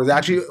days and hours.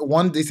 Actually,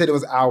 they said it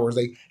was hours.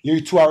 Like,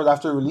 literally 2 hours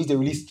after release, they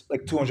released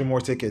like 200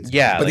 more tickets.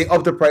 Yeah. But they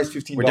upped the price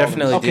 $15. We're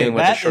definitely dealing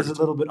with that is a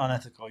little bit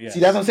unethical, yeah. See,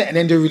 that's what I'm saying. And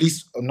then they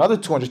released another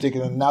 200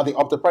 tickets, and now they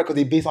upped the price because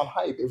they base on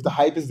hype. If the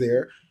hype is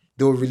there,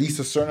 they'll release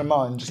a certain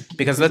amount and just...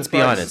 Because let's be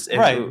honest.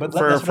 But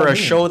for a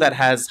show that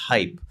has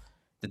hype,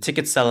 the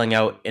ticket's selling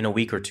out in a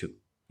week or two.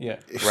 Yeah.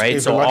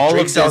 Right. So all of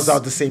this sells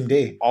out the same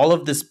day. All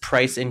of this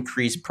price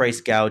increase, price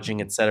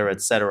gouging, et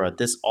cetera,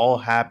 this all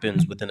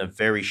happens within a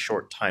very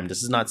short time.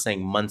 This is not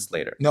saying months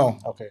later. No.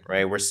 Okay.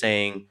 Right. We're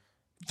saying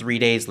 3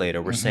 days later.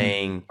 We're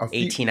saying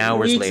 18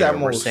 hours later.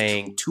 We're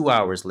saying 2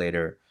 hours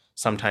later.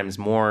 Sometimes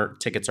more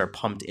tickets are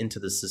pumped into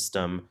the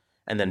system,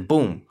 and then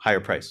boom, higher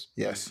price.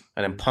 Yes.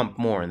 And then pump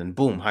more, and then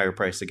boom, higher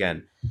price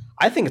again.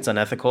 I think it's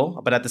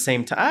unethical, but at the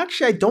same time,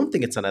 actually, I don't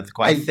think it's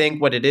unethical. I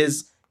think what it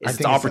is it's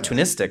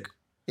opportunistic.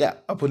 Yeah,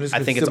 I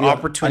think it's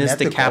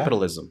opportunistic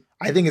capitalism.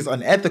 I think it's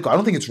unethical. I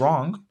don't think it's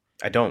wrong.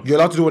 I don't. You're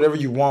allowed to do whatever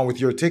you want with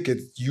your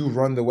tickets. You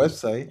run the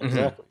website.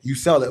 Exactly. You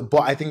sell it.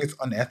 But I think it's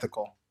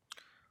unethical.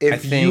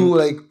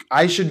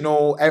 I should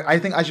know. I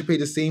think I should pay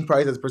the same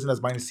price as the person that's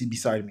buying a seat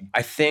beside me.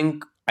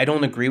 I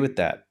don't agree with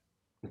that,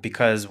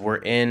 because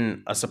we're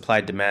in a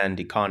supply-demand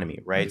economy,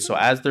 right? Mm-hmm. So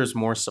as there's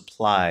more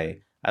supply,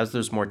 as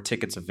there's more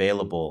tickets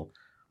available,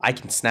 I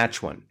can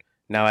snatch one.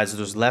 Now, as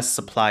there's less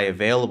supply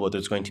available,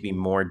 there's going to be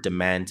more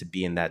demand to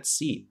be in that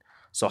seat.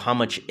 So how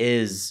much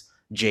is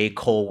J.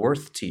 Cole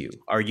worth to you?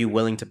 Are you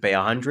willing to pay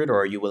 $100 or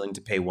are you willing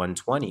to pay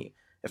 $120?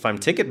 If I'm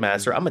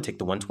Ticketmaster, I'm going to take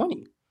the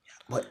 $120.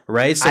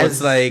 Right? So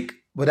it's like...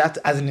 But that's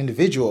as an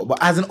individual. But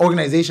as an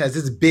organization, as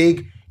this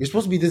big... You're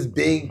supposed to be this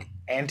big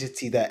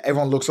entity that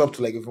everyone looks up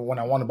to. Like, when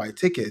I want to buy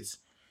tickets,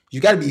 you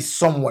got to be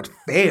somewhat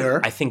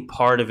fair. I think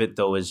part of it,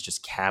 though, is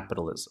just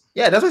capitalism.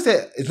 Yeah, that's why I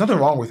said it's nothing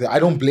wrong with it. I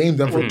don't blame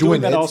them for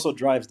doing that. It Also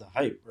drives the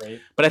hype, right?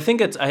 But I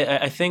think it's.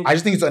 I think. I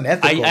just think it's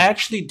unethical. I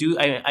actually do.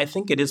 I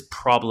think it is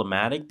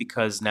problematic,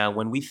 because now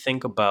when we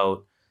think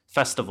about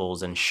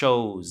festivals and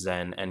shows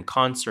and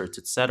concerts,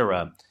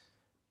 etc.,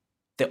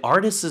 the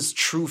artists'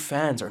 true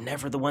fans are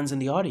never the ones in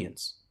the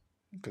audience.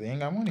 Because they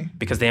ain't got money.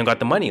 Because they ain't got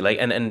the money. Like,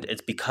 and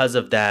it's because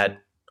of that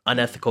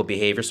unethical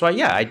behavior. So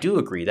I do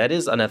agree that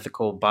is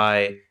unethical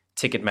by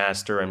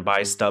Ticketmaster and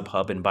by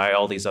StubHub and by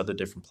all these other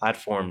different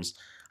platforms.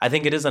 I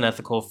think it is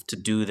unethical to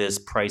do this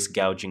price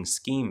gouging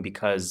scheme,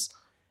 because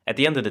at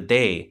the end of the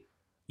day,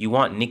 you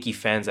want Nicki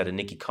fans at a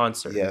Nicki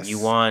concert. Yes. You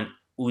want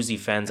Uzi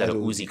fans at a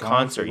Uzi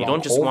concert. You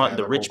don't just want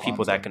the rich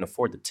people that can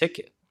afford the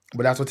ticket.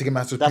 But that's what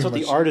Ticketmaster. That's what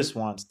the artist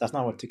wants. That's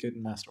not what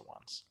Ticketmaster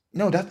wants.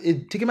 No,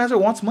 Ticketmaster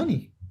wants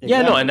money.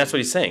 Exactly. Yeah, no, and that's what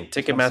he's saying.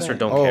 Ticketmaster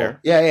don't care.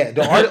 Yeah. Okay.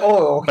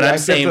 But I'm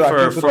saying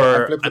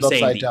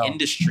the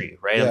industry,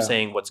 right? Yeah. I'm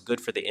saying what's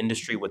good for the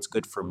industry, what's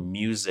good for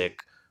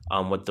music,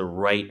 what the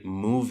right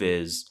move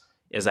is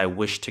I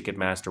wish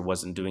Ticketmaster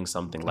wasn't doing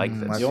something like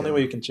this. The only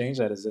way you can change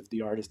that is if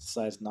the artist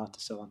decides not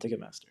to sell on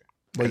Ticketmaster.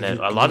 And then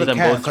a lot of them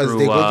go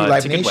through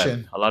Live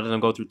Nation. A lot of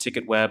them go through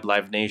TicketWeb,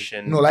 Live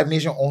Nation. No, Live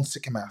Nation owns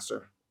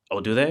Ticketmaster. Oh,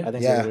 do they? I think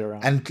it's the other way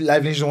around. And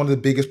Live Nation is one of the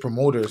biggest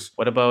promoters.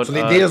 What about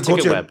they just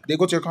TicketWeb? They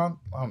go to your account.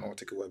 I don't know what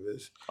TicketWeb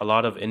is. A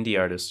lot of indie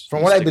artists.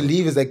 From what I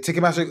believe is like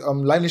Ticketmaster,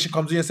 Live Nation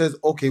comes in and says,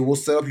 okay, we'll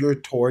set up your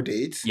tour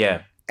dates.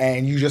 Yeah.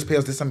 And you just pay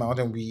us this amount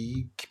and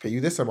we pay you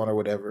this amount or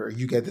whatever.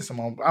 You get this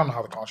amount. I don't know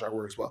how the contract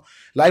works. Well,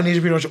 Live Nation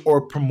pretty much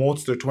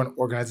promotes their tour and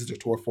organizes their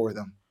tour for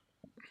them.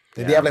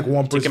 Yeah. They have like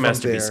one person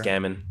Ticketmaster be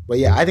scamming. But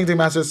yeah, I think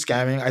Ticketmaster is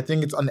scamming. I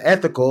think it's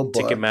unethical.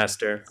 But...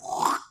 Ticketmaster.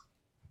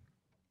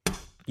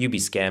 You be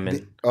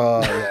scamming.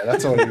 Yeah,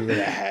 that's all you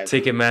really had.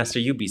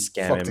 Ticketmaster, you be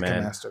scamming,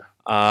 man. So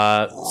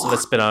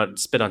let's spit on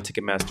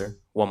Ticketmaster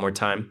one more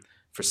time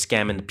for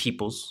scamming the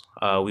peoples.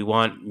 We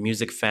want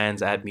music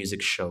fans at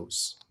music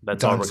shows.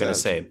 That's all we're gonna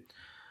say.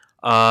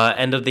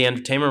 End of the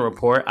entertainment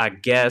report. I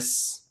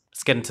guess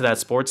let's get into that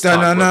sports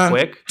talk real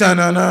quick.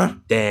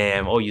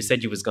 Damn. Oh, you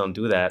said you was gonna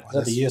do that.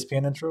 Was that the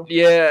ESPN intro?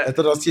 Yeah. I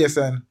thought it was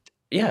TSN.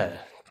 Yeah.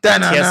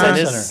 TSN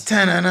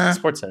is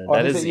Sports Center.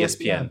 That is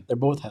ESPN. They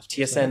both have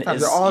TSN.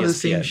 They're all the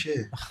same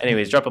shit.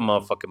 Anyways, drop a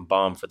motherfucking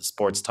bomb for the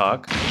sports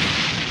talk.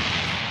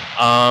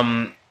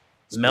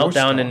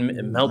 Meltdown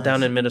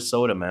in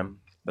Minnesota, man.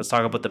 Let's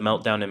talk about the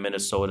meltdown in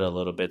Minnesota a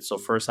little bit. So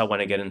first, I want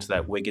to get into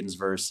that Wiggins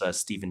versus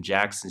Steven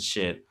Jackson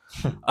shit.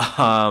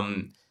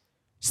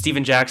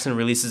 Steven Jackson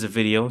releases a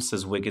video,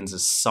 says Wiggins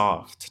is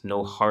soft,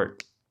 no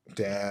heart.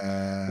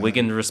 Damn.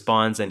 Wiggins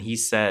responds and he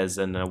says,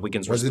 and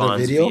Wiggins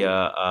responds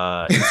via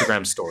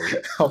Instagram story.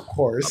 Of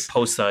course.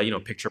 Posts a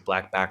picture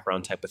black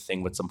background type of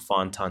thing with some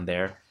font on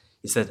there.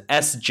 He said,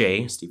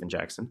 SJ, Steven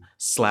Jackson,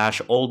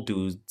 / old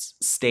dudes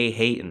stay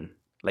hating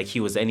like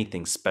he was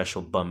anything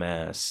special bum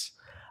ass.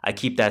 I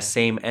keep that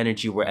same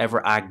energy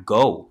wherever I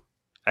go! !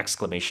 Then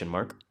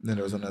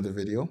there was another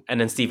video. And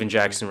then Steven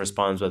Jackson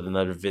responds with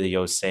another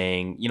video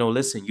saying,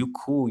 listen, you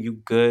cool, you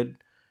good.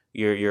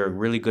 You're a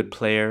really good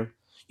player.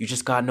 You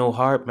just got no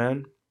heart,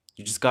 man.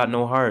 You just got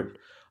no heart.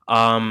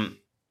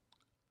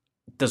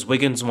 Does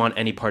Wiggins want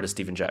any part of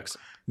Steven Jackson?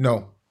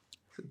 No.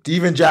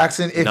 Steven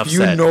Jackson, if Enough you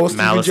said. know Malice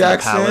Steven in the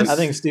Jackson. Palace. I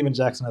think Steven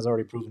Jackson has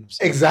already proven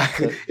himself.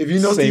 Exactly. If you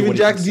know Steven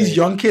Jackson, these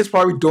young kids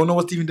probably don't know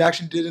what Steven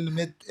Jackson did in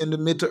the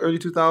mid to early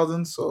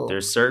 2000s. So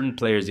there's certain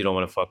players you don't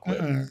want to fuck with.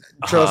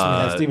 Trust me.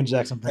 And Steven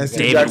Jackson.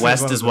 David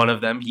West is one of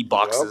them. He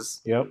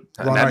boxes. Yep.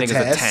 That nigga's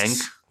a tank.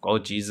 Oh,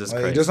 Jesus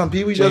Christ. There's some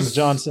people James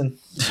Johnson.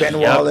 Ben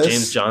Wallace.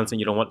 James Johnson,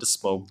 you don't want to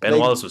smoke. Ben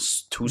Wallace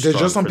was too strong.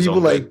 There's just some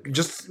people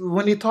just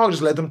when they talk,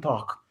 just let them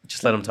talk.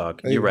 Just let them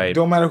talk. You're right.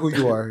 Don't matter who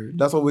you are.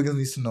 That's what Wiggins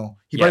needs to know.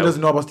 He probably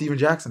doesn't know about Steven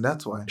Jackson.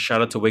 That's why.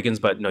 Shout out to Wiggins,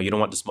 but no, you don't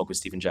want to smoke with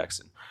Steven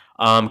Jackson.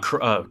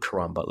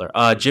 Caron Butler.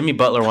 Jimmy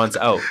Butler wants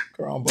out.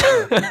 Caron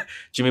Butler.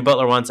 Jimmy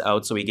Butler wants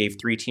out, so he gave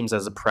 3 teams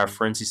as a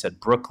preference. He said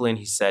Brooklyn.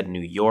 He said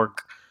New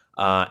York.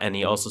 And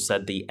he also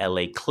said the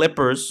LA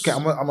Clippers. Okay,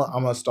 I'm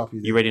gonna stop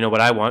you there. You already know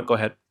what I want. Go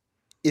ahead.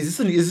 Is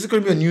this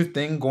going to be a new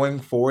thing going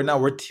forward now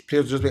where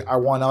players just like, I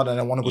want out and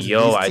I want to go to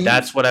these teams?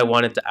 That's what I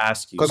wanted to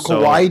ask you. Because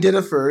Kawhi did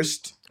it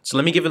first. So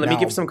let me give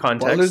some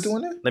context. Butler's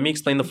doing it? Let me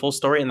explain the full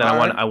story, and then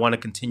I want to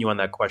continue on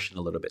that question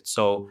a little bit.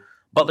 So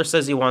Butler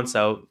says he wants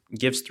out,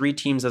 gives 3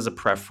 teams as a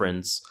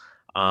preference.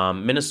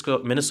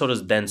 Minnesota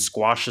then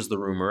squashes the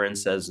rumor and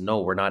says,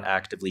 no, we're not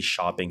actively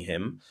shopping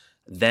him.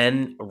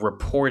 Then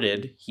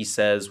reported, he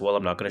says, well,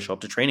 I'm not going to show up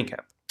to training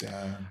camp.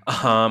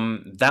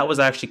 That was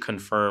actually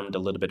confirmed a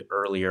little bit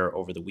earlier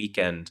over the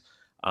weekend.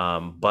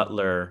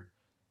 Butler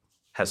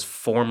has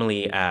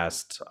formally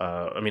asked,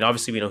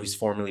 obviously we know he's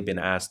formally been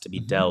asked to be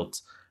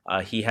dealt.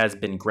 He has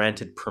been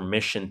granted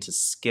permission to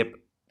skip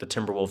the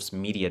Timberwolves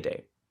media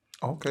day.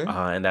 Okay.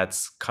 And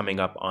that's coming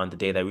up on the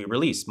day that we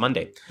release,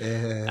 Monday.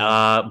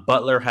 Yeah.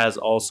 Butler has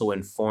also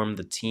informed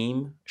the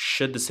team,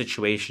 should the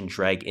situation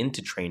drag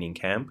into training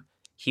camp,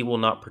 he will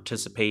not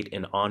participate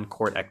in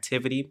on-court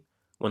activity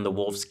when the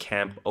Wolves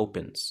camp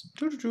opens,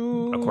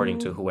 according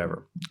to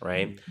whoever,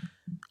 right?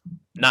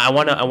 Now, I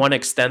want to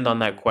extend on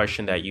that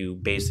question that you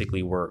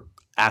basically were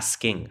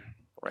asking,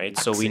 right?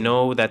 So we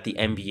know that the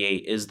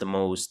NBA is the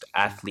most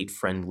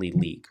athlete-friendly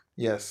league.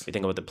 Yes. We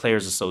think about the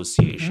Players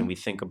Association. We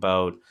think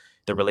about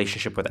the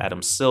relationship with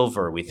Adam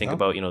Silver. We think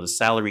about, the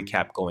salary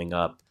cap going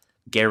up,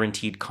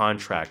 guaranteed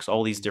contracts,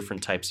 all these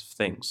different types of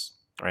things,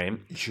 right?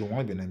 You should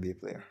want to be an NBA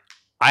player.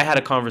 I had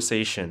a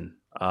conversation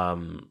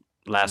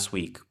last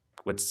week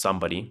with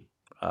somebody,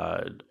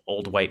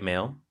 old white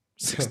male,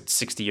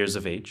 60 years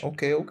of age.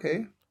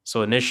 Okay.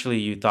 So initially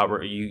you thought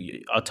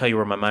I'll tell you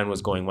where my mind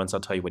was going once I'll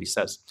tell you what he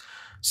says.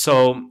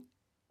 So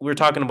we were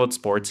talking about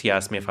sports. He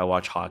asked me if I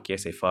watch hockey. I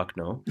say, fuck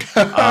no.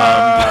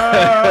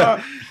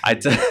 I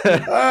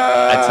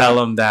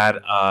tell him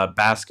that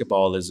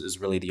basketball is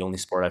really the only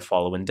sport I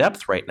follow in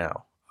depth right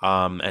now.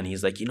 And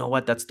he's like, you know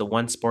what? That's the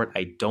one sport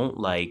I don't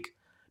like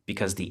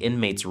because the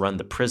inmates run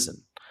the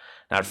prison.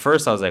 Now, at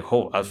first I was like,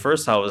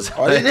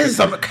 it is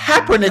some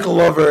Kaepernick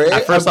lover.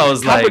 At first I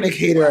was like, Kaepernick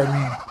hater.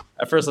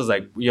 At first I was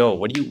like, yo,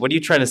 what are you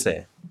trying to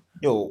say?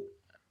 Yo.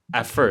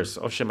 At first,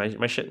 oh shit, my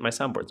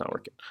soundboard's not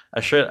working.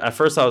 At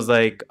first I was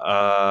like, where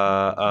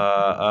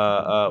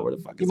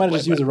the fuck? You might have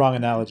just used the wrong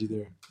analogy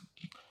there.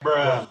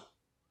 Bruh.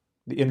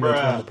 The inmates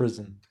in the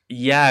prison.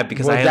 Yeah,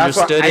 because I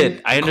understood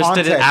it. I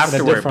understood it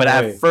afterward. But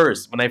at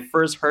first, when I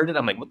first heard it,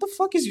 I'm like, what the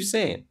fuck is you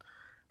saying?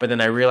 But then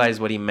I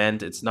realized what he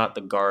meant. It's not the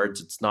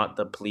guards. It's not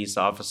the police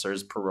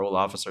officers, parole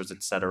officers,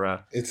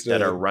 etc.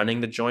 that are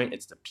running the joint.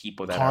 It's the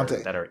people that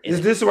are in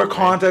it. This is where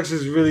context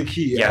is really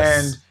key.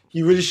 Yes. And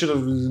he really should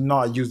have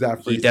not used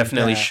that phrase. He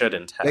definitely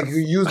shouldn't have. Like, you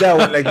use that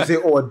when, like, you say,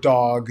 a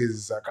dog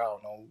is, like, I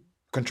don't know,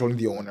 controlling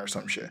the owner or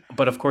some shit.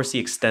 But, of course, he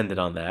extended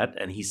on that.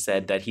 And he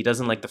said that he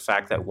doesn't like the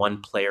fact that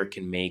one player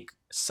can make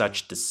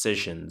such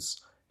decisions.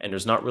 And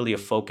there's not really a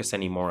focus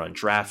anymore on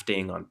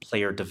drafting, on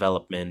player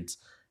development.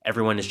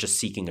 Everyone is just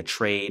seeking a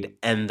trade,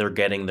 and they're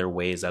getting their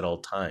ways at all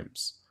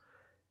times.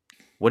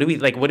 What do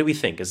we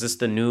think? Is this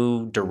the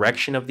new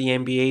direction of the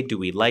NBA? Do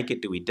we like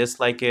it? Do we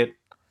dislike it?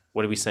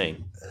 What are we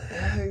saying?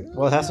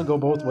 Well, it has to go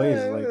both ways.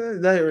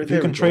 Like, if you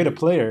can trade a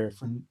player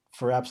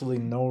for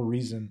absolutely no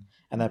reason,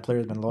 and that player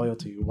has been loyal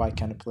to you, why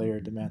can't a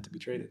player demand to be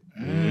traded?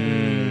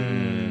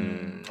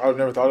 I've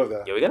never thought of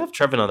that. Yeah, we gotta have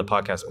Trevin on the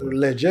podcast.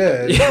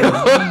 Legit.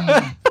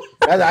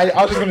 I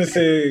was just gonna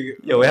say.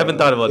 Yo, we haven't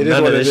thought about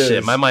none of this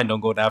shit. My mind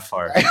don't go that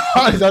far.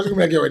 I was just gonna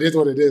be like, yo, it is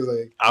what it is.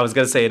 Like, I was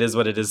gonna say it is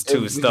what it is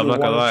too. Still, I'm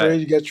not gonna lie. Trade,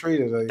 you get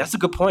traded. Like, that's a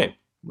good point.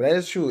 But that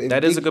is true.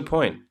 That is a good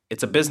point.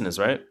 It's a business,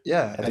 right?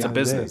 Yeah, it's a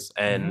business,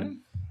 and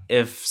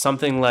if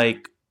something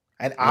like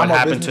what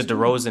happened to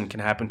DeRozan can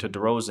happen to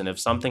DeRozan, if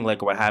something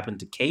like what happened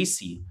to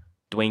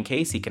Dwayne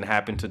Casey can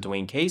happen to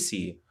Dwayne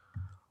Casey,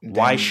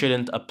 why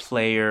shouldn't a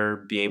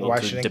player be able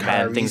to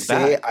demand things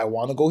back? I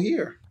want to go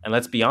here. And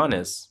let's be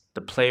honest,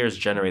 the players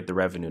generate the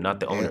revenue, not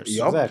the owners.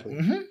 Exactly.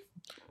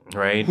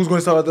 Right? Who's going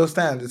to sell at those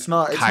stands? It's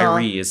not.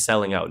 Kyrie is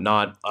selling out,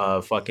 not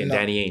fucking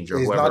Danny Ainge or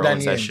whoever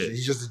owns that shit.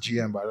 He's just a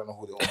GM, but I don't know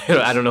who the owner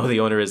is. I don't know who the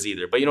owner is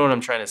either. But you know what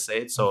I'm trying to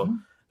say? So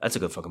that's a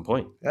good fucking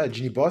point. Yeah,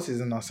 Jeanie Buss is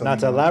not selling. Not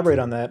to elaborate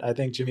on that, I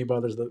think Jimmy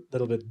Butler's a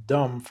little bit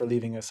dumb for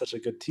leaving such a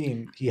good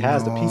team. He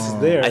has the pieces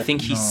there. I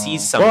think he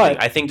sees something.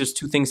 I think there's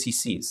two things he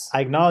sees.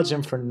 I acknowledge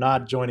him for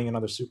not joining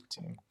another super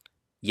team.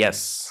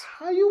 Yes.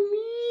 How you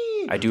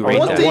mean? I do rate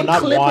that.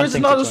 Clippers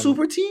is not a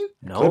super team?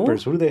 No.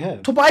 Clippers, who do they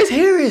have? Tobias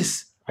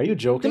Harris. Are you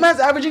joking? The man's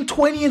averaging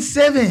 20 and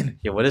 7.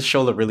 Yeah, what is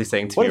Shola really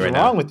saying to me right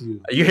now? What is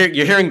wrong with you?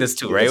 You're hearing this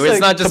too, right? It's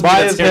not just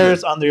Tobias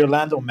Harris on the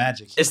Orlando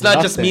Magic. It's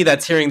not just me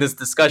that's hearing this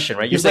discussion,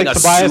 right? You're saying a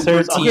Tobias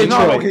Harris on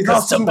Detroit. He's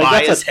not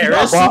Tobias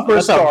Harris.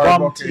 That's a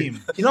bum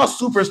team. He's not a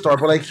superstar,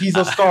 but like he's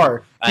a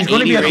star. He's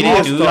going to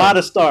be not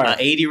a star. An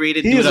 80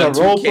 rated dude on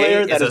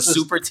 2K is a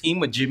super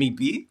team with Jimmy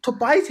B.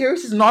 Tobias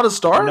Harris is not a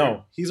star.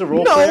 No, he's a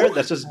role player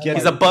that's just getting.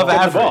 He's above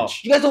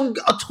average. You guys don't.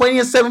 A 20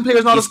 and 7 player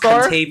is not a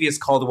star. Contavious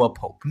Caldwell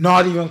Pope.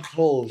 Not even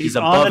close. He's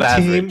above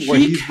average. Where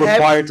he's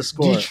required to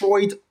score.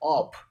 Detroit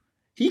up.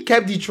 He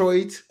kept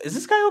Detroit. Is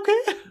this guy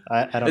okay?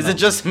 I don't know. Is it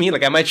just me?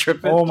 Like, am I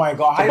tripping? Oh my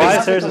god.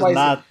 Tobias Harris is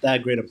not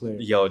that great a player.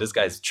 Yo, this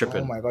guy's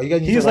tripping. Oh my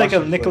god. He's like a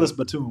Nicholas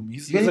Batum.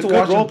 He's a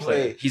good role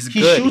player. He's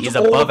good. He's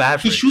above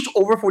average. He shoots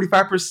over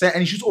 45%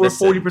 and he shoots over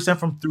 40%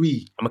 from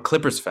 3. I'm a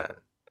Clippers fan.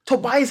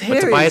 Tobias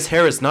Harris. But Tobias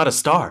Harris, not a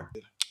star.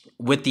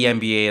 With the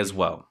NBA as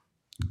well.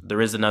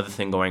 There is another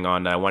thing going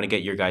on that I want to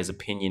get your guys'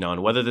 opinion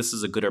on, whether this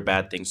is a good or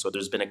bad thing. So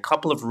there's been a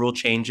couple of rule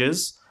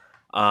changes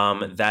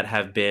that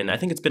have been, I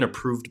think it's been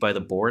approved by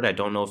the board. I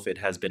don't know if it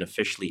has been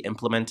officially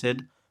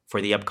implemented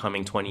for the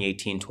upcoming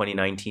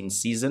 2018-2019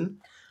 season.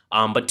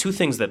 But two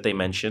things that they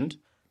mentioned.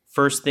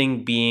 First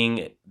thing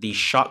being the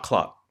shot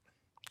clock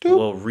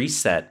will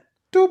reset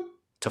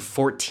to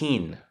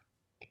 14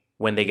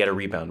 when they get a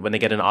rebound, when they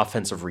get an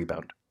offensive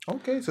rebound.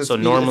 Okay, so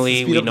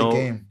normally we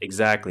know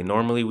exactly.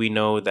 Normally we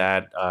know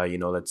that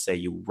let's say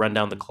you run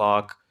down the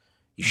clock,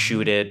 you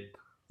shoot it.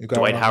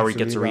 Dwight Howard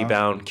gets a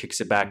rebound,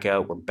 kicks it back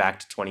out. We're back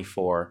to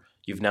 24.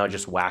 You've now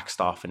just waxed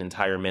off an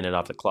entire minute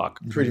off the clock.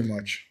 Pretty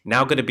much.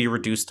 Now going to be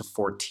reduced to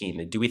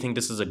 14. Do we think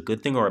this is a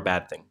good thing or a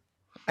bad thing?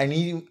 I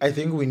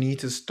think we need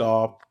to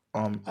stop.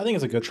 I think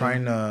it's a good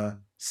trying to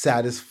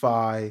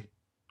satisfy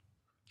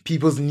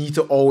people's need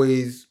to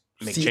always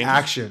see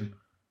action.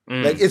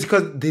 Like it's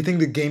because they think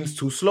the game's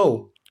too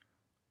slow.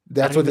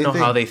 That's what they think. I don't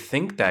know how they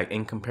think that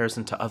in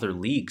comparison to other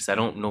leagues. I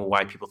don't know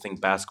why people think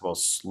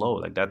basketball's slow.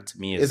 Like that to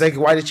me is... It's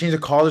like why they changed the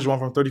college one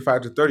from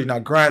 35 to 30. Now,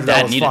 granted,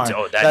 that was fine.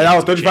 That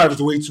was 35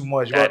 is way too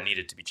much. That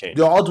needed to be changed.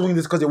 They're all doing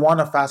this because they want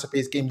a faster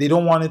paced game. They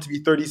don't want it to be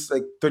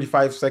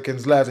 35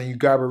 seconds left and you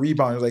grab a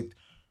rebound. It's like,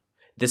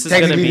 this is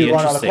going to be interesting.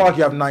 Run out of the clock,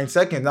 you have 9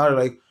 seconds. Now they're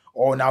like,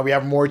 oh, now we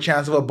have more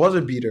chance of a buzzer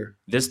beater.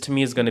 This to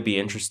me is going to be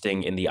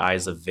interesting in the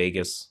eyes of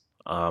Vegas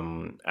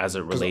as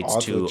it relates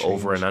to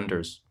over and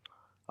unders.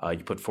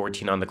 You put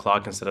 14 on the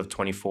clock instead of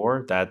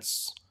 24.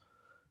 That's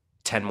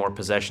 10 more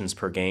possessions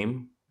per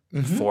game.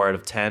 4 out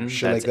of 10.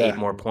 That's 8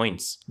 more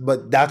points.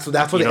 But that's what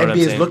the NBA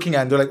is looking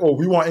at. They're like, oh,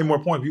 we want 8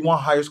 more points. We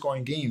want higher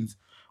scoring games.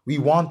 We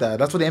want that.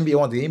 That's what the NBA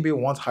wants. The NBA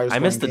wants higher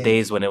scoring games. I miss the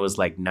days when it was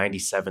like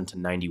 97 to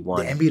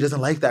 91. The NBA doesn't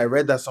like that. I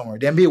read that somewhere.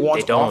 The NBA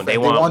wants offense. They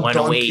want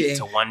 108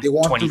 to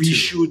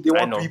 122. They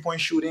want They want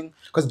 3-point shooting.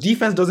 Because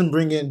defense doesn't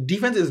bring in...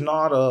 Defense is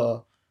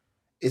not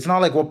it's not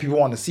like what people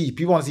want to see.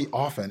 People want to see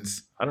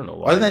offense. I don't know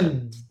why. Other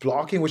than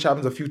blocking, which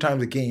happens a few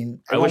times a game.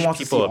 I wish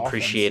people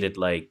appreciated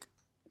like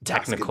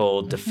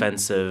technical,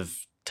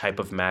 defensive type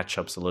of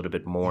matchups a little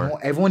bit more. No,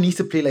 everyone needs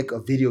to play like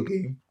a video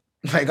game.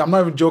 Like I'm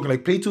not even joking.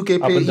 Like play 2K,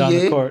 play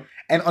EA,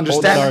 and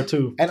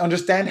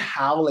understand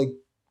how like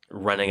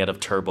running out of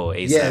turbo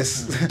ASAP.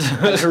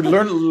 Yes,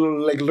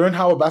 learn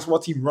how a basketball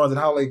team runs and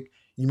how like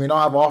you may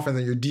not have offense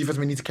and your defense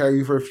may need to carry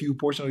you for a few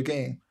portions of the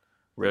game.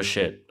 Real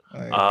shit.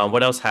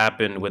 What else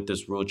happened with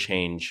this rule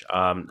change?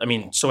 I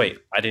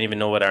didn't even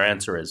know what our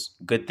answer is.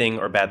 Good thing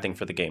or bad thing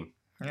for the game?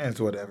 Yeah,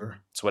 it's whatever.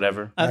 It's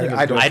whatever.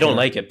 I don't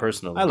like it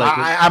personally. I like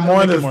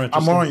it.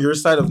 I'm more on your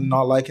side of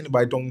not liking it,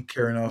 but I don't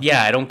care enough.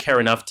 Yeah, I don't care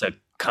enough to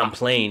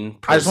complain.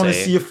 I just want to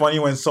see it funny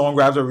when someone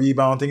grabs a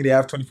rebound, thinking they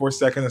have 24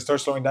 seconds and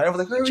starts slowing down. I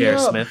was like, J.R.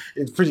 Smith.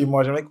 It's pretty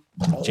much. I'm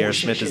like, J.R.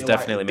 Smith is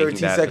definitely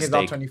making that 13 seconds,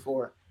 mistake. not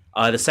 24.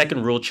 The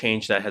second rule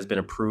change that has been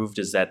approved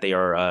is that they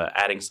are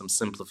adding some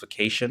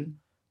simplification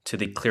to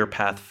the clear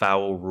path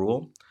foul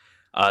rule.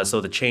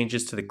 So the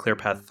changes to the clear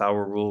path foul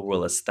rule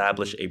will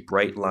establish a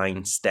bright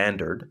line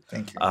standard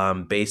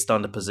based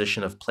on the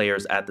position of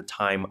players at the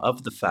time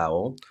of the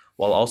foul,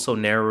 while also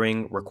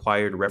narrowing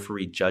required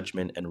referee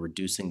judgment and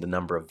reducing the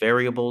number of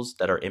variables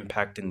that are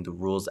impacting the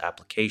rule's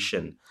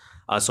application.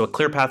 So a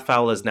clear path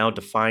foul is now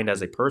defined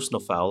as a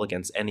personal foul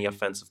against any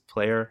offensive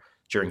player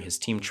during his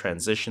team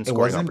transition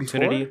scoring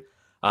opportunity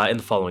in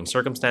the following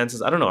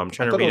circumstances. I don't know. I'm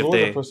trying to read if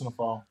they... a personal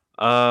foul.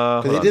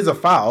 Because it is a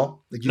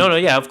foul.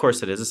 Yeah, of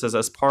course it is. It says,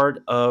 as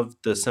part of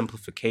the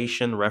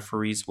simplification,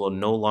 referees will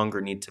no longer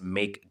need to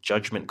make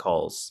judgment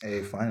calls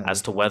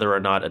as to whether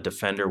or not a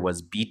defender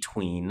was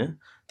between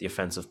the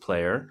offensive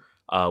player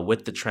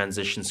with the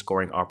transition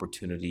scoring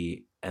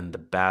opportunity and the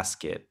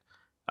basket.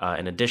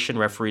 In addition,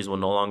 referees will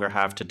no longer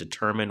have to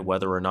determine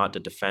whether or not the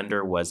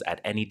defender was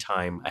at any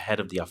time ahead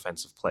of the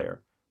offensive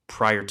player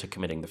prior to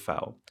committing the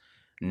foul,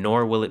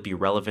 nor will it be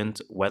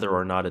relevant whether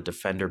or not a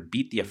defender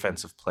beat the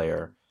offensive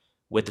player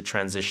with the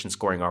transition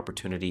scoring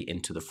opportunity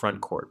into the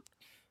front court.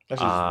 That's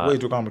just way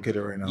too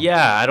complicated right now.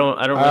 Yeah, I don't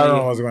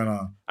know what's going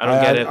on. I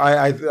don't get it.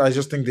 I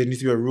just think there needs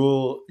to be a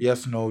rule.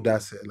 Yes, no,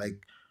 that's it.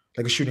 Like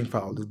Like a shooting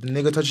foul. The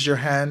nigga touches your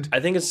hand. I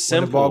think it's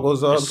simple. The ball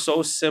goes up. It's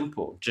so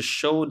simple. Just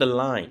show the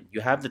line.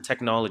 You have the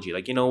technology.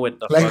 Like, you know, with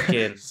the like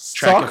fucking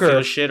track and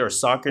field shit or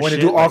soccer when shit.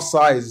 When they do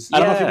offsides. I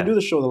don't know if you can do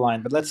the show the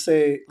line, but let's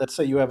say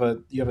you have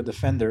a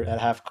defender at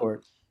half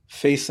court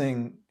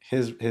facing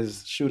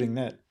his shooting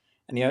net,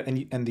 and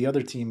the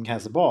other team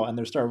has the ball, and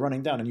they start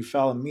running down, and you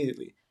foul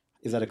immediately.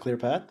 Is that a clear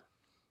path?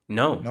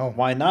 No.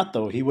 Why not,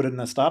 though? He wouldn't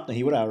have stopped, and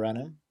he would have outran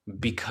him.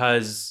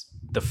 Because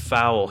the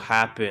foul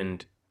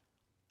happened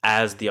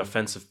as the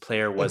offensive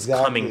player was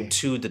coming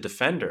to the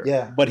defender.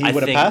 Yeah, but he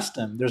would have passed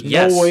him. There's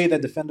no way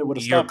that defender would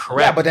have stopped. You're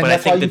correct, but I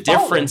think the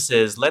difference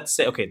is, let's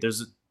say, okay,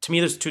 there's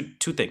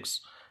two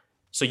things.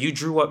 So you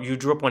drew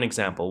up one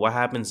example. What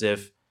happens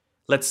if,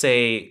 let's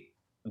say,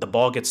 the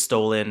ball gets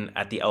stolen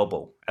at the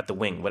elbow, at the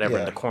wing, whatever,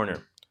 in the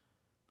corner.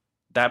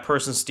 That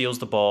person steals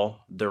the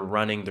ball. They're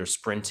running. They're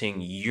sprinting.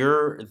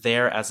 You're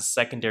there as a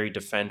secondary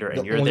defender,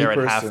 and you're there at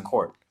half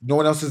court. No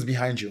one else is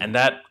behind you. And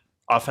that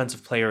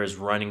offensive player is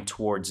running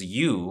towards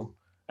you,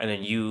 and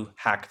then you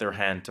hack their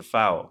hand to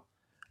foul.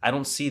 I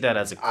don't see that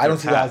as a clear path. I don't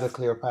see that as a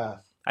clear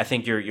path. I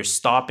think you're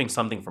stopping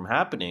something from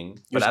happening,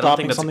 but I don't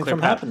think that's a clear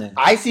path.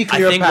 I see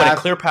clear path. I think what a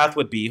clear path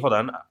would be, hold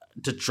on,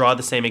 to draw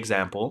the same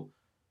example,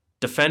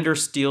 defender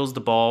steals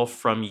the ball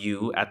from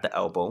you at the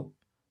elbow.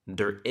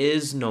 There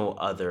is no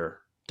other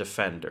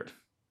defender.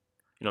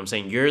 You know what I'm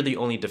saying? You're the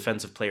only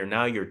defensive player.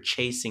 Now you're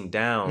chasing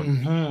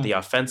down the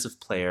offensive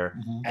player.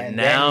 And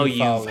now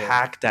you've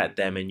hacked at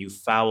them and you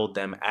fouled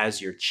them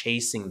as you're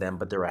chasing them,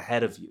 but they're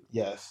ahead of you.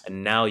 Yes.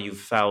 And now you've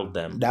fouled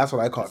them. That's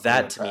what I call it.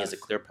 That to me is a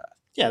clear path.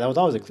 Yeah, that was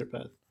always a clear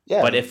path.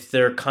 Yeah. But if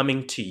they're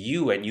coming to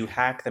you and you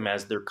hack them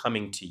as they're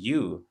coming to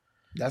you,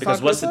 that's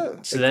because what's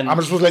then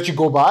I'm supposed to let you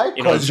go by?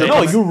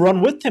 You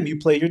run with him. You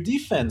play your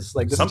defense.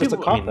 Like, this is just a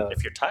cop out.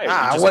 If you're tired,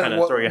 you just kind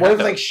of throw your hand up. What if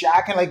like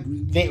Shaq and like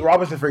Nate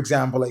Robinson, for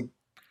example, like,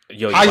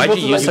 yo, why do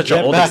you use such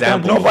an old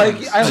example? No, but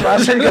I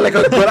was trying to get like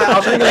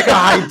a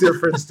height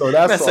difference though.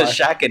 That's why.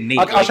 Shaq and Nate.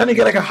 I was trying to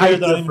get like a height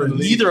difference.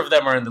 Neither of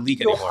them are in the league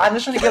anymore. I'm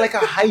just trying to get like a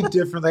height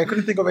difference. I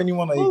couldn't think of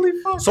anyone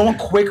like someone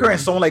quicker and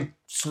someone like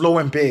slow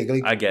and big.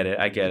 Like, I get it.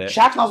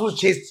 Shaq's not supposed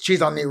to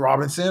chase on Nate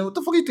Robinson. What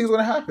the fuck do you think is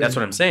gonna happen? That's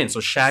what I'm saying. So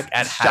Shaq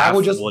at half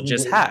will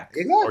just hack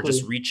or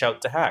just reach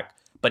out to hack.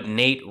 But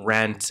Nate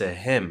ran to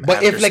him.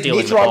 But if like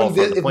Nate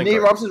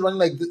Robinson's running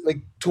like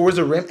towards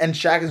the rim and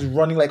Shaq is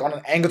running like on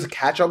an angle to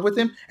catch up with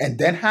him and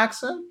then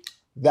hacks him,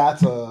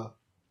 that's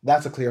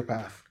a clear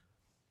path.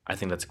 I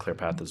think that's a clear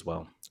path as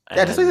well.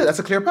 Yeah, that's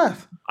a clear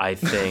path. I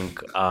think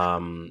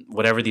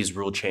whatever these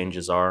rule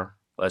changes are,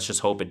 let's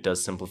just hope it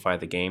does simplify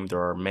the game.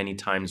 There are many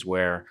times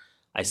where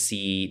I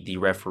see the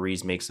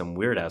referees make some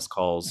weird ass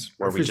calls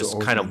where we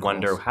just kind of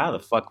wonder how the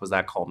fuck was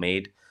that call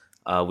made.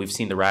 We've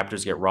seen the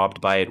Raptors get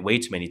robbed by it way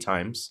too many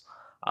times.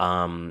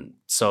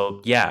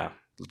 So yeah,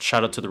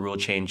 shout out to the rule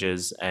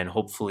changes, and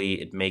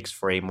hopefully it makes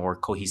for a more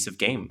cohesive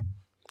game.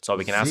 That's all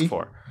we can ask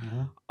for.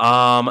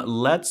 Mm-hmm.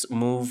 Let's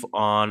move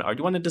on. Do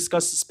you want to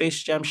discuss the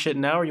Space Jam shit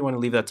now, or you want to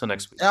leave that till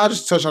next week? Yeah, I'll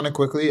just touch on it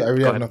quickly. I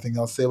really have nothing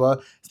else to say about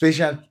it.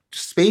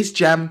 Space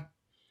Jam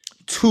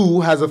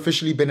 2 has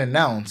officially been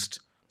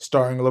announced,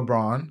 starring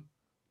LeBron,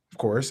 of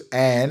course,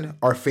 and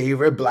our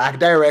favorite black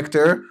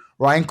director,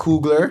 Ryan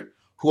Coogler,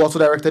 who also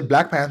directed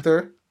Black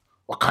Panther,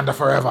 Wakanda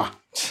Forever,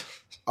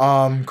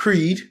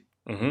 Creed,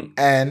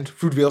 and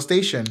Fruitvale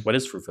Station. What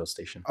is Fruitvale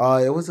Station?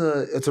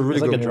 It's a really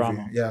good movie.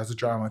 Drama. Yeah, it's a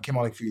drama. It came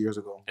out like a few years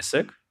ago. It's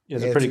sick? Yeah,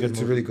 it's a pretty good movie.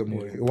 It's a really good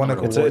movie. It won like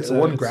a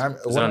one Grammy.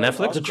 Is it on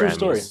Netflix? It's a true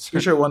story.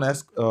 Pretty sure it won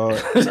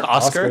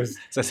Oscar?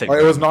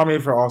 It was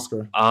nominated for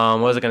Oscar.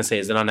 What was I going to say?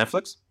 Is it on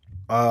Netflix?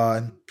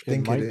 I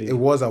think it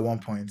was at one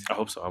point. I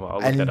hope so. I'll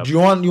look and that up. Do you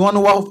want to know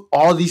what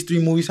all these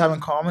three movies have in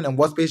common and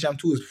what Space Jam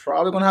 2 is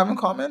probably going to have in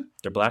common?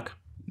 They're black?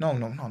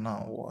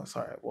 No.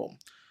 Sorry. Well,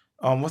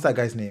 what's that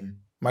guy's name?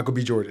 Michael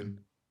B. Jordan.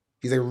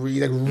 He's like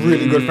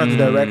really good friend with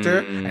the director,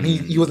 and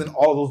he was in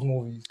all those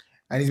movies,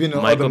 and he's been in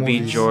Michael other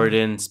movies. B.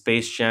 Jordan,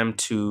 Space Jam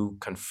 2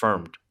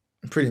 confirmed.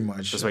 Pretty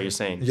much. That's what you're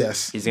saying.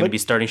 Yes. He's going to be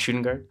starting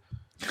shooting guard.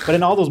 But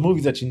in all those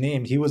movies that you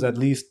named, he was at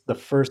least the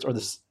first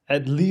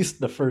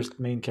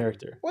main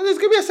character. Well, there's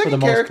gonna be a second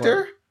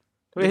character.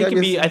 Well, he can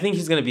be. I think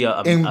he's gonna be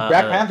in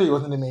Black Panther. He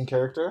wasn't the main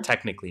character.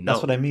 Technically, no.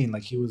 That's what I mean.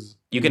 Like he was.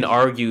 You can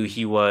argue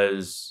he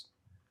was.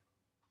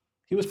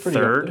 He was pretty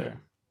third. Up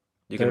there.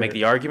 You can make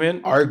the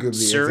argument.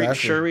 Arguably,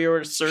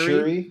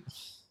 Shuri.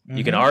 Mm-hmm.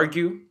 You can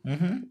argue.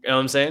 Mm-hmm. You know what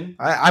I'm saying?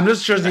 I'm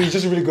just sure he's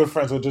just a really good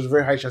friend, so there's a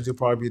very high chance he'll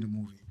probably be in the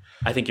movie.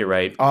 I think you're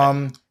right.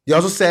 He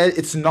also said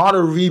it's not a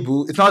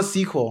reboot. It's not a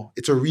sequel.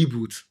 It's a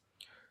reboot.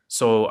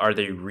 So are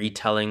they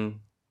retelling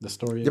the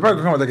story? They're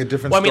probably going with like a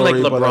different story. I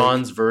mean, like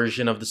LeBron's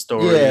version of the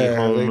story. Yeah,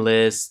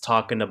 homeless,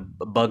 talking to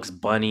Bugs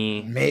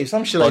Bunny. Maybe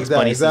some shit like that.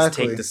 Bunny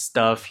exactly. says take the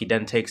stuff. He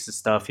then takes the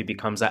stuff. He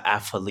becomes an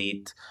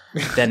athlete.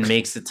 Then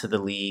makes it to the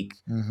league.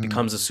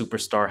 Becomes a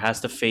superstar.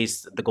 Has to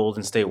face the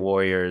Golden State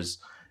Warriors.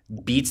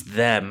 Beats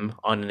them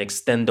on an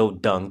extendo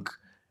dunk.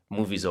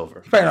 movie's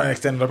over. Probably not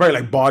extended. Probably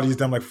like bodies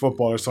them like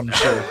football or some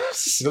shit.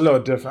 It's a little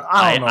different.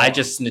 I don't know. I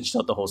just snitched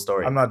out the whole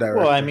story. I'm not that.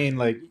 Well, I mean,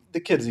 like the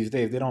kids these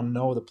days, they don't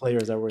know the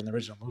players that were in the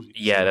original movie.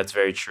 Yeah, that's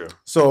very true.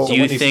 So do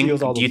you think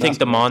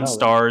the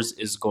Monstars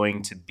is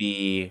going to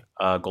be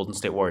Golden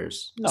State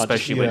Warriors? No,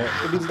 especially with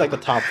it'd be like the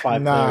top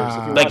 5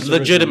 players. Like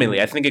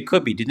legitimately, I think it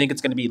could be. Do you think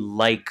it's going to be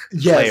like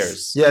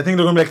players? Yeah, I think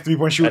they're going to be like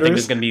 3-point shooters. I think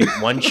there's going to be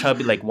one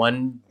chubby, like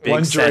one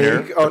big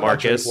center,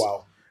 Marcus.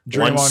 Wow.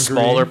 One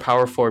smaller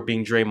power forward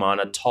being Draymond,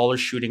 a taller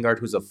shooting guard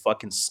who's a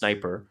fucking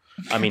sniper.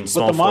 I mean,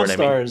 small forward. But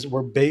the Monstars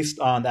were based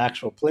on the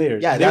actual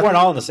players. Yeah, they weren't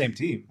all on the same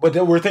team. But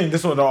we're thinking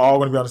this one they're all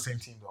going to be on the same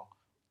team, though.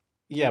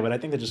 Yeah, but I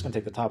think they're just going to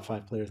take the top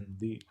 5 players in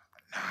the league.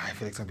 Nah, I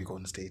feel like it's going to be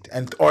Golden State.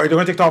 Or they're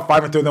going to take top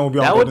 5 and 3 then we'll be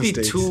on Golden State.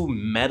 That would be too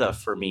meta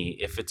for me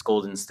if it's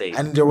Golden State.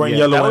 And they're wearing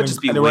yellow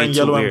and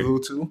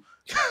blue, too.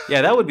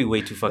 Yeah, that would be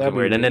way too fucking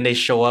weird. And then they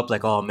show up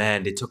like, oh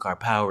man, they took our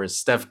powers.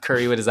 Steph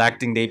Curry with his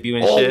acting debut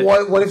and shit.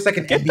 What if it's like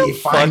an NBA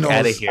Finals? Fuck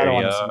out of here, I don't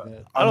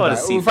want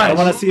to see that. I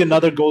want to see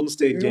another Golden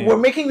State game. We're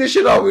making this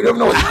shit up. We don't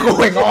know what's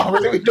going on.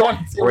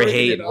 We're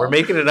hating. We're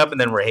making it up and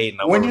then we're hating.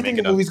 When do you think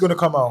the movie's going to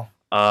come out?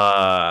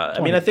 I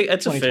mean, I think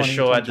it's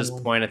official at this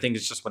point. I think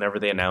it's just whenever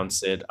they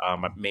announce it.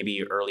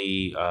 Maybe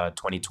early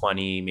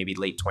 2020, maybe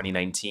late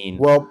 2019.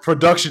 Well,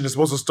 production is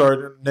supposed to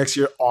start next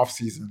year off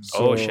season.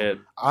 So shit!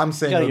 I'm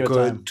saying a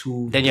good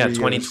 2. Then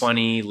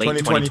 2020, late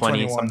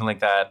 2020, something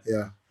like that.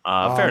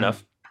 Yeah. Fair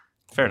enough.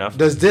 Fair enough.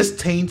 Does this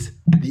taint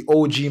the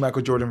OG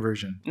Michael Jordan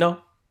version? No.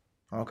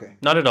 Okay.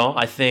 Not at all.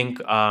 I think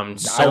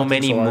so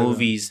many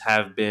movies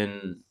have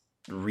been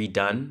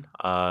redone,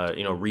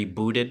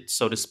 rebooted,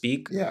 so to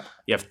speak. Yeah.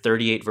 You have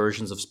 38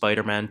 versions of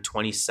Spider-Man,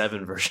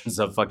 27 versions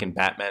of fucking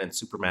Batman and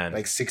Superman.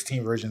 Like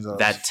 16 versions of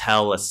that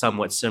tell a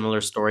somewhat similar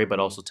story, but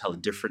also tell a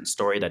different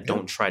story that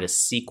don't try to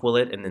sequel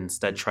it and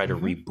instead try to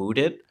reboot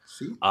it.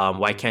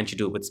 Why can't you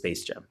do it with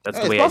Space Jam? That's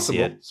the way possible.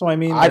 I see it. So I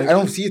mean, I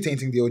don't see it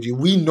tainting the OG.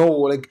 We know,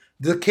 like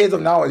the kids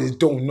of nowadays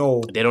don't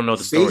know. They don't know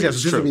the Space story. Jam. So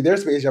this would be their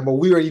Space Jam, but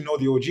we already know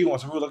the OG one.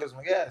 So we look at it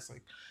like, yeah, it's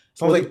like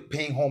sounds like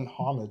paying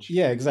homage.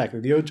 Yeah, exactly.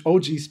 The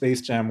OG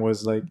Space Jam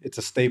was like it's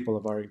a staple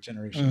of our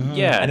generation. Mm-hmm.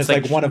 Yeah, and it's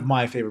like one of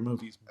my favorite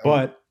movies.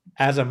 But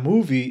as a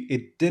movie,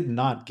 it did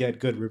not get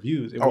good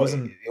reviews. It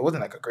wasn't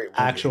like a great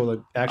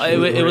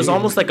movie. It was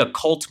almost like a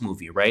cult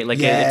movie, right? Like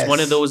it's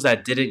one of those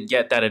that didn't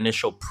get that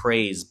initial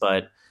praise,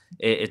 but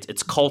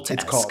it's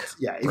cult-esque. It's cult.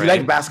 Yeah, if you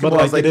like basketball,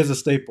 but like, it is a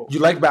staple. You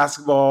like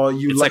basketball.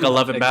 It's like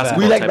 11 basketball.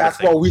 We like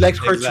basketball. We like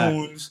cartoons.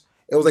 Exactly.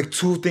 It was like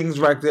two things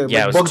right there.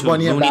 Yeah, like Bugs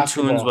Bunny and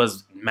basketball. Looney Tunes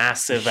was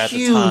massive at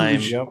the time.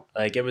 Yep.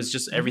 Like it was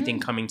just everything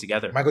coming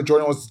together. Michael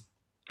Jordan was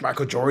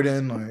Michael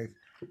Jordan. Like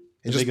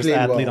the biggest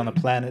athlete on the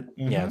planet.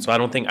 Mm-hmm. Yeah, so I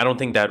don't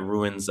think that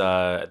ruins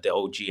the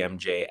OG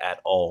MJ at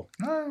all.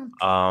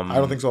 I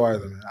don't think so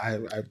either, man.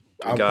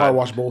 I'll probably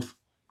watch both.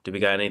 Do we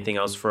got anything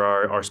else for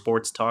our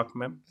sports talk,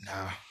 man?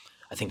 Nah.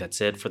 I think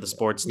that's it for the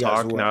sports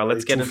talk. Now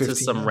let's get into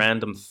some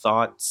random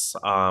thoughts.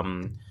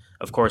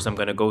 Of course, I'm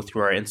going to go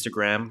through our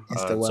Instagram.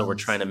 So we're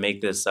trying to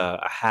make this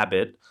a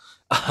habit,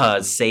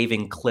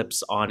 saving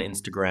clips on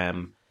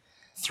Instagram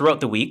throughout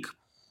the week,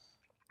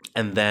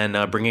 and then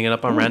bringing it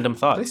up on random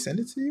thoughts. Did I send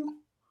it to you?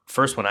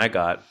 First one I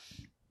got.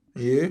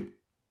 Yeah.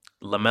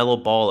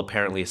 LaMelo Ball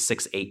apparently is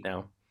 6'8"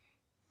 now.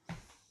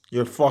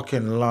 You're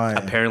fucking lying.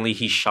 Apparently,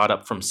 he shot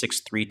up from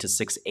 6'3" to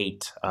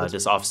 6'8"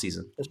 this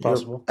offseason. It's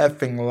possible. You're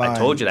effing lying. I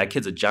told you, that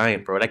kid's a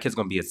giant, bro. That kid's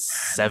going to be a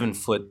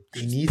 7-foot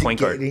point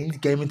guard. They need to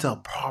get him into a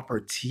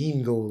proper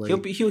team, though. Like,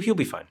 he'll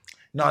be fine.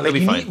 No,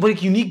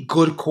 like, you need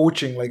good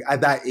coaching, like,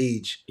 at that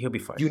age. He'll be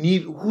fine. How are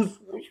you going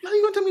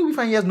to tell me we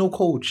find he has no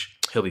coach?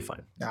 He'll be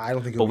fine. Nah, I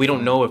don't think But we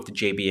don't know if the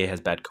JBA has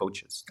bad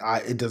coaches.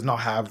 It does not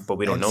have but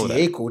we don't know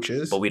that.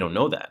 coaches. But we don't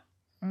know that.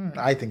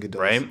 I think it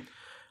does. Right?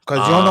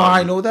 Because you don't know how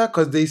I know that?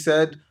 Because they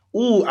said...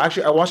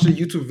 actually, I watched a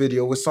YouTube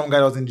video with some guy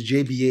that was in the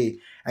JBA,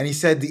 and he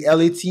said the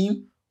LA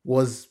team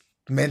was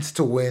meant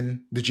to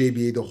win the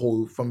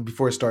JBA from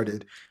before it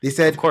started. They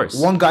said, of course,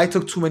 one guy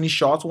took too many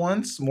shots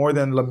once, more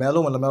than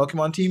LaMelo when LaMelo came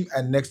on team,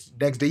 and next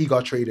day he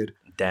got traded.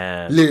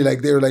 Damn. Literally,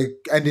 like they were like,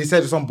 and they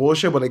said some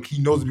bullshit, but like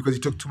he knows because he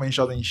took too many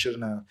shots and he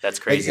shouldn't have. That's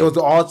crazy. Like, it was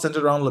all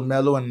centered around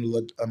LaMelo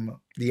and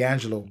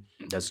D'Angelo.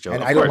 That's true.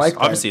 And I don't like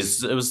that. Obviously,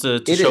 it was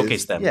to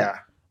showcase them. Yeah.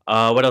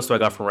 What else do I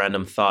got for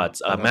random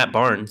thoughts?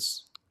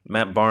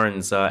 Matt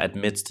Barnes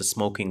admits to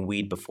smoking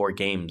weed before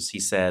games. He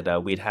said,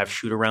 we'd have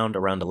shoot around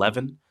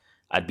 11.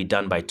 I'd be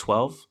done by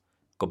 12.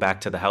 Go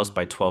back to the house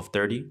by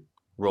 12:30.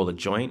 Roll a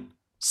joint,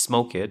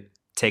 smoke it,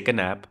 take a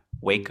nap,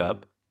 wake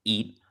up,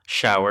 eat,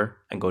 shower,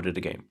 and go to the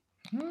game.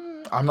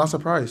 I'm not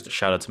surprised.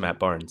 Shout out to Matt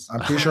Barnes.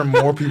 I'm pretty sure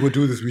more people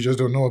do this. We just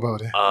don't know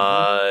about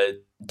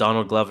it.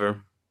 Donald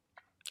Glover,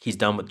 he's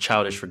done with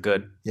Childish for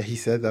good. Yeah, he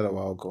said that a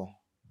while ago.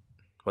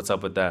 What's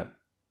up with that?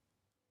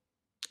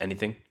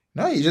 Anything?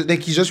 No, he's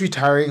just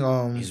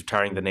retiring. He's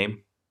retiring the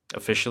name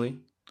officially.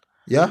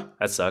 Yeah,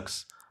 that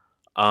sucks.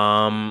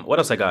 What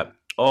else I got?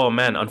 Oh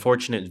man,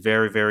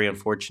 very, very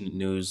unfortunate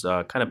news.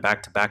 Kind of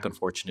back-to-back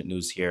unfortunate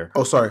news here.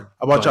 Oh, sorry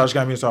about Childish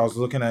Gambino. So I was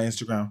looking at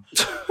Instagram.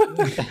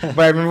 But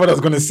I remember what I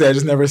was going to say. I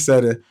just never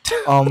said it.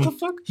 What the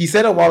fuck? He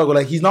said a while ago,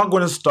 like, he's not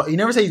going to stop. He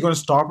never said he's going to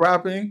stop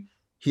rapping.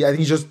 I think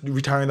he's just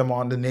retiring them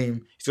on the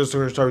name. He's just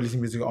going to start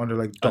releasing music under,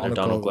 like,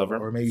 Donald Glover.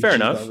 Or maybe Fair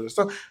enough. Glover.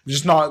 So,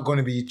 just not going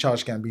to be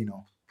Childish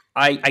Gambino.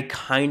 I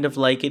kind of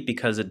like it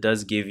because it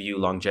does give you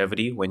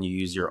longevity when you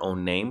use your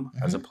own name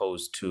as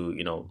opposed to,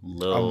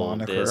 Lil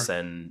this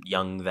and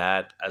Young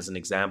that as an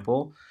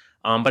example.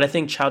 But I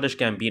think Childish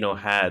Gambino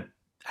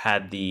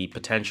had the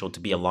potential to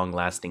be a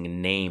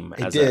long-lasting name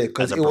as a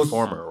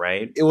performer,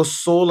 right? It was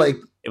so, like...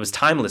 It was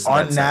timeless.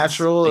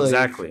 Unnatural.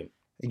 Exactly.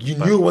 You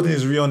knew it wasn't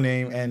his real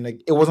name, and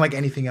like it wasn't like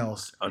anything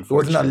else. It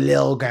wasn't a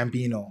Lil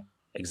Gambino.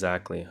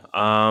 Exactly.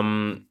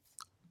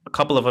 A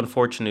couple of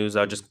unfortunate news.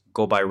 I'll just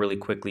go by really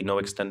quickly. No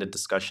extended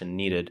discussion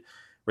needed.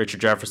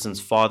 Richard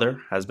Jefferson's father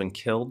has been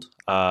killed.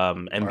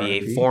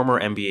 Former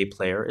NBA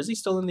player. Is he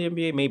still in the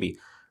NBA? Maybe.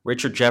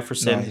 Richard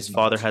Jefferson, his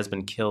father has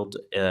been killed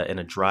in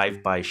a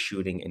drive-by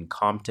shooting in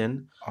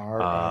Compton.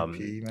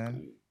 R.I.P.,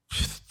 man.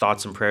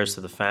 Thoughts and prayers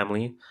to the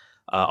family.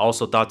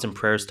 Also, thoughts and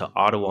prayers to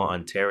Ottawa,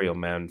 Ontario,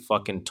 man.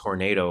 Fucking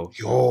tornado.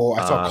 Yo,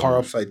 I saw a car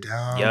upside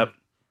down. Yep.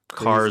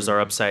 Crazy. Cars are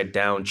upside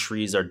down.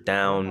 Trees are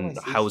down.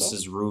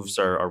 Houses, roofs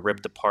are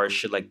ripped apart.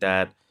 Shit like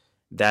that.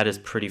 That is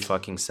pretty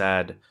fucking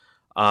sad.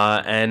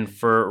 And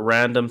for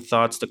random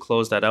thoughts to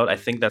close that out, I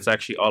think that's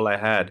actually all I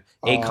had.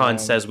 Akon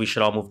says we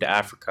should all move to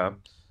Africa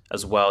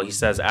as well. He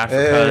says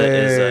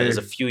Africa is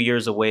a few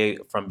years away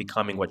from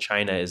becoming what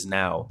China is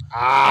now.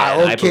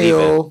 I believe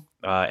it.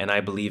 And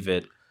I believe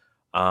it.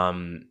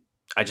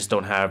 I just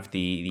don't have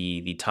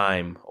the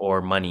time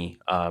or money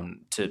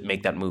to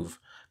make that move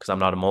because I'm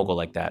not a mogul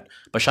like that.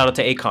 But shout out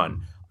to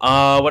Akon.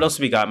 What else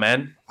we got,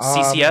 man?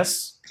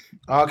 CCS?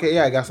 Okay,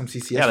 yeah, I got some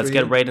CCS. Yeah, let's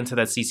get right into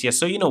that CCS.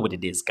 So you know what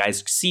it is,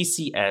 guys.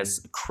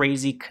 CCS,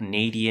 crazy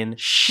Canadian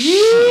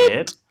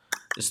shit.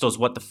 It's those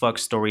what the fuck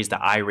stories, the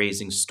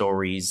eye-raising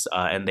stories,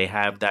 and they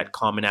have that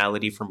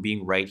commonality from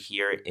being right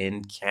here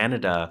in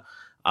Canada.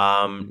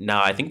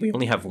 Now I think we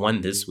only have one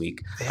this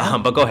week,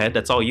 but go ahead.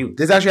 That's all you.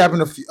 This actually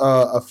happened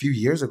a few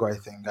years ago, I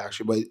think,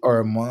 actually,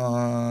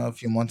 a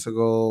few months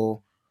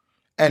ago.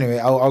 Anyway,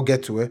 I'll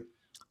get to it.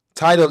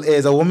 Title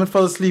is: A woman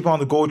fell asleep on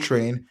the GO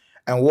train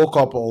and woke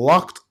up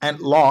locked and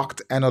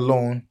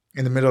alone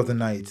in the middle of the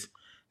night.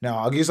 Now,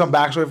 I'll give you some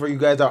backstory for you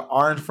guys that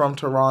aren't from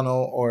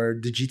Toronto or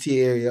the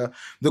GTA area.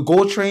 The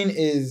GO train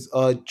is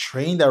a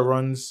train that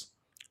runs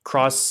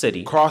cross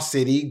city,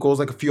 goes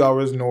like a few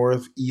hours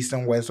north, east,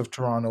 and west of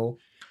Toronto.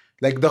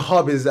 Like the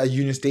hub is at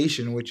Union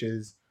Station, which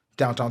is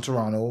downtown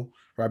Toronto,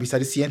 right beside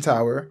the CN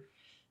Tower.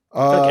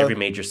 I feel like every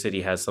major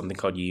city has something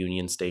called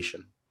Union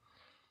Station.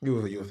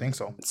 You think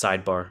so?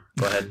 Sidebar.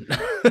 Go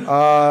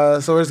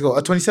ahead. So let's go.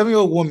 A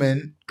 27-year-old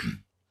woman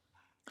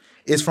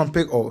is from a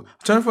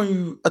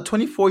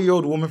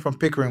 24-year-old woman from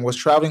Pickering was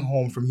traveling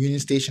home from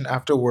Union Station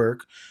after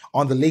work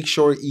on the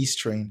Lakeshore East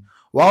train.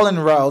 While en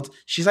route,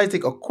 she decided to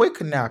take a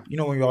quick nap. You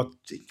know, when you're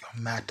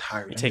mad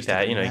tired. You take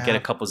that, you get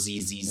a couple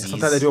ZZs. Yeah,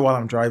 sometimes I do it while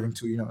I'm driving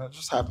too, it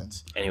just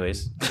happens.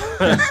 Anyways.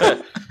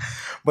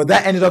 But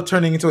that ended up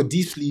turning into a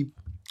deep sleep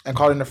and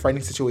caught in a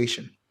frightening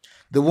situation.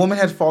 The woman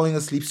had fallen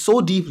asleep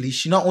so deeply,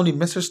 she not only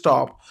missed her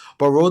stop,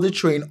 but rode the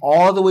train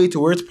all the way to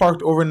where it's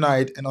parked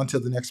overnight and until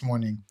the next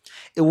morning.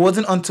 It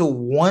wasn't until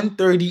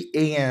 1:30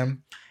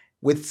 a.m.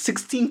 with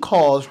 16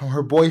 calls from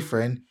her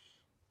boyfriend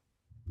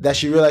that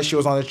she realized she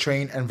was on the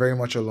train and very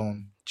much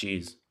alone.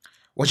 Jeez.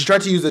 When she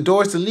tried to use the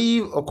doors to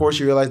leave, of course,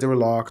 she realized they were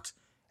locked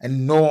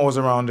and no one was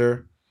around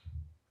her.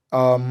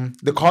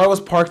 The car was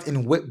parked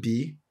in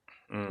Whitby.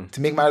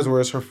 To make matters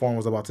worse, her phone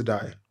was about to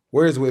die.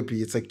 Where is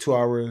Whitby? It's like 2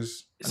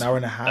 hours, an hour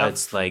and a half.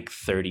 It's like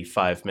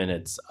 35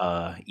 minutes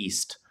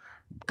east.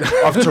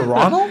 Of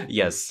Toronto?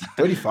 Yes.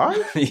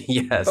 35?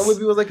 Yes. But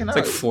Whitby was like an hour.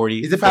 It's like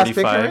 40. Is it past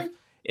 45? Pickering?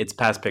 It's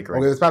past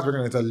Pickering. Okay, it's past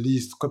Pickering. It's at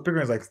least, because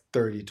Pickering's like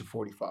 30 to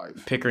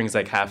 45. Pickering's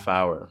like half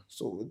hour.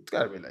 So it's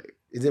got to be like,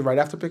 is it right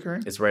after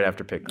Pickering? It's right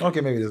after Pickering.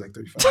 Okay, maybe it is like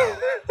 35.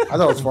 I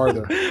thought it was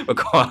farther. But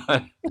go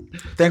on.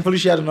 Thankfully,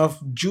 she had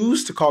enough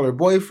juice to call her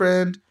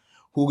boyfriend,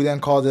 who then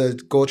called the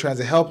GO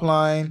Transit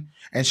helpline,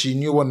 and she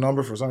knew what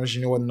number. For some reason, she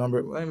knew what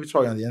number. Well, it's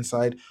probably on the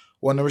inside.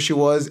 What number she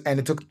was, and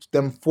it took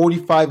them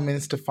 45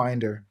 minutes to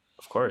find her.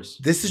 Of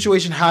course. This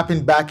situation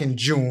happened back in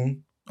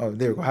June. Oh,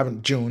 there we go. Happened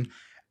in June,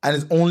 and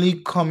it's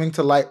only coming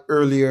to light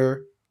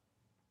earlier,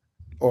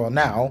 or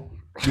now,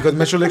 because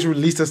Metrolink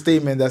released a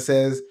statement that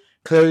says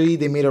clearly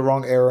they made a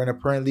wrong error, and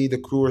apparently the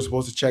crew were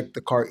supposed to check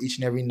the car each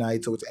and every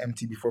night so it's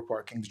empty before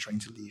parking the train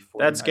to leave.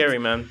 That's scary,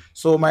 man.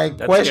 So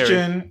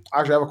actually,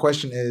 I have a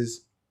question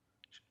is,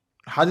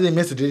 how did they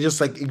miss it? Did they just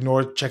like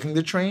ignore checking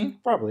the train?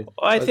 Probably.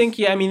 I think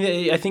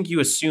you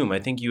assume. I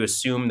think you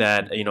assume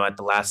that, at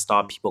the last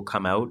stop, people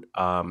come out.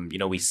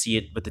 We see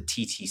it with the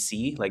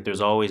TTC. Like, there's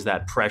always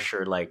that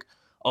pressure, like,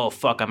 oh,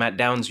 fuck, I'm at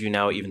Downsview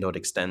now, even though it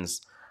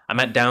extends. I'm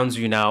at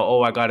Downsview now.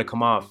 Oh, I got to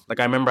come off. Like,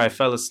 I remember I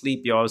fell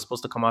asleep. I was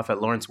supposed to come off at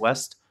Lawrence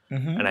West,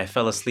 and I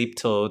fell asleep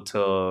till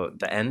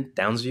the end,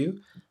 Downsview.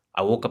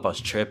 I woke up, I was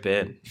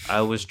tripping.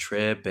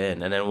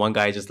 And then one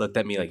guy just looked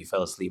at me like, you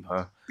fell asleep,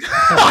 huh?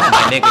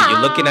 My nigga, you're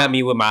looking at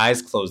me with my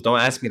eyes closed. Don't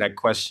ask me that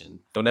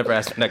question. Don't ever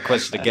ask me that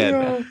question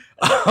again.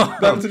 That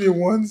happened to me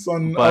once I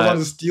was on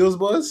the Steels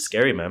bus.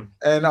 Scary, man.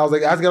 And I was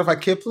like, I had to get off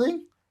at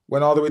Kipling.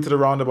 Went all the way to the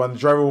roundabout. And the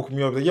driver woke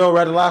me up. Like, yo, we're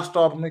at the last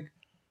stop. I'm like,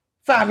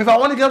 fam, if I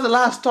want to get off the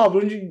last stop,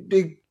 don't you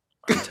big...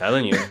 I'm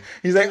telling you.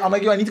 I'm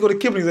like, yo, I need to go to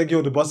Kipling. He's like,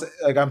 yo, the bus,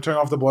 like, I'm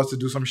turning off the bus to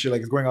do some shit. Like,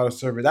 it's going out of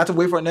service. I have to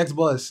wait for the next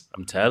bus.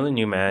 I'm telling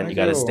you, man. You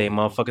got to stay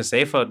motherfucking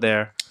safe out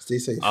there. Stay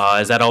safe.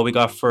 Is that all we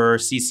got for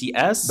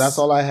CCS? That's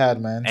all I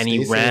had, man.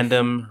 Any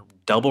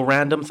double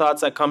random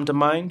thoughts that come to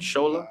mind?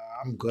 Shola?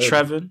 I'm good.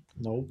 Trevin?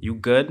 No. You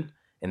good?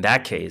 In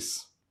that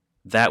case,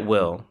 that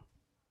will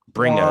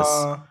bring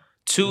us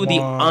to the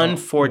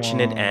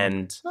unfortunate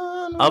end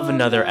of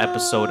another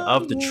episode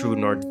of the True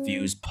North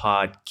Views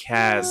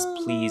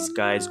podcast. Please,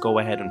 guys, go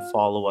ahead and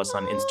follow us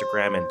on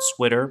Instagram and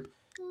Twitter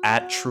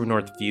at True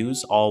North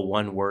Views, all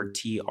one word,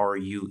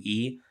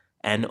 TrueNorthViews.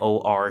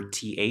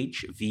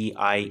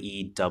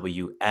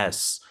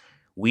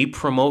 We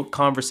promote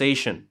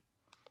conversation.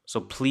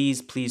 So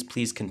please, please,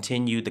 please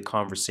continue the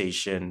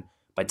conversation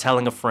by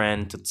telling a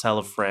friend to tell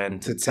a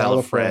friend to tell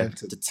a friend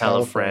to tell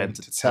a friend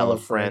to tell a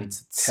friend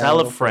to tell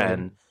a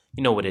friend.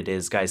 You know what it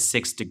is, guys.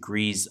 6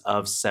 degrees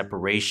of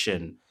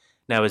separation.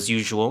 Now, as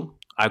usual,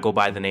 I go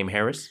by the name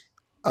Harris.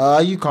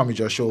 You call me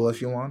Joshua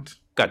if you want.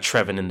 Got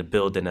Trevin in the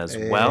building as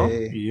well.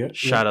 Yep.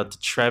 Shout out to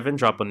Trevin.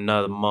 Drop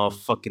another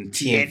motherfucking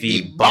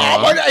TNV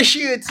bomb. What that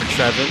shit?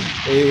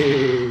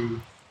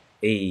 Trevin.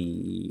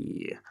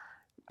 Hey.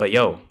 But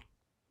yo,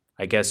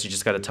 I guess you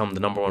just got to tell them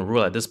the number one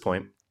rule at this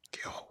point.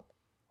 Yo,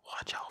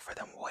 watch out for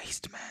them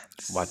waste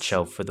mans. Watch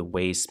out for the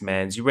waste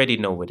mans. You already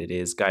know what it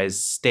is,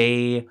 guys.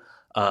 Stay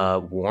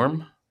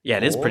warm. Yeah,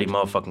 it is pretty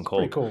motherfucking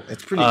cold. Pretty cold.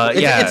 It's pretty cold.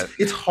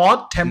 It's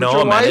hot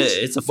temperature-wise. No, man,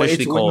 it's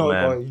officially cold,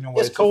 man. You know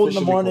it's cold in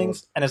the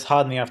mornings and it's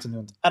hot in the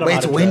afternoons. I don't know.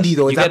 But it's windy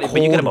though. It's that cold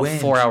wind. You get about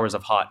 4 hours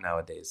of hot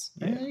nowadays.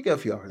 Yeah, you get a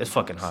few hours. It's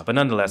fucking hot. But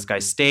nonetheless,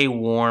 guys, stay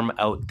warm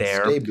out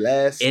there. Stay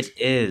blessed. It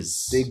is.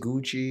 Stay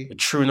Gucci. The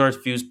True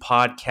North Views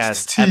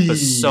podcast,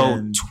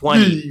 episode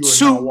 22. You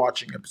are now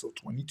watching episode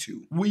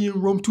 22. We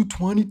in Rome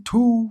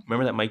 222.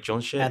 Remember that Mike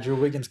Jones shit? Andrew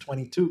Wiggins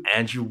 22.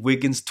 Andrew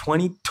Wiggins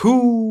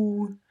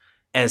 22.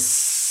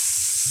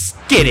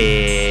 Get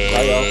it.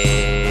 Bye,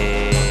 y'all.